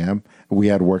 6 a.m. We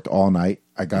had worked all night.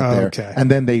 I got there. Okay.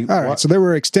 And then they... All right. So there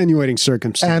were extenuating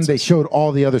circumstances. And they showed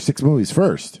all the other 6 movies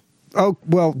first. Oh,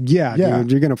 well, yeah.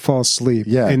 Dude, you're going to fall asleep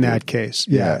in that case.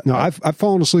 Yeah. No, I've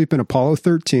fallen asleep in Apollo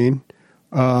 13.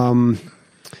 Oh,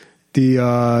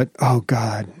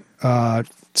 God.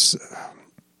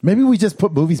 Maybe we just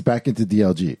put movies back into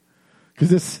DLG. Because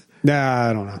this... Nah,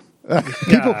 I don't know.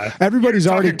 Everybody's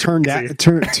already tuned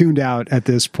out at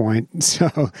this point.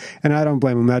 So, and I don't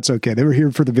blame them. That's okay. They were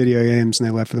here for the video games and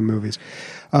they left for the movies.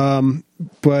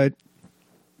 But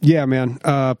yeah, man,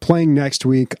 playing next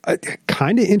week,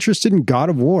 kind of interested in God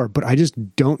of War, but I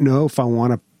just don't know if I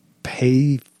want to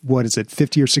pay, what is it,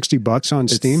 $50 or $60 on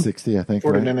Steam? It's 60, I think.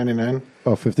 $49.99.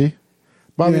 Oh, 50?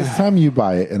 Bobby, it's time you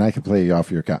buy it and I can play you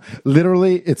off your account.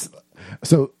 Literally, it's...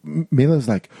 So Mila's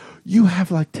like, you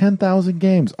have like 10,000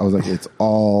 games. I was like, it's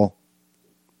all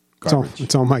garbage.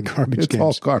 It's all my garbage games. It's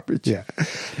all garbage. Yeah.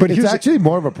 But it's actually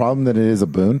more of a problem than it is a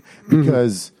boon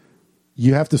because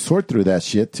you have to sort through that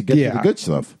shit to get to the good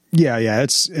stuff. Yeah,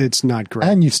 it's not great.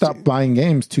 And you stopped buying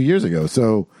games 2 years ago.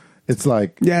 So it's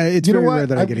like, it's you know very what? rare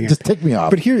that I get it. Just take me off.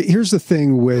 But here's the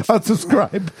thing with... I'll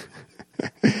subscribe.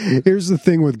 Here's the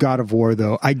thing with God of War,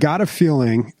 though. I got a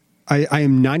feeling... I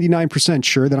am 99%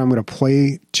 sure that I'm going to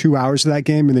play 2 hours of that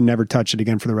game and then never touch it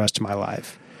again for the rest of my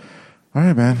life. All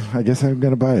right, man. I guess I'm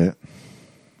going to buy it.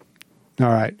 All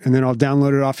right, and then I'll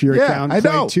download it off your account.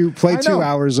 Play 2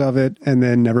 hours of it, and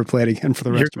then never play it again for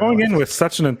the rest. You're going in with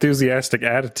such an enthusiastic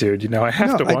attitude. I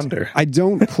have to wonder. I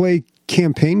don't play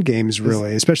campaign games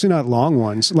really, especially not long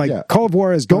ones. Like Call of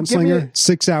War as Gunslinger,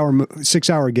 6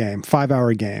 hour game, 5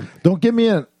 hour game. Don't give me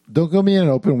an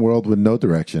open world with no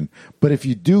direction. But if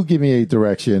you do give me a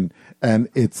direction and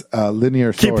it's a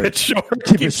linear story, keep it short.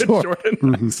 Keep it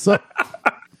short. So,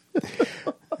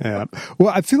 yeah. Well,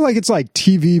 I feel like it's like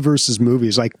TV versus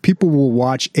movies. Like people will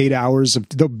watch 8 hours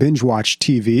they'll binge watch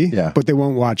TV, but they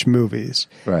won't watch movies.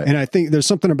 Right. And I think there's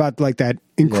something about like that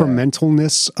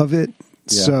incrementalness of it.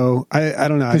 Yeah. So I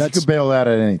don't know. You could bail out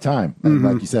at any time,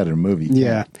 like you said in a movie.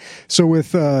 Yeah. So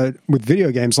with video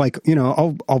games, like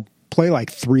I'll play like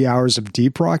 3 hours of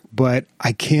Deep Rock, but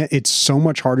I can't. It's so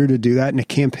much harder to do that in a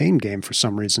campaign game for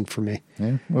some reason for me.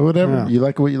 Yeah. Well, whatever you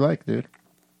like, what you like, dude.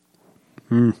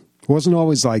 Wasn't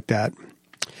always like that.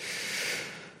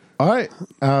 All right.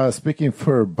 Speaking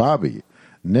for Bobby,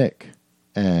 Nick,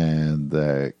 and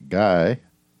the guy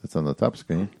that's on the top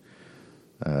screen,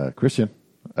 Christian,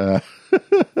 and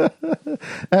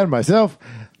myself,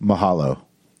 mahalo.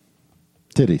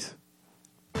 Titties.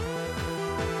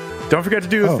 Don't forget to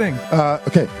do the thing.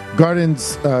 Okay.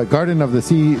 Garden of the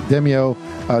Sea, Demio,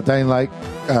 Dying Light,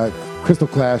 Crystal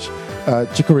Clash,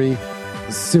 Chicory,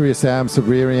 Serious Sam,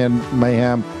 Siberian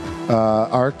Mayhem,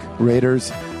 Ark,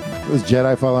 Raiders,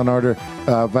 Jedi Fallen Order,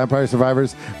 Vampire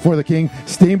Survivors, For the King,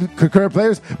 Steam Concurrent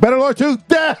Players, Battlelore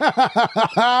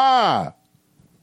 2.